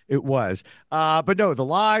it was. But no, the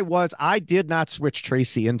lie was I did not switch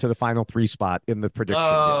Tracy into the final three spot in the prediction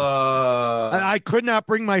game. Uh, I could not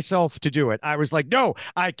bring myself to do it. I was like, no,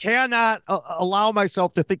 I cannot allow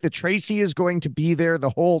myself to think that Tracy is going to be there the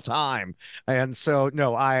whole time. And so,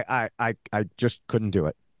 no, I just couldn't do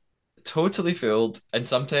it. totally fooled. And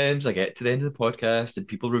sometimes I get to the end of the podcast and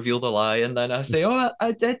people reveal the lie, and then I say, "Oh,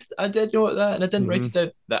 I did know that, and I didn't write Hmm. it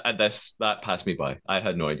down." That passed me by. I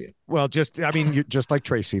had no idea. Well, I mean, you're just like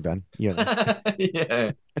Tracy then. Yeah,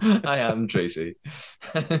 I am Tracy.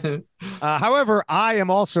 However, I am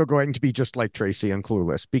also going to be just like Tracy and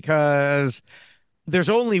Clueless because there's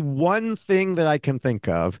only one thing that I can think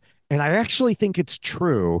of, and I actually think it's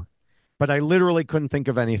true, but I literally couldn't think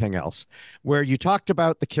of anything else. Where you talked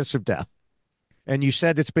about the kiss of death, and you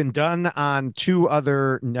said it's been done on two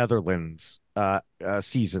other Netherlands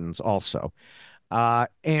seasons also.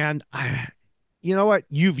 And you know what?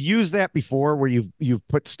 You've used that before, where you've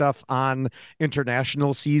put stuff on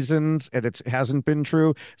international seasons, and it hasn't been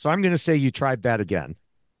true. So I'm going to say you tried that again.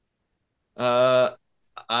 uh,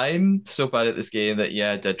 I'm so bad at this game that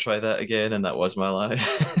yeah, I did try that again, and that was my lie.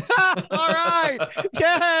 All right.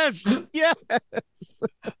 Yes. Yes.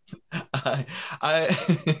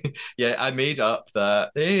 Yeah, I made up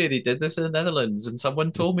that hey, they did this in the Netherlands, and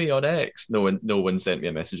someone told me on X. No one sent me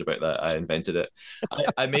a message about that. I invented it.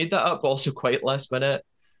 I made that up also quite last minute.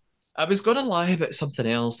 I was gonna lie about something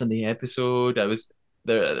else in the episode. I was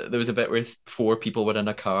there. There was a bit where four people were in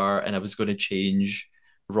a car, and I was going to change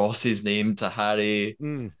Ross's name to Harry.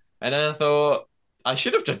 Mm. And then I thought I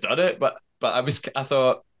should have just done it, but I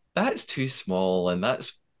thought that's too small and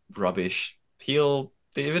that's rubbish.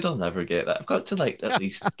 David will never get that. I've got to like at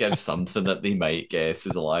least give something that they might guess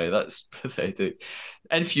is a lie. That's pathetic.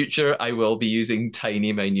 In future, I will be using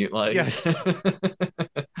tiny, minute lies Yes.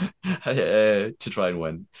 to try and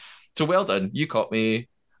win. So well done. You caught me.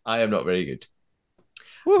 I am not very good.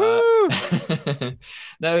 Uh, Woohoo.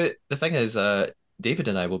 now, the thing is, David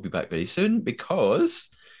and I will be back very soon because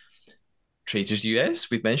Traitors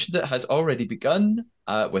US, we've mentioned it, has already begun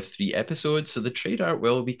with 3 episodes, so the Trader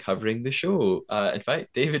will be covering the show. In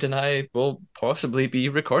fact, David and I will possibly be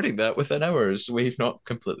recording that within hours. We've not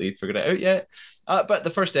completely figured it out yet, but the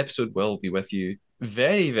first episode will be with you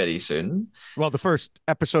very, very soon. Well, the first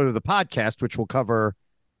episode of the podcast, which will cover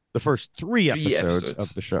the first 3 3 episodes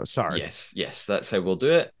of the show. Sorry. Yes, that's how we'll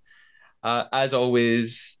do it. As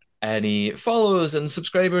always, any follows and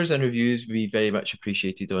subscribers and reviews would be very much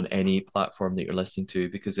appreciated on any platform that you're listening to,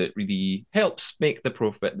 because it really helps make the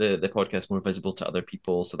podcast more visible to other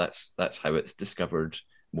people. So that's how it's discovered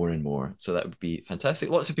more and more. So that would be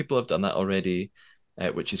fantastic. Lots of people have done that already,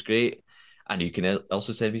 which is great. And you can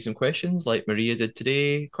also send me some questions like Maria did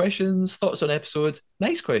today. Questions, thoughts on episodes,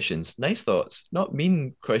 nice questions, nice thoughts, not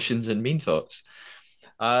mean questions and mean thoughts.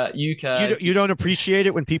 You don't appreciate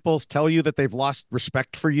it when people tell you that they've lost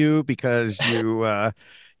respect for you because you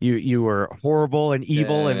were horrible and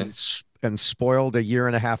evil and spoiled a 1.5 year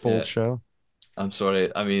old show. I'm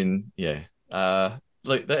sorry. I mean, yeah.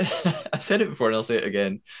 Like I said it before and I'll say it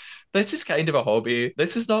again. This is kind of a hobby.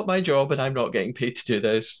 This is not my job, and I'm not getting paid to do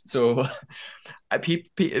this. So,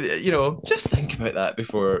 just think about that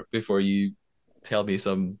before you tell me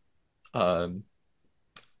some kind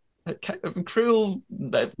of cruel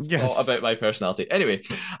thought about my personality. Anyway,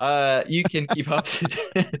 you can keep up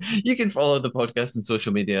you can follow the podcast on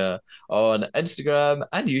social media on Instagram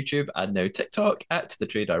and YouTube and now TikTok at the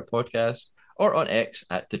Trader Podcast, or on X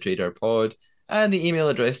at the Trader Pod. And the email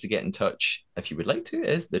address to get in touch, if you would like to,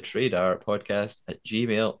 is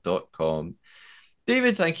thetraderpodcast@gmail.com.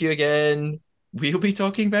 David, thank you again. We'll be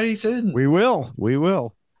talking very soon. We will.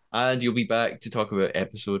 And you'll be back to talk about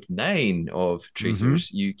episode 9 of Traitors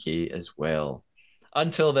UK as well.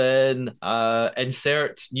 Until then,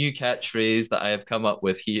 insert new catchphrase that I have come up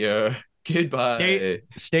with here. Goodbye.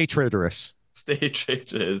 Stay traitorous. Stay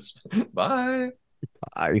traitorous. Bye.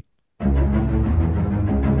 Bye.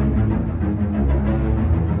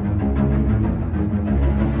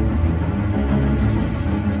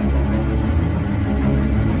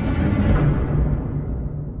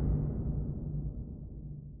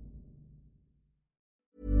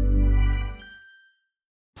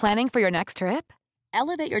 Planning for your next trip?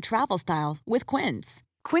 Elevate your travel style with Quince.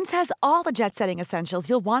 Quince has all the jet-setting essentials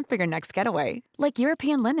you'll want for your next getaway, like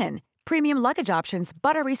European linen, premium luggage options,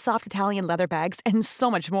 buttery soft Italian leather bags, and so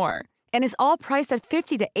much more. And is all priced at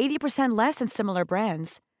 50 to 80% less than similar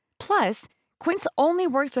brands. Plus, Quince only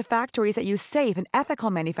works with factories that use safe and ethical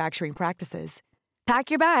manufacturing practices.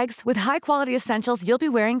 Pack your bags with high-quality essentials you'll be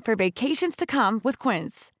wearing for vacations to come with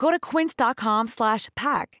Quince. Go to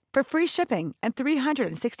quince.com/pack for free shipping and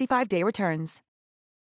 365-day returns.